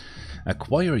 Okay.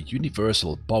 Acquire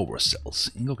universal power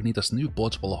cells. Incognita's new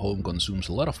portable home consumes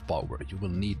a lot of power. You will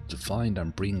need to find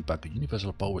and bring back a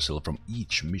universal power cell from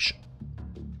each mission.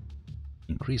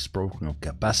 Increase program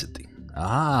capacity.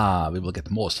 Ah, we will get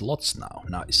more slots now.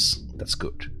 Nice. That's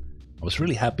good. I was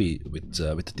really happy with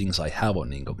the things I have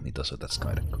on Incognita, so that's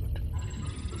kind of good.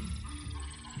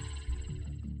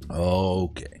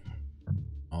 Okay.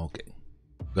 Okay.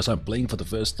 Because I'm playing for the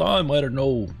first time, I don't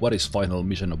know what is final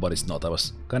mission and what is not. I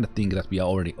was kind of thinking that we are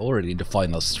already in the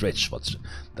final stretch, but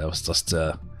that was just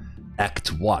Act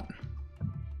 1.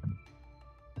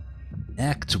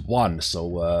 Act 1,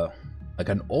 so I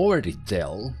can already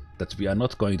tell that we are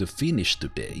not going to finish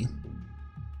today.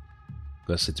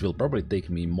 Because it will probably take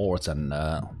me more than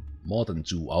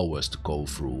 2 hours to go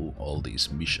through all these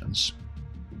missions.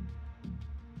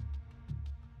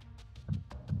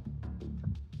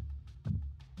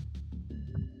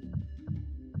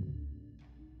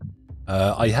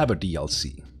 I have a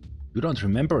DLC. You don't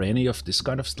remember any of this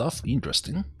kind of stuff?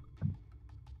 Interesting.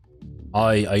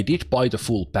 I did buy the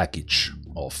full package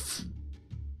of,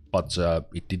 but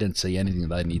it didn't say anything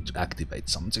that I need to activate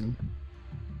something.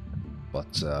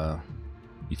 But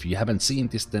if you haven't seen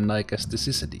this, then I guess this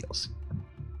is a DLC.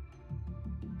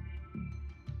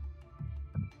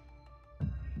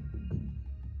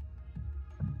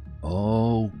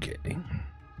 Okay.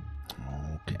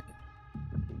 Okay.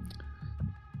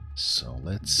 So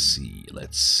let's see.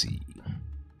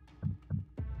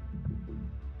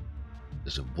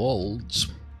 There's a vault.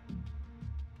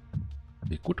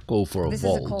 We could go for a vault. This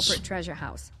is a corporate treasure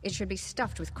house. It should be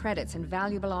stuffed with credits and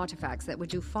valuable artifacts that would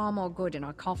do far more good in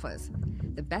our coffers.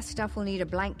 The best stuff will need a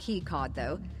blank key card,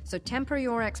 though, so temper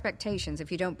your expectations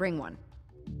if you don't bring one.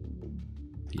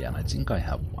 Yeah, and I think I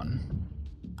have one.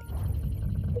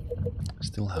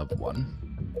 Still have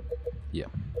one. Yeah.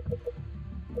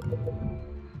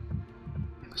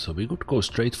 So we could go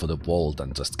straight for the vault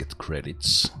and just get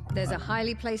credits. There's a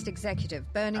highly placed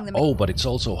executive burning the... Oh, but it's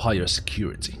also higher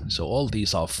security. So all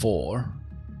these are 4.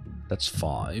 That's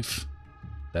 5.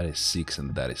 That is 6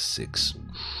 and that is 6.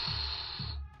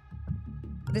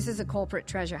 This is a corporate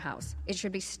treasure house. It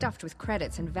should be stuffed with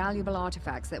credits and valuable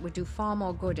artifacts that would do far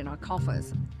more good in our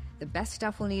coffers. The best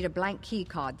stuff will need a blank key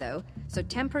card, though, so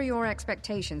temper your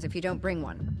expectations if you don't bring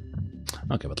one.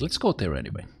 Okay, but let's go there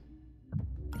anyway.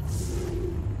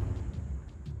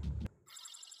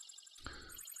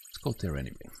 Go there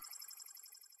anyway.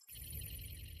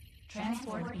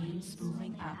 Transport beams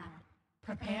moving up.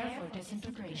 Prepare for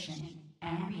disintegration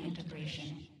and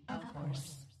reintegration, of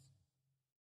course.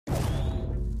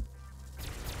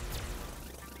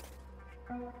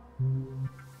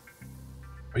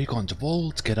 Recon the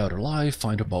vault, get out alive,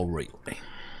 find a power railway.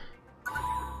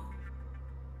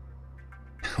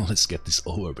 Let's get this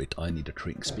over with. I need a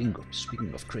drink. Speaking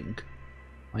of drink,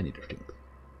 I need a drink.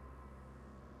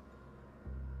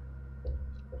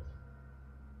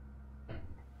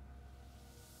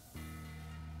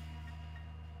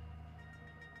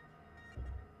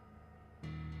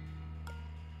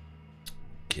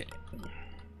 Okay.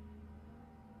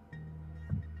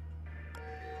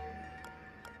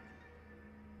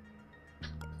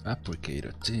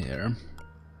 Fabricator there.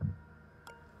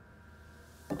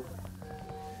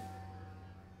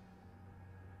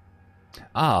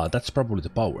 Ah, that's probably the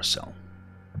power cell.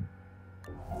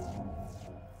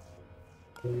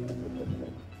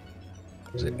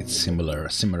 It's similar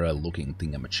looking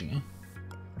thingamajig.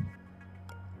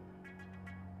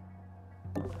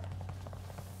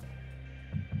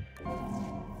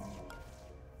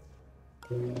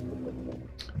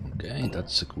 Okay,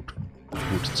 that's a good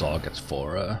target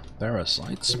for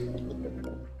parasites.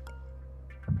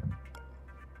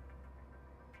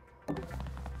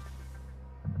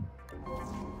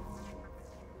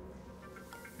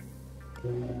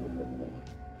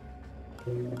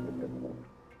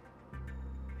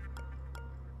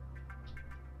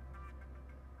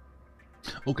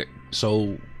 Okay,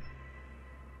 so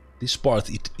this part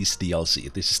is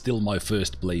DLC. This is still my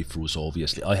first playthrough, so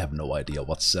obviously I have no idea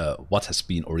what has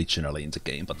been originally in the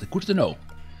game. But good to know.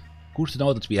 Good to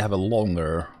know that we have a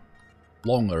longer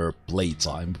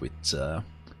playtime with the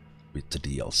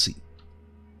DLC.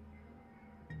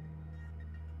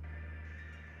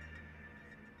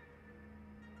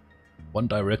 One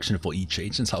direction for each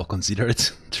agent, I'll consider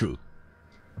it. True.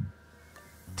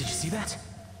 Did you see that?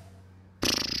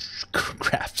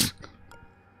 Crap.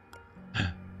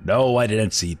 No, I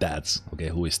didn't see that. Okay,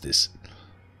 who is this?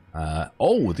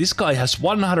 Oh, this guy has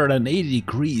 180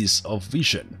 degrees of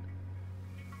vision.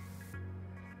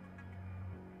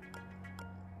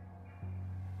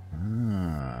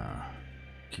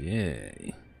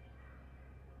 Okay.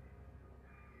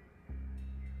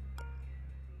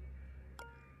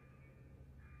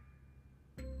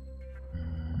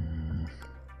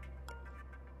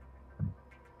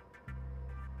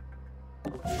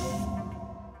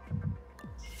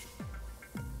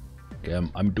 Okay,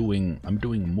 I'm doing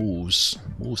moves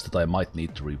that I might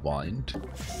need to rewind.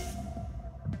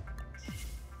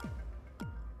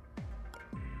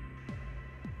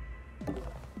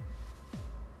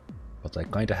 But I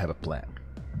kinda have a plan.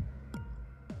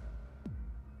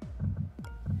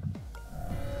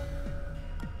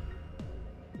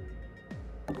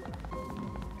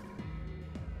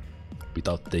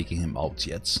 Without taking him out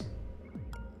yet.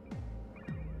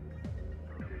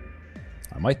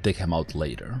 I might take him out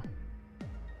later.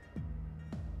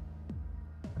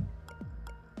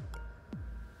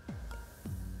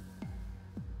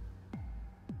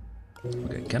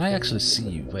 Okay, can I actually see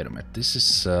you? Wait a minute, this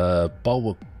is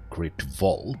power grid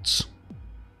vault.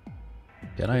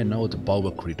 Can I know the power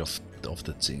grid of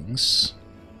the things?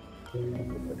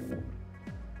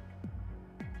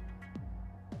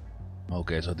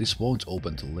 Okay, so this won't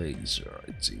open the laser,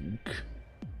 I think.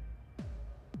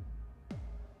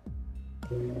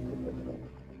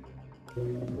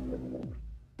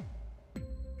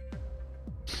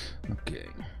 Okay.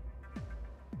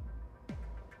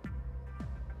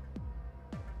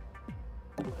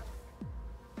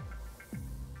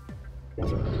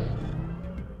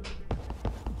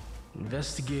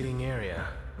 Investigating area.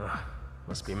 Ugh,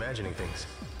 must be imagining things.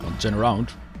 Don't turn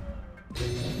around.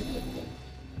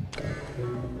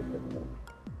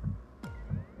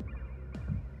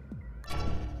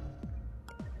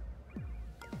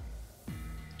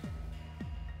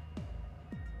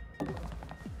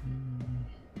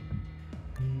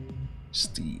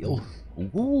 Steel.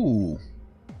 Ooh.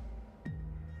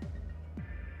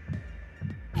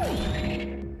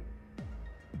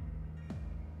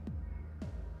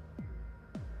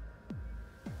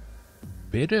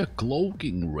 Better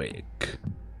cloaking rig.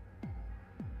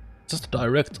 Just a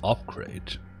direct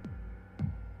upgrade.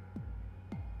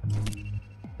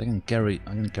 I can carry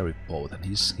both, and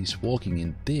he's walking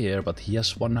in there, but he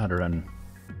has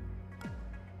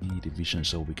 180 vision,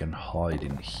 so we can hide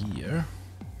in here.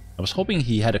 I was hoping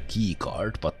he had a key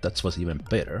card, but that was even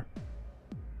better.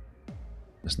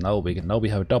 Because now we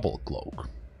have a double cloak.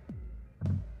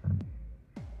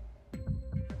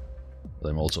 But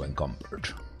I'm also encumbered.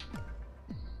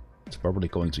 It's probably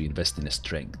going to invest in a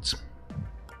strength.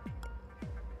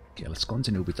 Okay, let's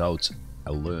continue without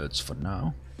alerts for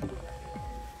now.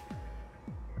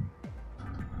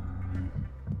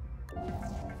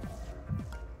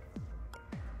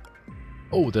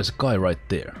 Oh, there's a guy right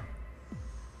there.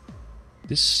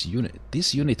 This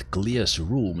unit clears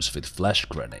rooms with flash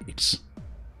grenades.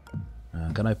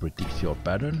 Can I predict your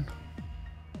pattern?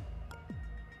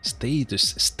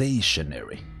 Status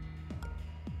stationary.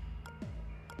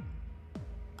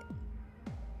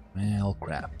 Well,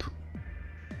 crap.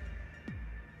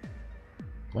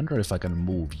 Wonder if I can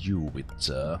move you with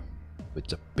the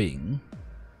ping.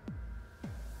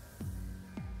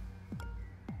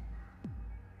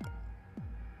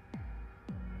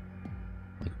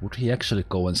 Would he actually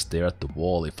go and stare at the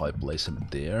wall if I place him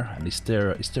there? And is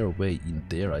there a way in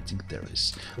there? I think there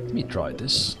is. Let me try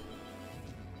this.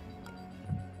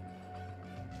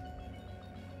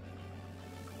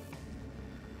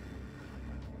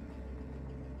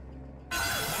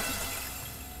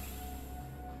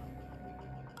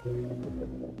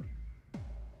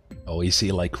 Oh, is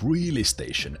he like really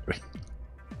stationary?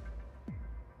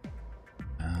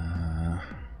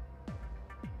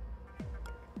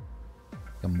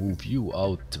 Can move you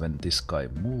out when this guy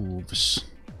moves.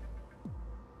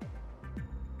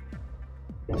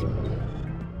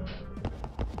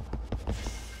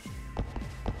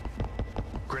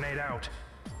 grenade out.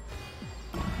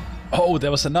 Oh,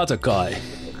 there was another guy.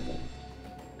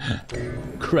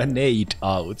 Grenade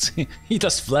out. He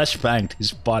just flashbanged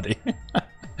his body.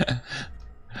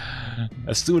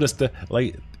 As soon as the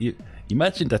you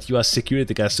imagine that you are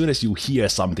security guy. As soon as you hear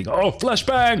something, oh,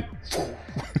 flashbang!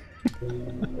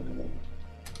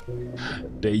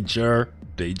 Danger,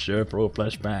 danger, bro,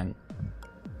 flashbang.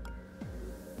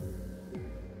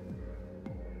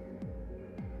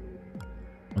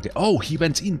 Okay, oh, he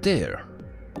went in there.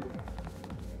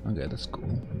 Okay, that's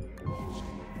cool.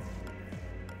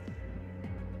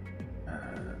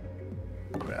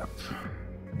 Crap.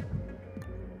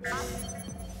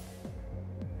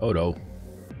 Oh no.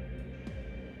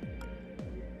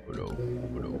 Oh no,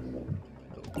 oh no.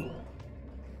 Oh.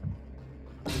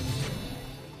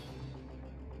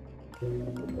 I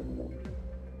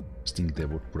think they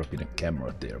would put in a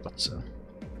camera there, but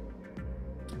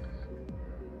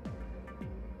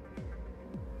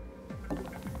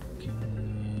okay,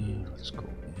 let's go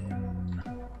in.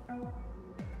 I'm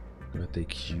gonna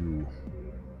take you.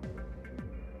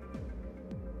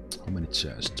 How many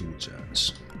turns? 2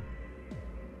 turns.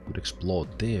 Could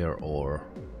explode there or...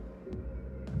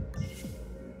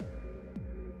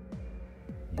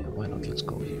 yeah, why not? Let's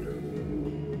go here.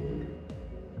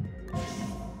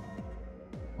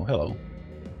 Oh, hello.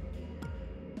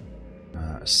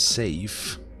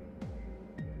 Safe.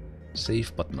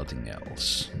 Safe, but nothing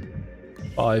else.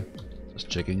 Bye. Just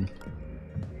checking.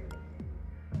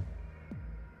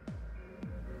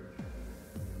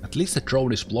 At least the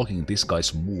drone is blocking this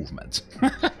guy's movement.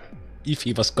 If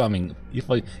he was coming,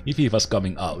 if he was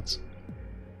coming out.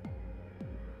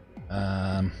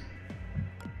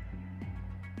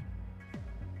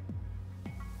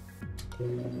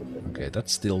 Okay, that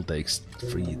still takes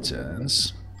 3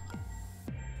 turns.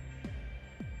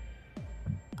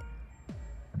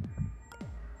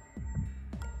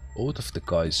 Both of the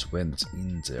guys went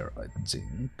in there, I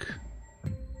think.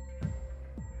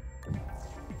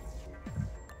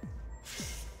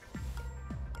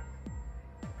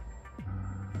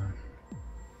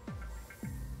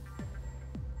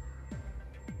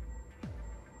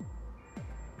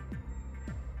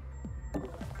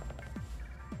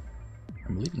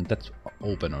 I'm leaving that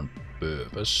open on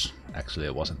purpose. Actually,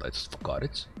 I wasn't, I just forgot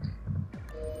it.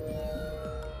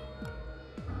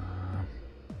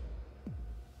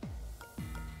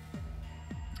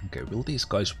 Okay, will these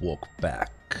guys walk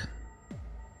back?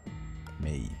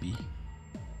 Maybe.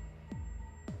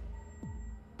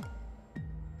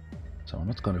 So I'm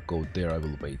not gonna go there, I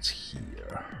will wait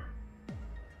here.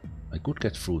 I could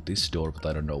get through this door, but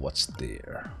I don't know what's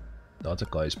there. The other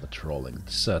guy is patrolling.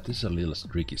 This is a little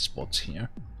tricky spot here.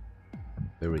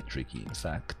 Very tricky, in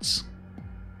fact.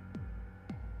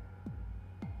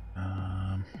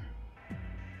 I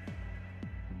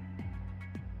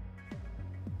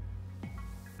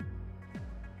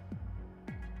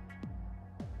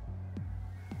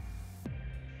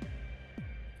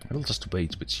will just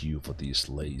wait with you for these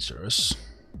lasers.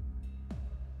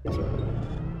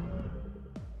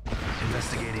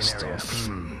 Investigating Stuff.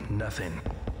 area. Nothing.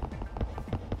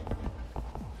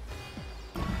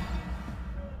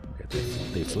 Okay,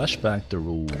 they flashbang the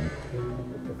room.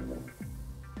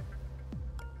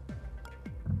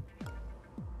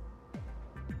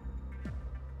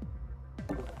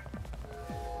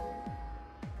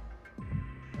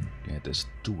 Okay, there's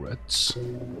turrets.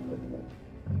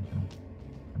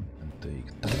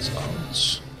 Take that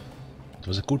out. It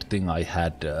was a good thing I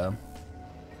had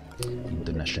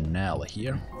International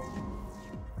here.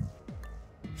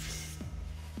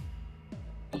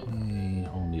 Okay,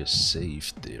 only a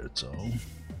safe there though.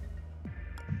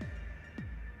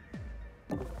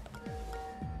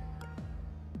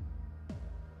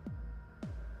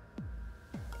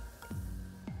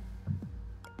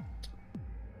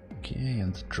 Okay,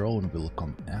 and the drone will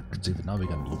come active. Now we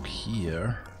can look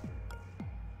here.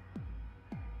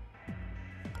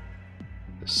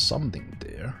 There's something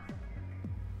there.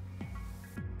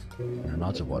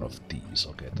 Another one of these.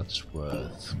 Okay, that's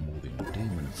worth moving the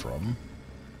demon from.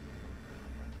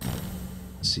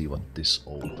 Let's see what this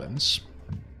opens.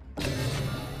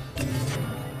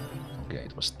 Okay,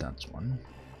 it was that one.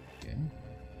 Okay.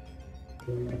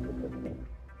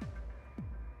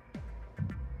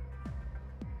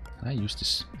 Can I use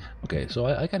this? Okay, so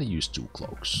I can use 2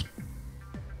 cloaks.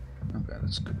 Okay,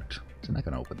 that's good. Then I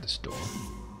can open this door.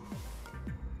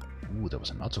 Ooh, there was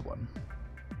another one.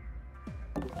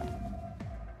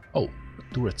 Oh, a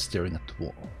turret staring at the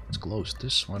wall. Let's close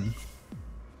this one.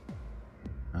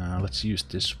 Let's use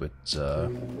this with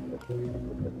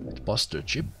Buster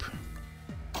Chip.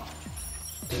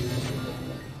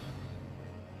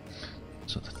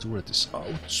 So the turret is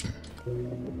out.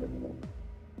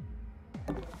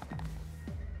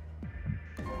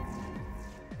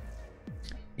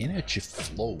 Energy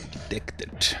flow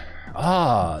detected.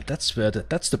 Ah, that's where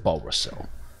that's the power cell.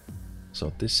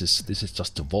 So this is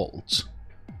just the vault.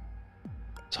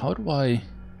 So how do I?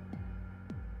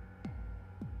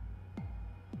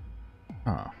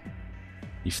 Ah,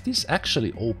 if this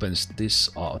actually opens this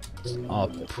up,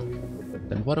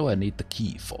 then what do I need the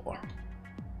key for?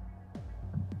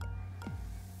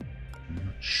 I'm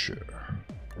not sure.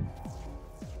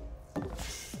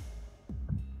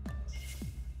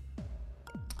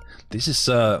 This is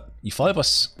if I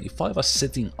was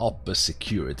setting up a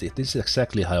security, this is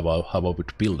exactly how I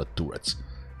would build a turret.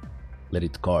 Let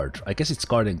it guard. I guess it's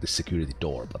guarding the security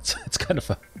door, but it's kind of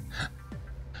a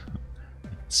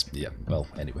yeah, well,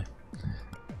 anyway.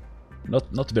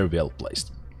 Not very well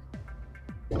placed.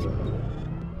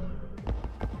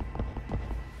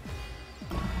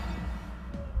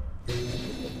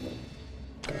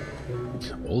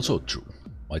 Also true.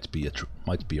 Might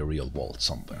be a real vault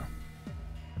somewhere.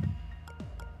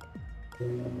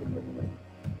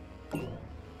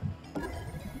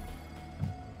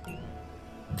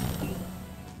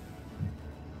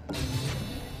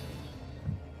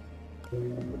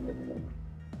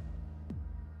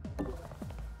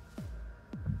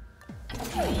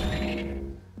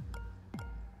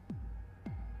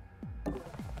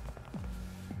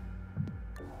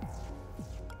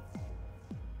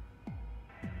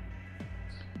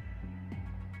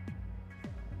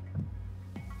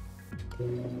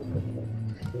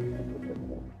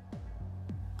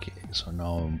 Okay, so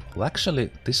now, well,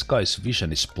 actually, this guy's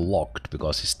vision is blocked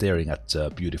because he's staring at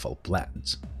beautiful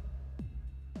plants.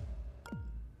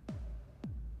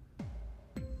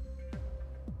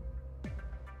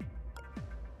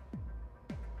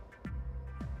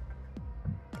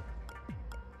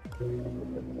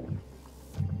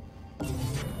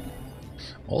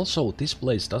 Also, this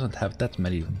place doesn't have that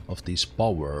many of these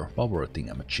power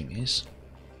thingamajiggies.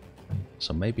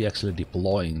 So maybe actually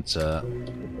deploying the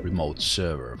remote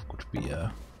server could be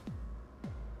a...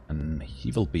 And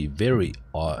he will be very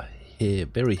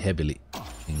heavily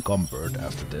encumbered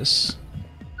after this.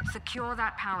 Secure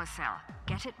that power cell.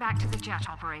 Get it back to the jet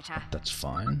operator. That's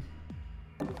fine.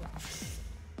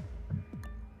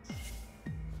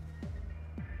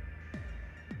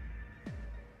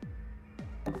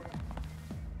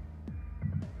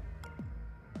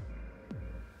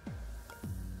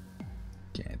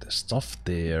 Okay, the stuff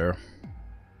there,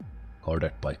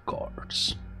 guarded by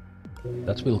guards.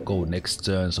 That will go next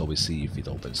turn, so we see if it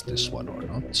opens this one or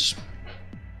not.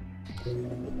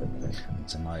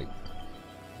 Then I...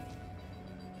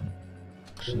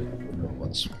 Actually, no,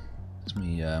 what's... Let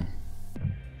me...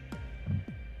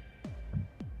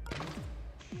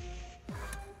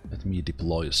 Let me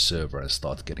deploy a server and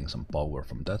start getting some power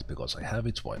from that, because I have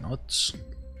it, why not?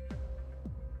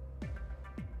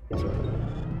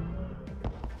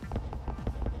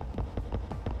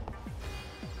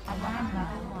 Alarm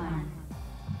level 1.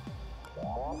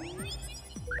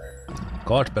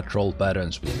 Guard patrol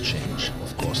patterns will change,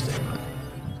 of course they will.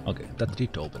 Okay, that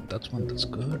did open that one, that's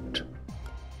good.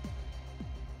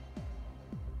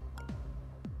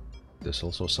 There's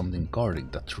also something guarding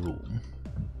that room.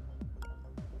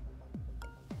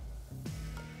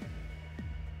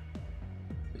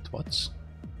 Wait, what?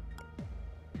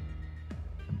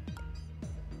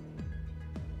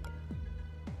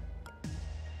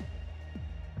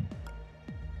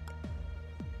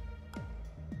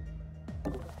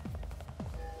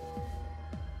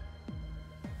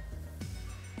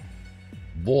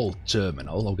 Vault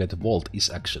terminal. Okay, the vault is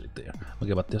actually there.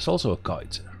 Okay, but there's also a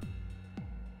guide there.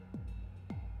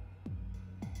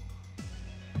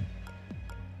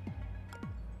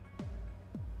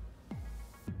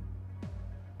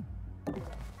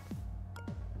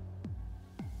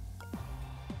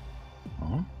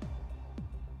 Huh?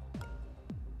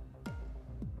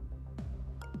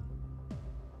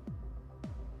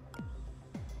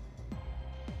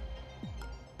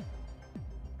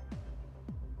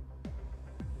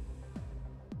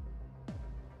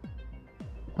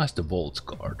 Where's the vault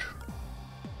guard?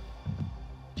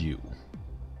 You.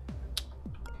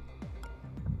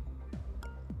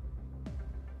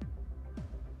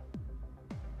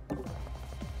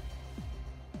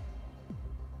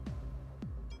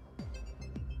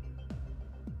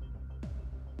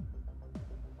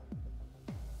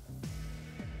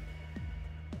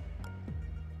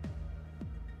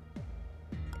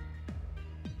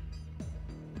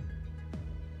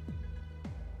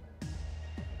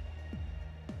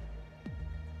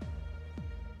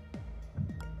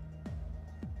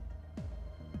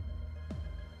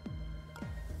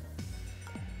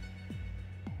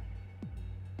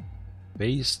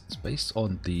 based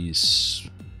on these,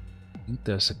 I think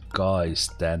there's a guy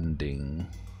standing.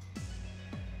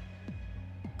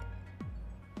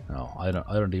 No, I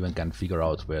don't even can figure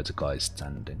out where the guy is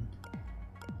standing.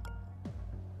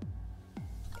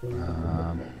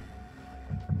 I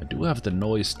do have the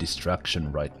noise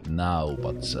distraction right now,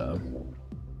 but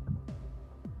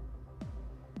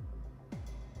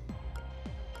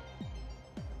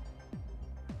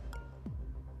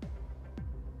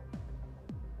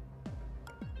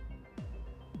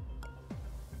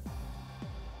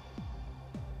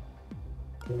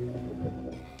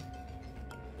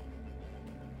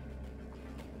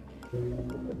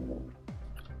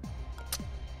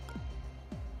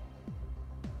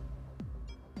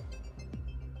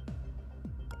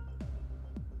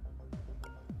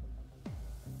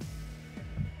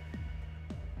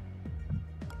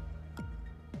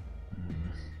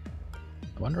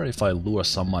I wonder if I lure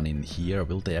someone in here,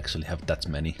 will they actually have that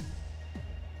many?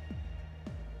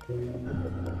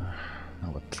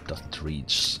 No, it doesn't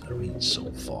reach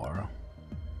so far.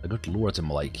 I could lure them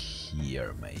like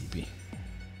here, maybe.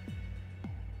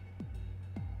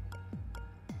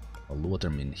 I'll lure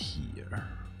them in here.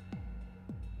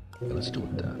 Okay, let's do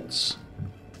that.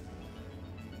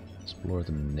 Let's lure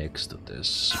them next to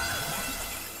this.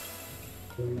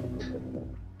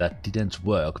 That didn't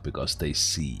work because they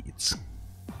see it.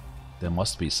 There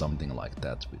must be something like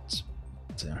that with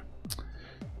there.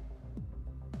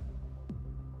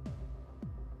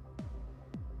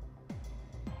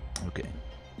 Okay.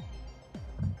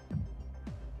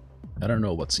 I don't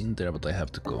know what's in there, but I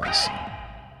have to go and see.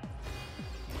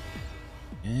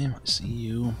 Okay, I see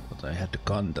you, but I had the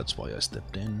gun, that's why I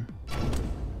stepped in.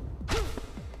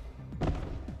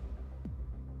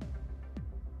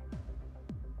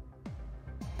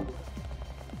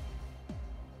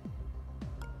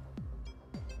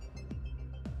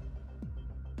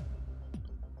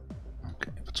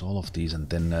 All of these, and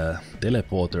then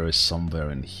teleporter is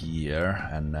somewhere in here,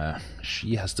 and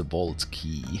she has the vault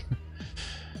key.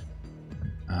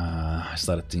 I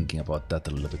started thinking about that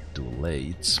a little bit too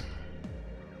late.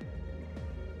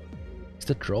 Is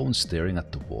the drone staring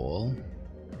at the wall?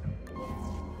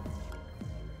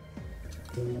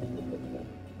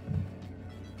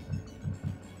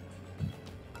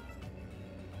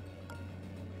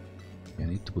 I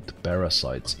need to put the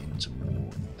parasites into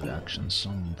the action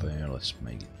somewhere. Let's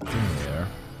make it there.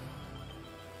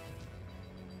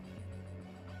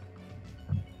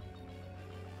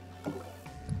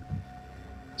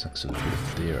 Let's actually put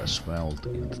it there as well.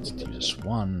 It uses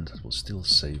one. That will still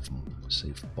save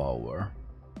power.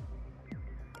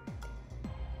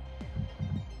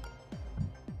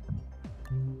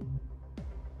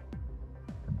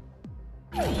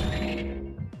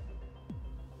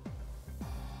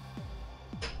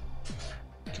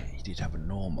 Did have a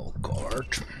normal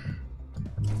card.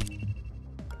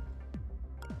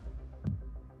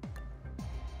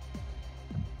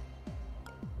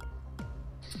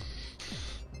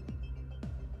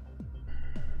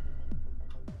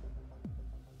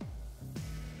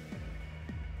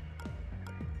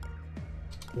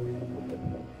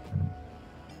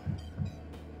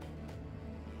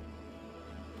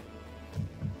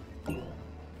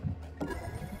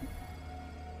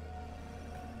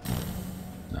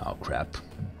 Oh crap.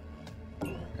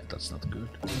 Yeah, that's not good.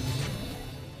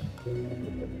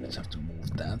 Let's have to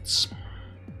move that.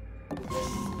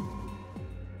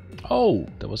 Oh,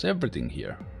 there was everything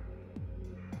here.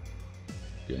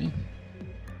 Okay.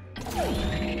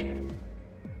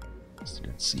 Let's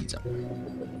see them.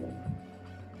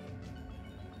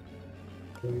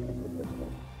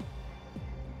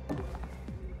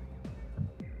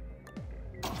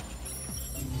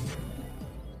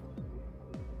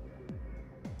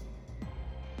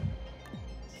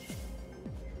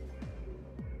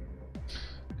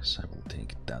 I will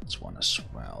take that one as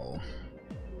well.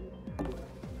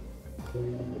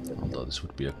 Although this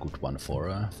would be a good one for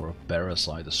a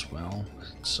parasite as well.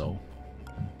 So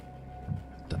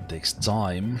that takes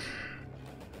time.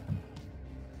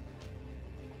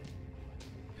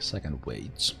 Guess I can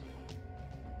wait.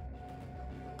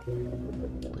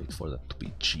 Wait for that to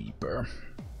be cheaper.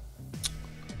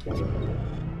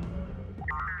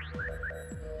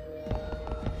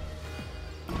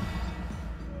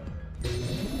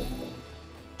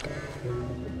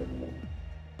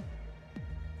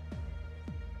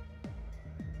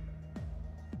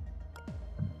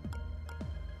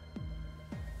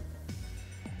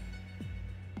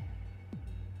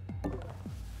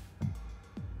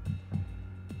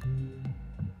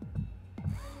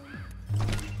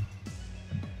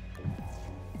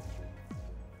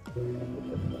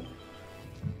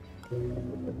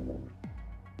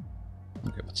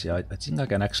 See, I think I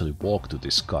can actually walk to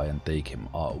this guy and take him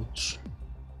out.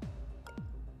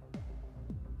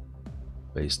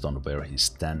 Based on where he's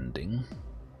standing.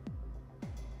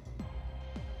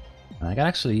 And I can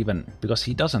actually even... because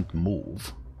he doesn't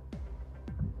move.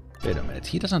 Wait a minute,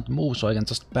 he doesn't move, so I can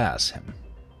just pass him.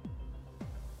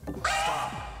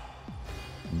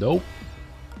 Nope.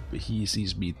 He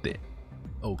sees me there.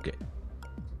 Okay.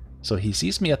 So he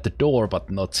sees me at the door,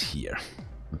 but not here.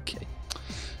 Okay.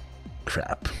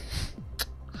 Crap.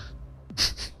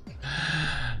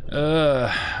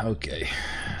 Okay.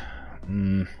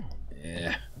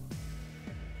 Yeah.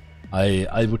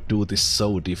 I would do this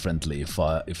so differently if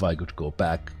I could go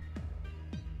back.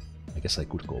 I guess I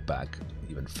could go back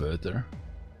even further.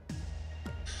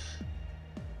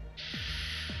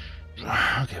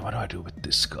 Okay, what do I do with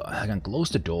this guy? I can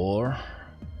close the door,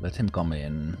 let him come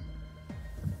in.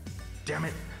 Damn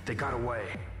it, they got away.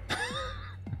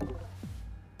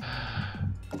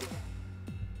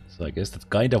 So I guess that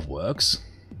kind of works.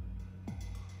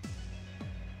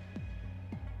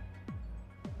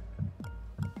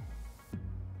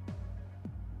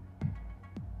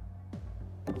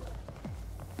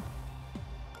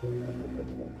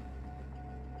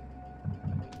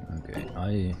 Okay,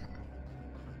 I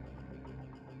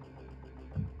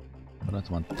don't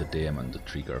want the demon to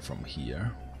trigger from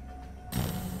here.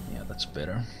 Yeah, that's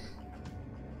better.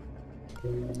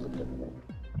 Okay.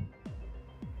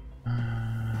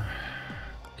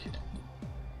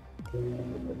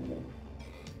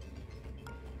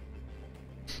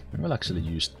 We'll actually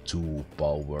use 2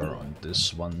 power on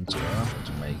this one to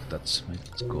make that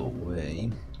go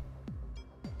away.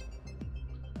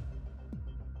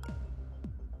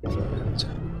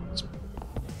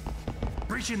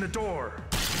 Breaching the door.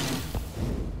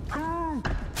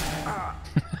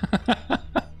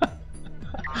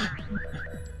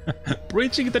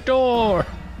 Breaching the door!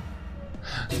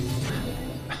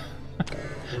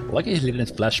 Lucky he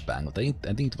didn't flashbang, but I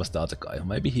think it was the other guy.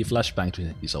 Maybe he flashbanged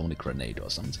with his own grenade or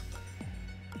something.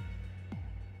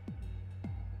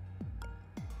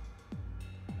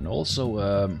 And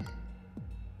also,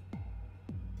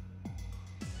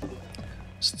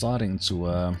 starting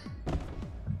to...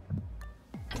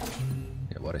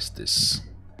 yeah, what is this?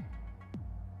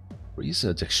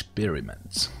 Research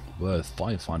experiments worth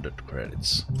 500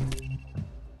 credits.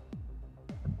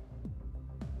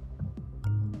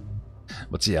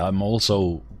 But yeah, I'm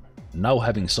also now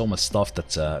having so much stuff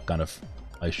that kind of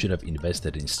I should have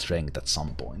invested in strength at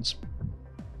some points.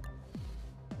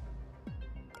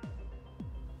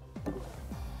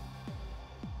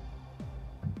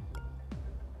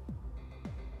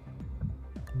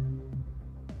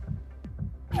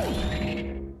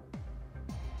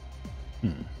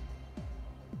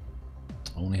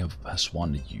 Only has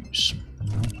 1 use.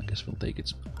 Well, I guess we'll take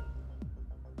it.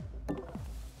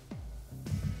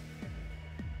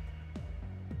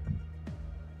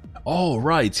 Oh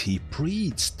right, he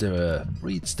breached the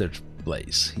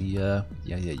place. He yeah.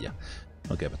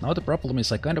 Okay, but now the problem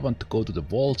is I kind of want to go to the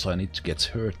vault, so I need to get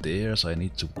hurt there. So I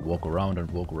need to walk around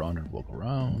and walk around and walk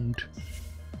around.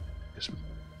 Guess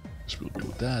we'll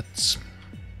do that.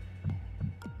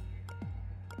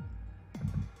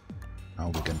 Now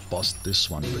we can bust this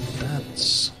one with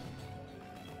that.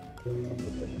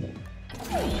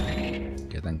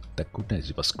 Okay, then thank goodness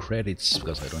it was credits,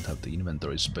 because I don't have the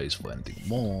inventory space for anything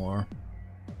more.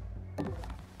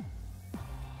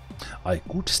 I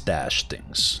could stash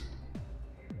things.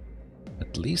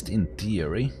 At least in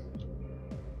theory.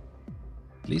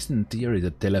 At least in theory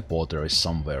the teleporter is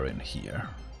somewhere in here.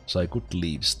 So I could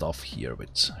leave stuff here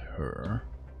with her.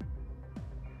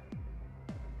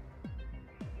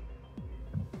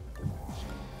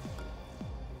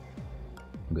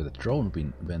 Okay, the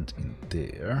drone went in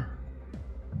there.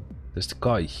 There's the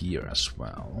guy here as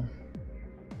well.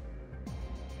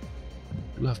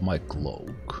 Do you have my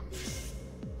cloak?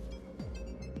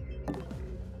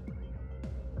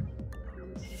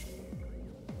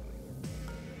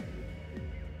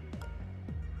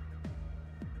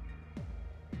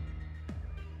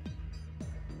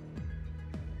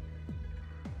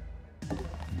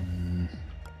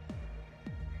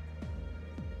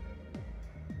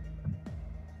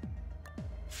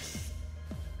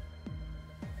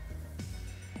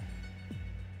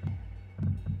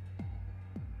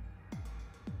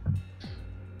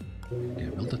 Okay,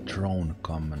 will the drone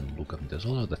come and look at me? There's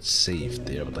also that safe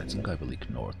there, but I think I will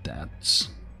ignore that.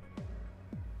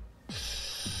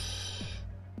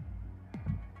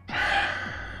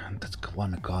 That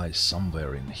one guy is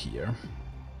somewhere in here.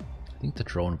 I think the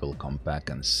drone will come back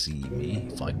and see me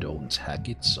if I don't hack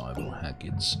it, so I will hack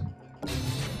it.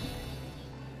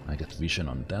 I get vision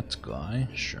on that guy,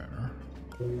 sure.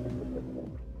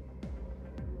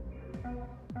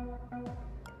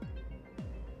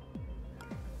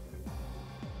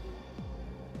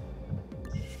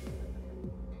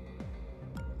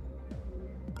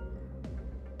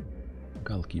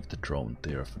 I'll keep the drone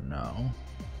there for now.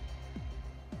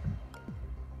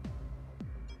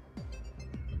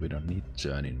 We don't need to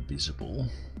turn invisible.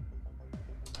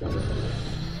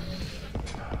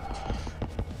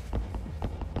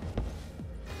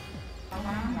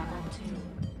 Alarm level 2.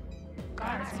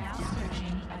 Guards now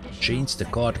searching additional Change the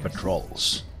guard sectors.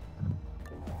 patrols.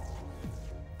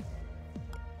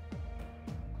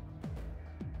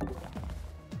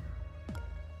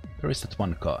 Where is that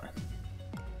one guy?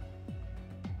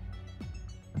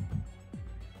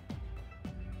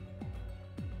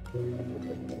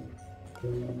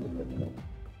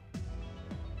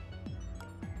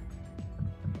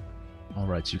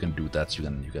 Alright, you can do that. You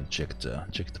can check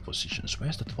the positions.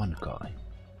 Where's that one guy?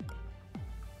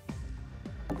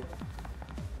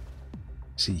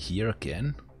 Is he here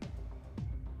again?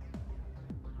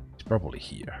 He's probably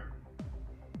here.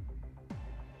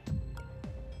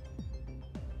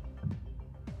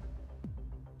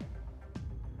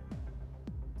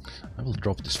 I will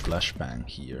drop this flashbang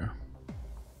here.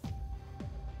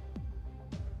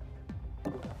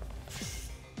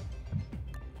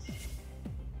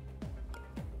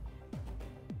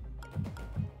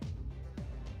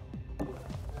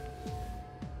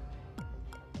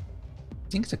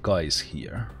 I think the guy is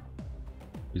here,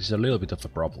 which is a little bit of a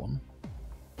problem,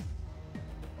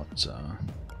 but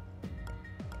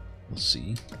we'll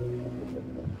see.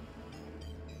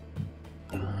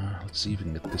 Let's see if we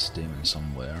can get this demon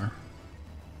somewhere.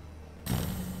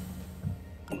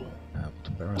 Put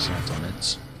a parasite on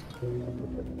it.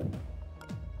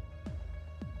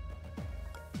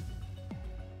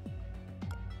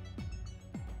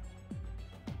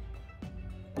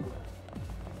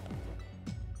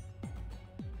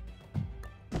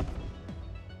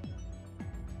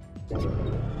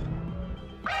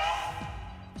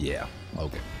 Yeah,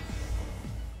 okay.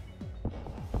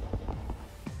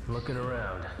 Looking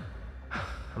around.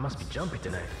 I must be jumpy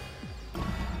tonight.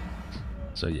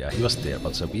 So yeah, he was there,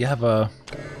 but so we have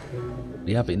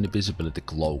invisibility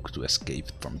cloak to escape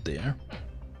from there.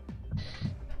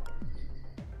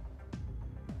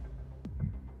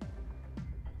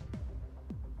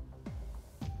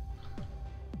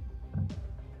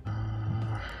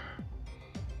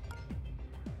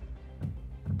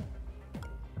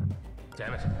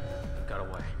 Damn it. Got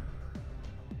away.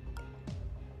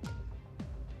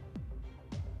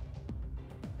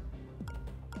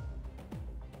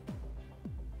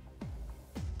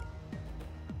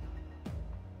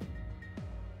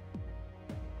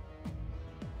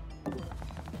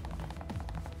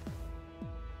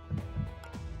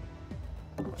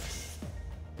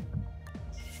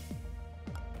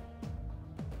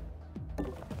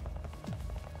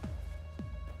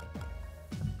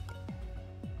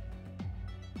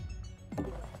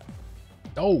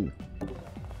 Oh!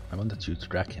 I wanted you to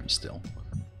track him still.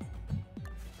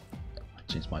 I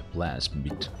changed my plans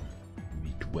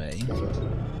midway.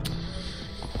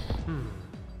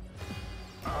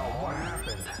 Oh, what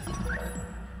happened?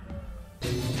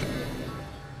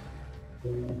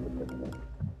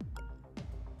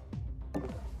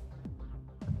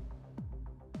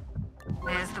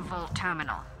 There's the vault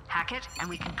terminal. Hack it, and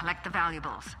we can collect the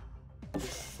valuables.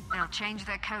 They'll change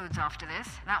their codes after this.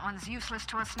 That one's useless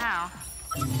to us now.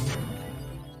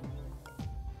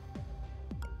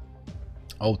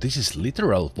 Oh, this is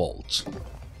literal vault.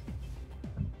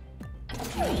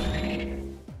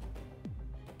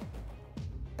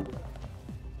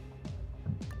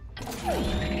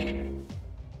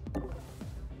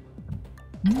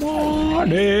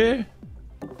 Money!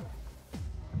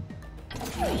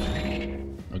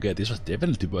 Okay, this was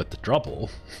definitely worth the trouble.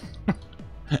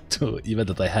 Even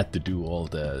that I had to do all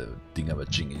the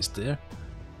thingamajiggies there.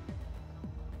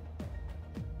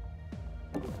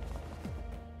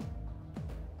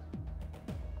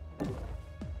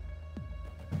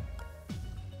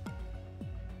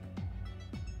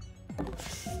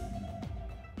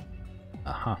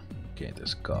 Aha, okay,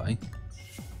 this guy.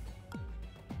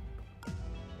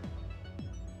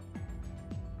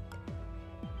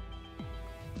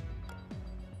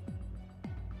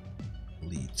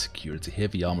 Lead security,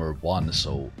 heavy armor 1,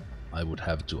 so I would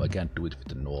have to, I can't do it with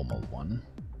the normal one.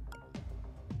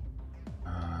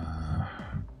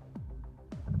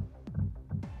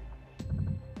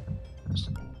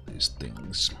 These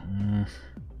things.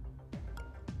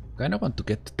 Kinda want to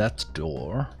get that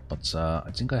door, but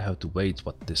I think I have to wait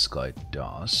what this guy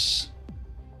does.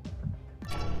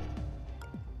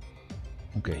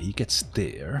 Okay, he gets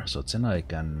there, so then I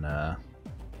can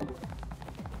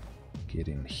get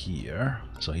in here.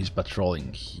 So he's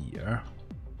patrolling here.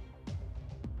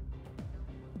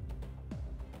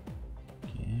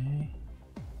 Okay.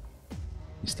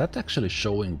 Is that actually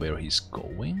showing where he's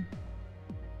going?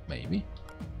 Maybe.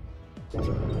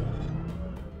 Okay.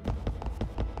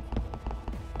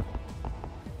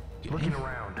 Looking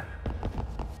around.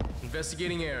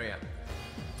 Investigating area.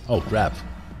 Oh crap.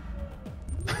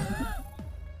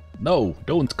 No,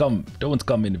 don't come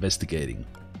investigating.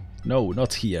 No,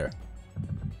 not here.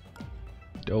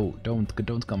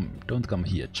 Don't come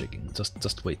here checking.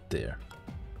 Just wait there.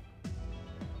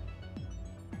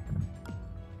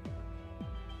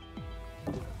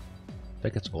 Did I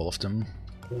get all of them?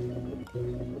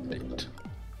 Wait.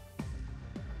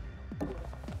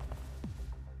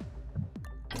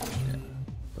 Okay.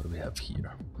 What do we have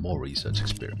here? More research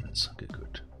experiments. Okay,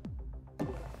 good.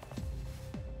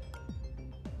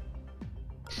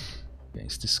 Okay,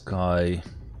 is this guy...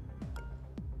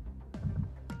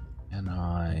 Can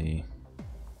I...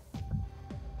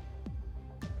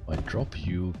 If I drop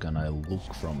you, can I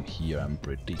look from here and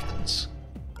predict it?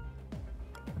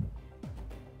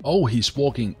 Oh, he's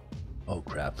walking... Oh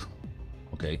crap.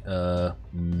 Okay,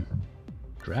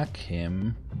 drag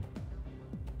him.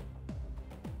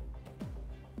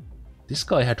 This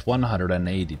guy had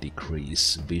 180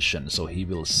 degrees vision, so he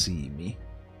will see me.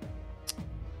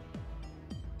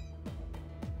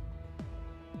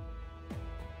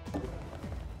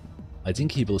 I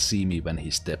think he will see me when he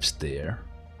steps there.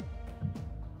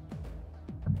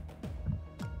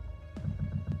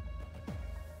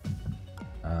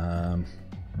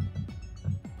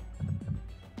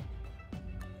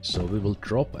 So we will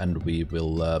drop and we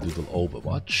will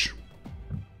overwatch.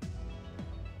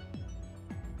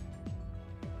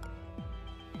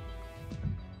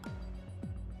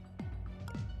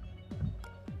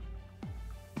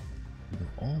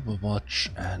 Overwatch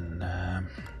and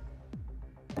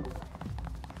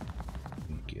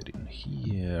get in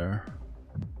here.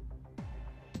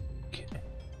 Okay.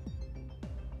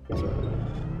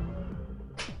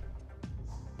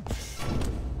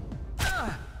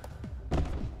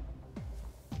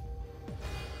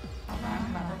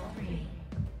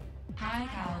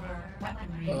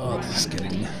 Oh, this is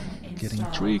getting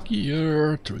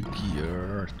trickier.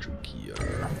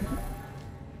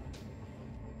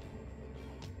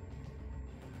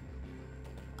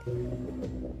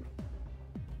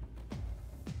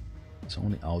 It's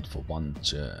only out for one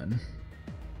turn.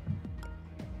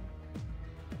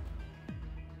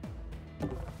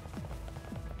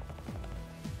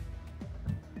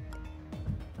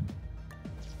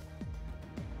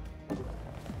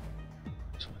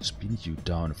 So I spin you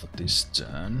down for this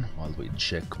turn while we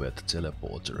check where the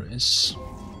teleporter is.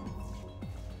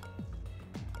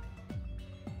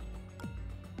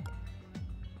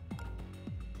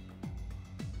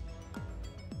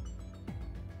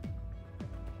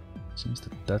 Seems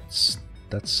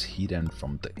that's hidden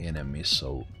from the enemy,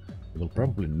 so you will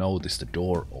probably notice the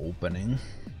door opening.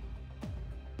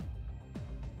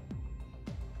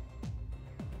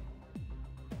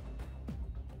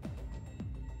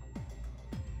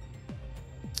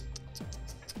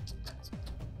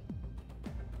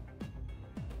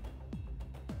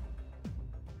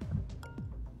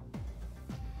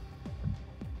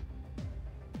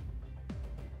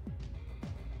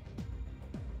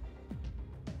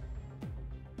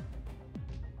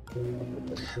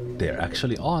 There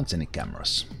actually aren't any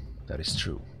cameras. That is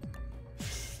true.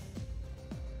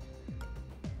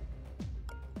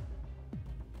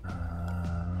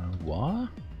 What?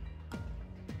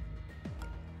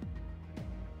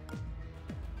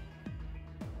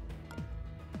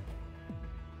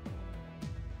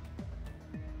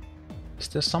 Is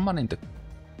there someone in the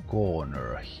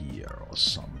corner here or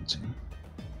something?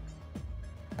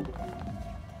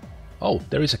 Oh,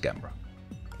 there is a camera.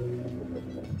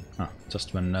 Huh,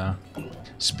 just when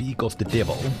speak of the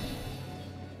devil.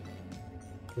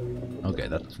 Okay,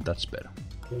 that's better.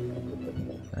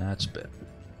 That's better.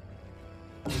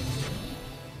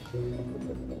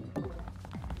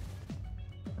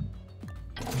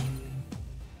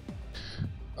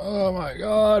 Oh my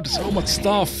god, so much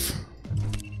stuff.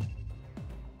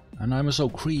 And I'm so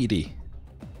greedy.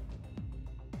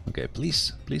 Okay,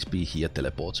 please be here,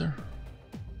 teleporter.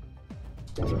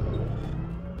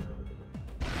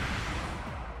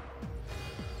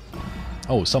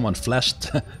 Oh, someone flashed.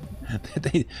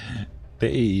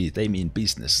 they mean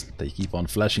business. They keep on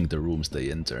flashing the rooms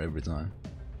they enter every time.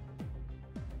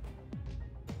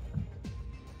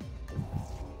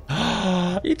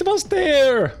 It was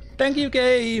there! Thank you,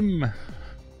 game!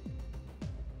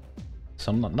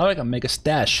 So now I can make a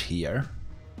stash here.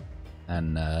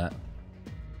 And I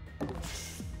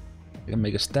can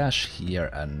make a stash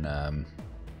here and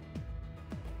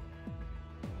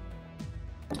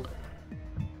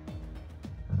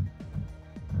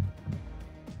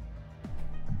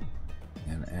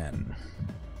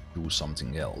do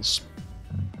something else.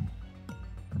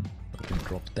 I can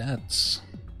drop that.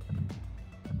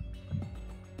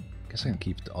 Guess I can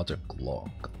keep the other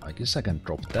clock. I guess I can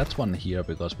drop that one here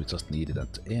because we just need it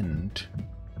at the end.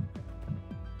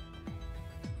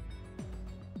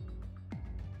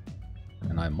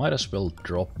 And I might as well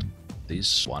drop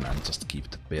this one and just keep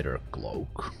the better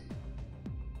cloak.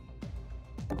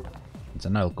 And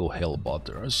then I'll go help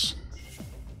others.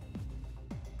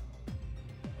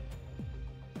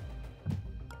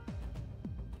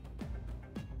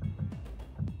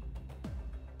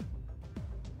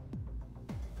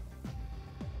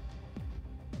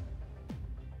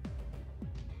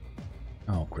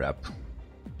 Oh crap.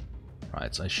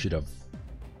 Right, I should have...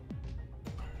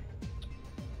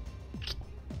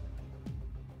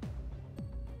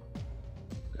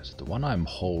 Because the one I'm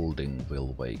holding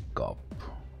will wake up.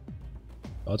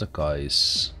 The other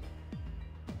guy's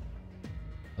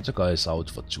out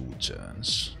for 2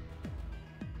 turns.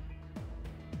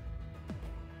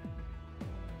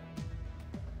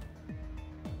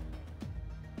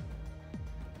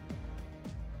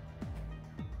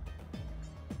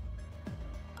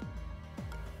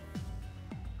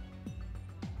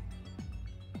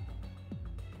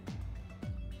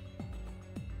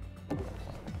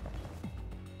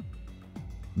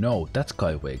 No, that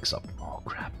guy wakes up. Oh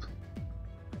crap.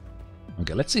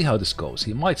 Okay, let's see how this goes.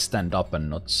 He might stand up and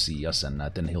not see us, and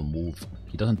then he'll move.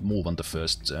 He doesn't move on the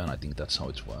first turn. I think that's how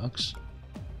it works.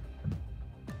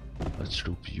 Let's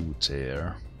do you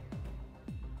there.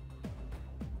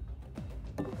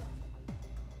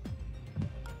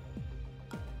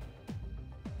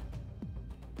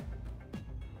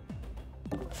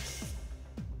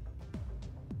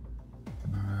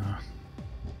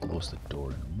 We'll close the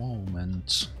door in a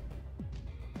moment.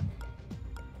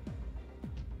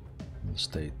 We'll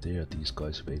stay there, these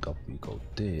guys wake up, we go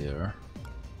there.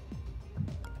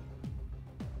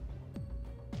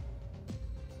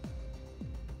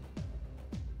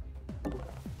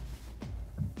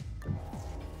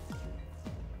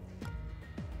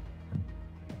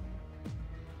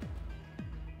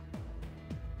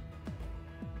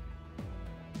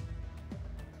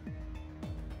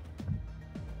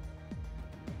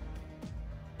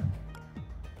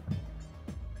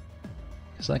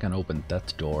 So I can open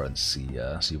that door and see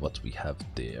what we have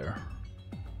there.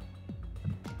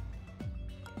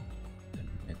 Then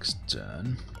next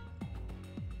turn.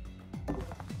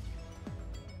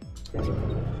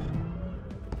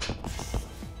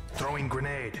 Throwing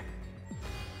grenade.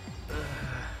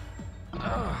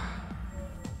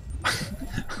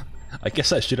 I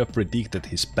guess I should have predicted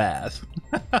his path.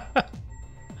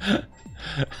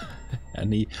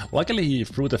 And luckily he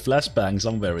threw the flashbang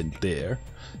somewhere in there.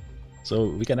 So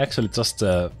we can actually just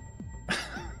yeah,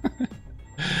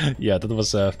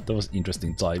 that was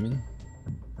interesting timing.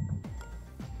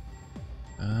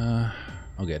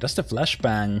 Okay, that's the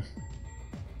flashbang.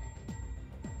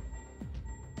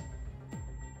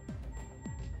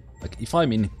 Like if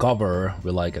I'm in cover,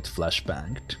 will I get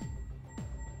flashbanged?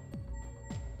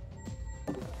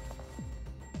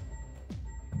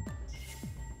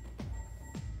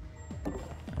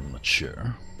 I'm not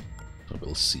sure, so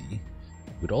we'll see.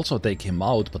 We'd also take him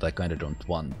out, but I kinda don't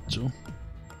want to.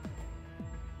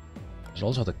 There's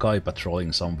also the guy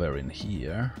patrolling somewhere in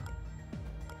here.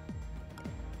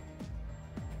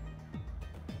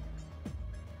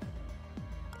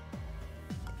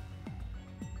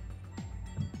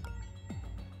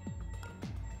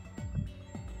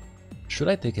 Should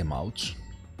I take him out?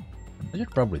 I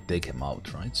should probably take him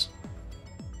out, right?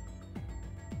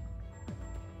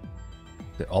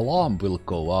 The alarm will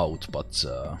go out, but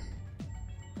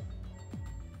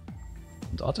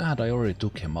on the other hand, I already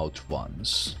took him out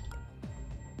once.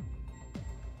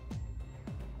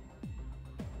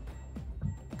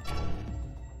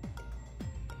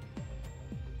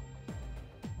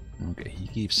 Okay, he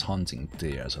keeps hunting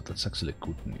there, so that's actually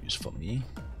good news for me.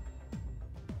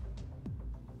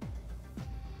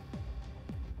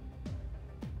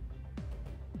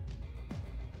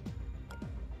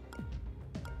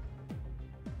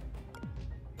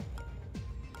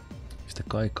 If the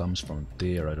guy comes from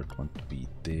there, I don't want to be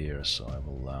there, so I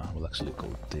will actually go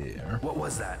there. What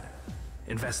was that?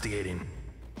 Investigating.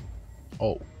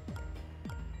 Oh.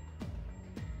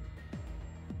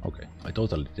 Okay, I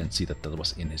totally didn't see that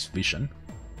was in his vision.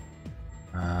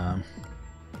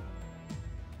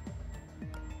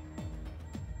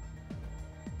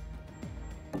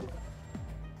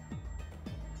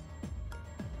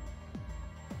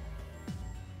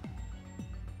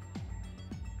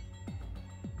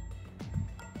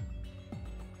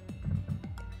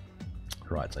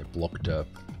 Right, I blocked a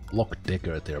block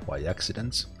dagger there by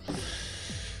accident.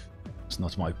 It's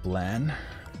not my plan.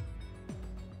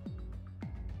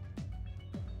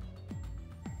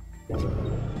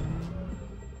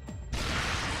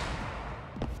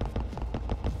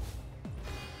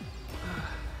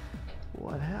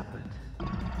 What happened?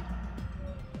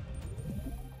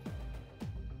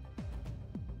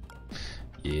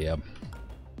 Yeah,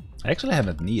 I actually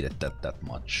haven't needed that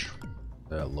much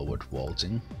lowered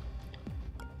vaulting.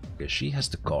 Okay, she has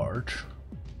the card,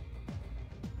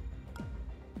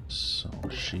 so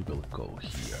she will go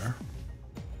here.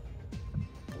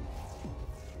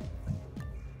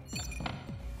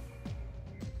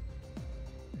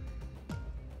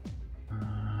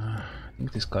 I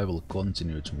think this guy will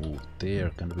continue to move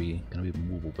there. Can we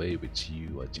move away with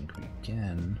you? I think we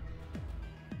can.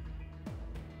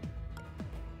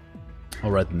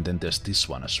 Alright, and then there's this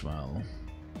one as well.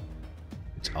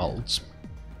 It's alt.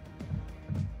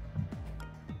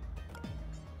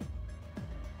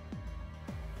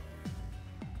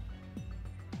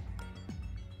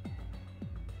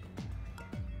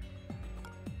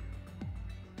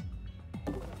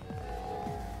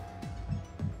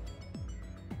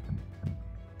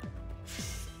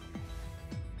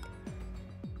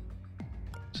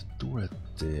 There's a turret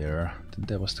there. Then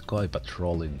there was the guy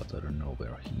patrolling, but I don't know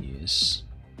where he is.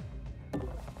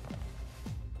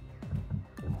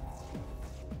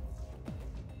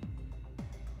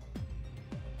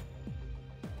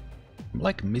 I'm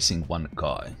like missing one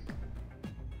guy.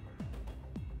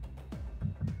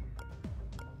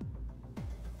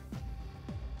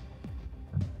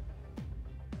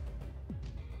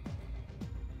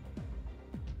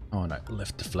 Oh, and I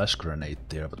left the flash grenade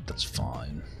there, but that's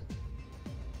fine.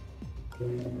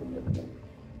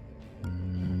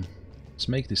 Let's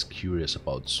make this curious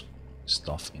about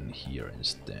stuff in here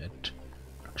instead.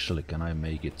 Actually, can I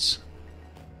make it...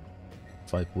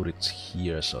 If I put it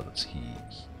here so that he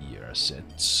here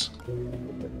sits...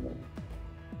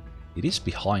 It is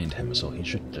behind him, so he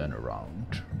should turn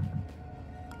around.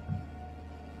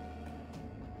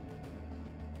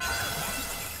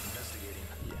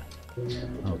 Yeah.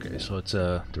 Okay, so it's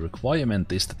the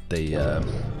requirement is that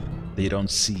they don't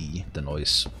see the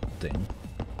noise thing.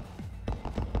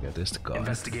 Yeah, there's the guy.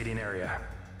 Investigating area.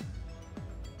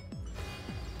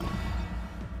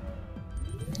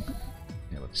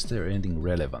 Yeah, but is there anything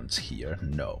relevant here?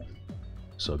 No.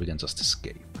 So we can just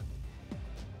escape.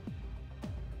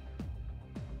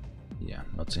 Yeah,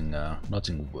 nothing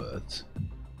worth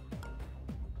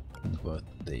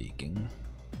taking.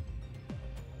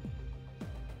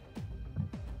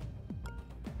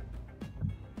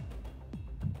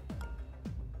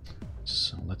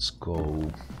 So let's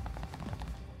go.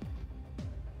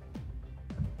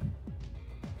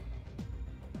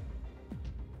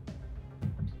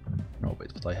 No,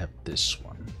 wait, but I have this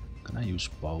one. Can I use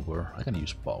power? I can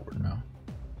use power now.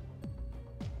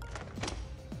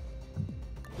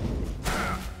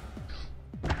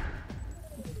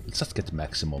 Let's just get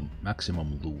maximum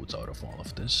loot out of all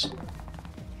of this.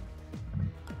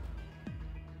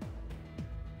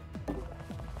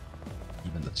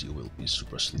 Even that you will be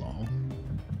super slow.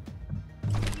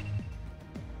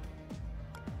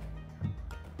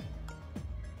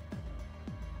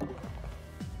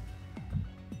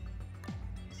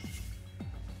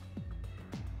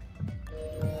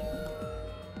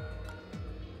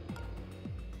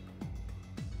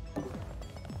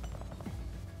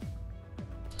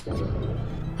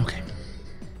 Okay.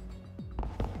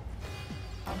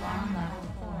 Alarm level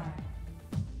 4.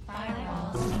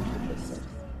 Firewalls introduced.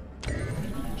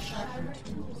 Sharper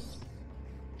tools.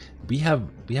 We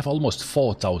have almost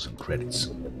 4,000 credits.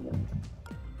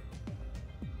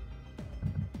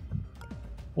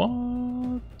 What?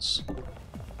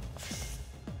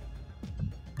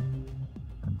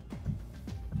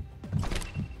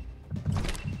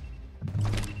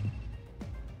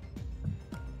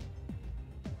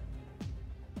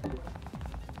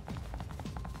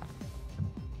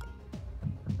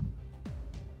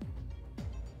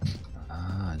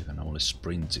 Ah, you can only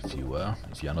sprint if you are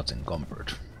not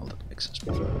encumbered. Well, that makes sense.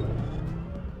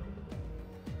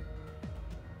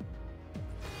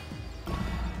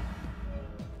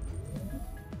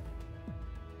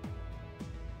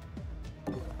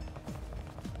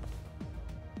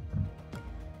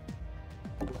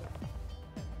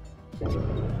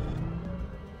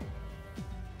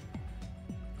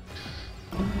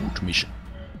 Good mission.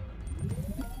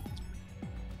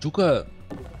 Took a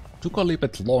little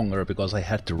bit longer because I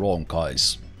had the wrong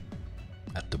guys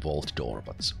at the vault door,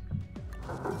 but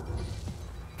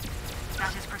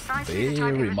That is precisely the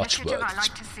type very of much initiative I worked.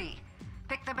 like to see.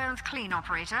 Pick the bones clean,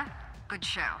 operator. Good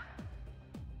show.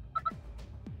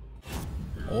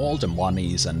 all the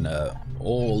monies and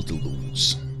all the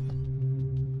loots.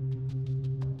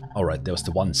 Alright, there was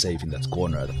the one safe in that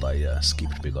corner that I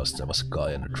skipped because there was a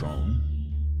guy on a drone.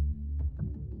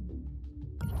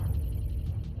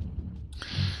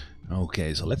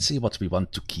 Okay, so let's see what we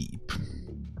want to keep.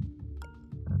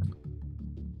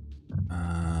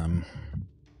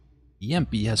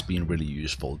 EMP has been really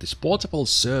useful. This portable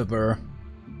server...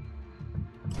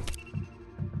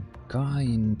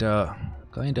 Kinda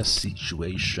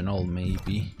situational,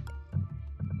 maybe.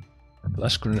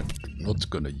 Flash grenade not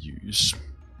gonna use.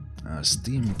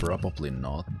 Steam probably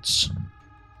not.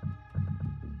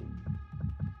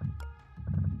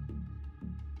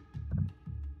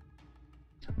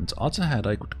 On the other hand,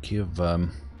 I could give. No,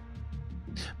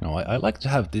 I like to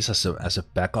have this as a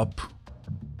backup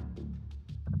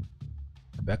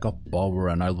power,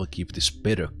 and I will keep this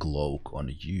better cloak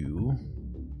on you.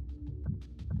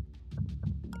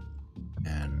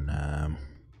 And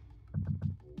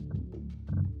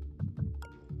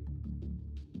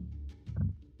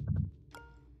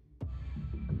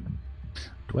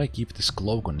do I keep this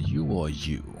cloak on you or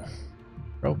you?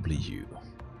 Probably you.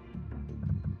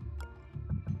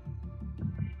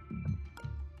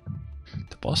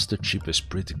 The Buster chip is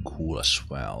pretty cool as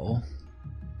well.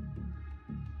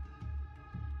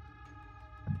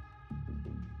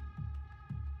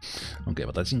 Okay,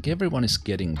 but I think everyone is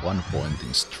getting 1 point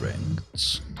in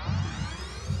strengths.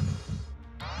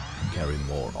 Carry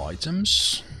more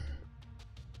items.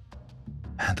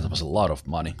 And that was a lot of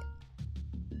money.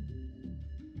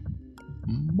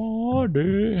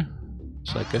 Money!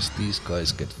 So I guess these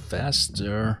guys get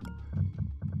faster.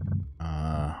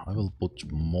 I will put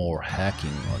more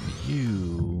hacking on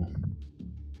you.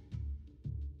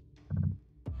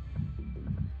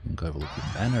 I will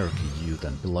give anarchy you,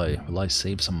 then will I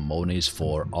save some monies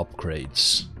for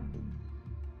upgrades?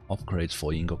 Upgrades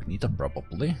for Incognita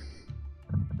probably.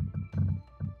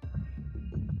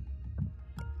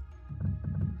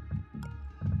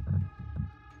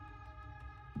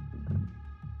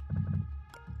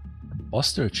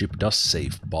 Buster chip does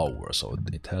save power, so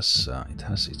it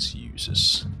has its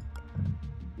uses.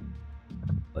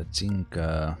 I think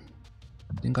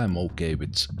I'm okay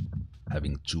with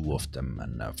having 2 of them,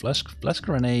 and flash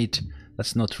grenade,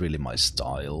 that's not really my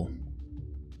style.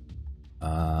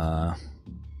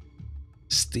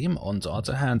 Steam, on the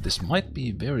other hand, this might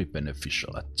be very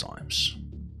beneficial at times.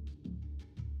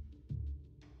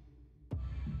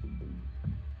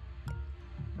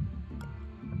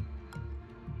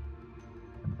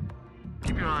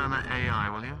 Keep your eye on that AI,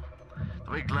 will you?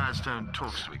 The way Gladstone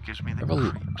talks to it gives me the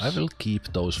creeps. I will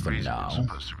keep those for now. I'm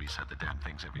supposed to reset the damn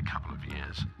things every couple of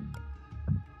years.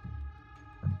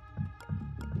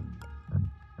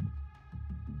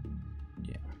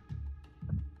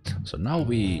 So now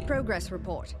we... Progress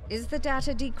report. Is the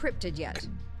data decrypted yet?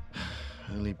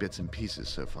 Only bits and pieces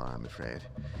so far, I'm afraid.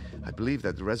 I believe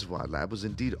that the reservoir lab was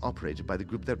indeed operated by the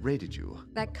group that raided you.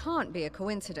 That can't be a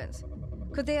coincidence.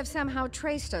 Could they have somehow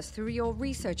traced us through your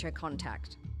researcher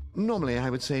contact? Normally I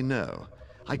would say no.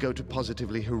 I go to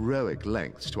positively heroic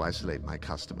lengths to isolate my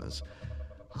customers.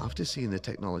 After seeing the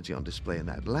technology on display in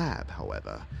that lab,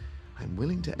 however, I'm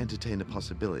willing to entertain the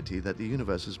possibility that the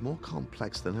universe is more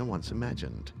complex than I once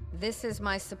imagined. This is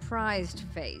my surprised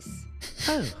face.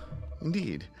 Oh,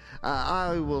 indeed.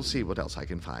 I will see what else I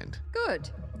can find. Good.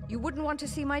 You wouldn't want to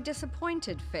see my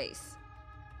disappointed face.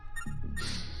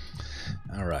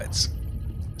 Alright.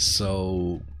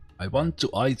 So I want to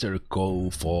either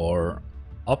go for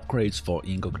upgrades for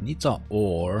Incognita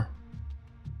or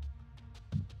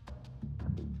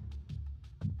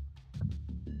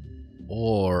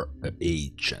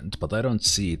agent, but I don't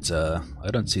see it.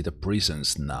 I don't see the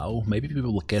prisons now. Maybe we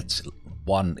will get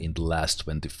one in the last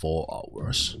 24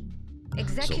 hours.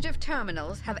 Executive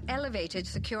terminals have elevated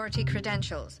security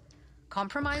credentials.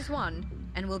 Compromise one,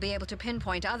 and we'll be able to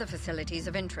pinpoint other facilities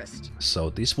of interest. So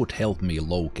this would help me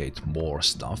locate more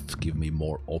stuff, give me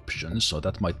more options, so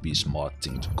that might be a smart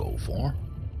thing to go for.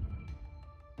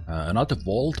 Another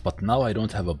vault, but now I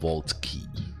don't have a vault key.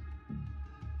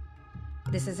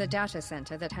 This is a data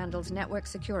center that handles network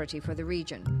security for the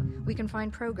region. We can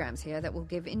find programs here that will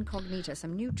give Incognita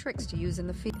some new tricks to use in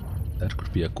the field. That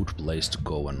could be a good place to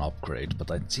go and upgrade,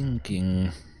 but I'm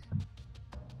thinking...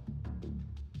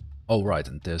 Oh right,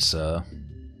 and there's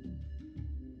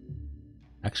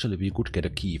actually we could get a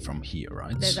key from here,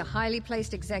 right? There's a highly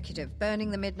placed executive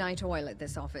burning the midnight oil at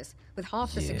this office, with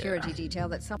half the security detail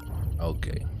that some...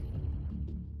 Okay.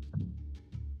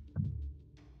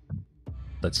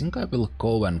 I think I will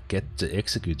go and get the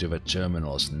executive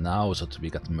terminals now so that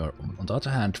we get more. On the other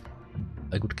hand,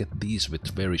 I could get these with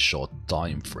very short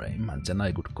time frame, and then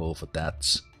I could go for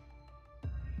that.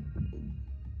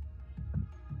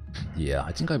 Yeah,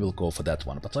 I think I will go for that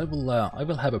one, but I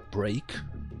will have a break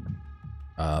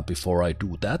before I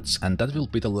do that, and that will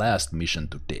be the last mission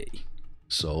today.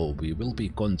 So we will be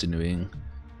continuing.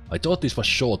 I thought this was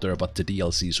shorter, but the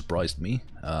DLC surprised me.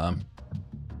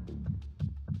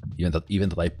 Even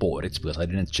that I bought it, because I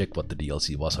didn't check what the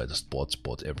DLC was. I just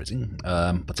bought everything.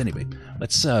 But anyway,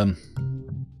 let's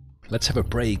have a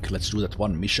break. Let's do that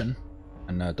one mission.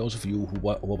 And those of you who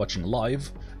are watching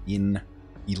live, in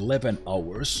 11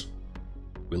 hours,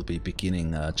 we'll be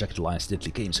beginning Jagged Alliance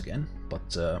Deadly Games again.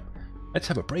 But let's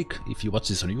have a break. If you watch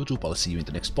this on YouTube, I'll see you in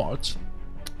the next part.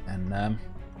 And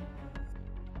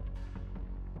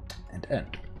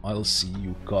I'll see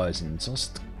you guys in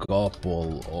just a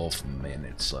couple of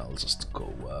minutes. I'll just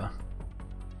go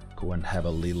and have a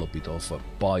little bit of a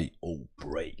bio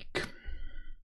break.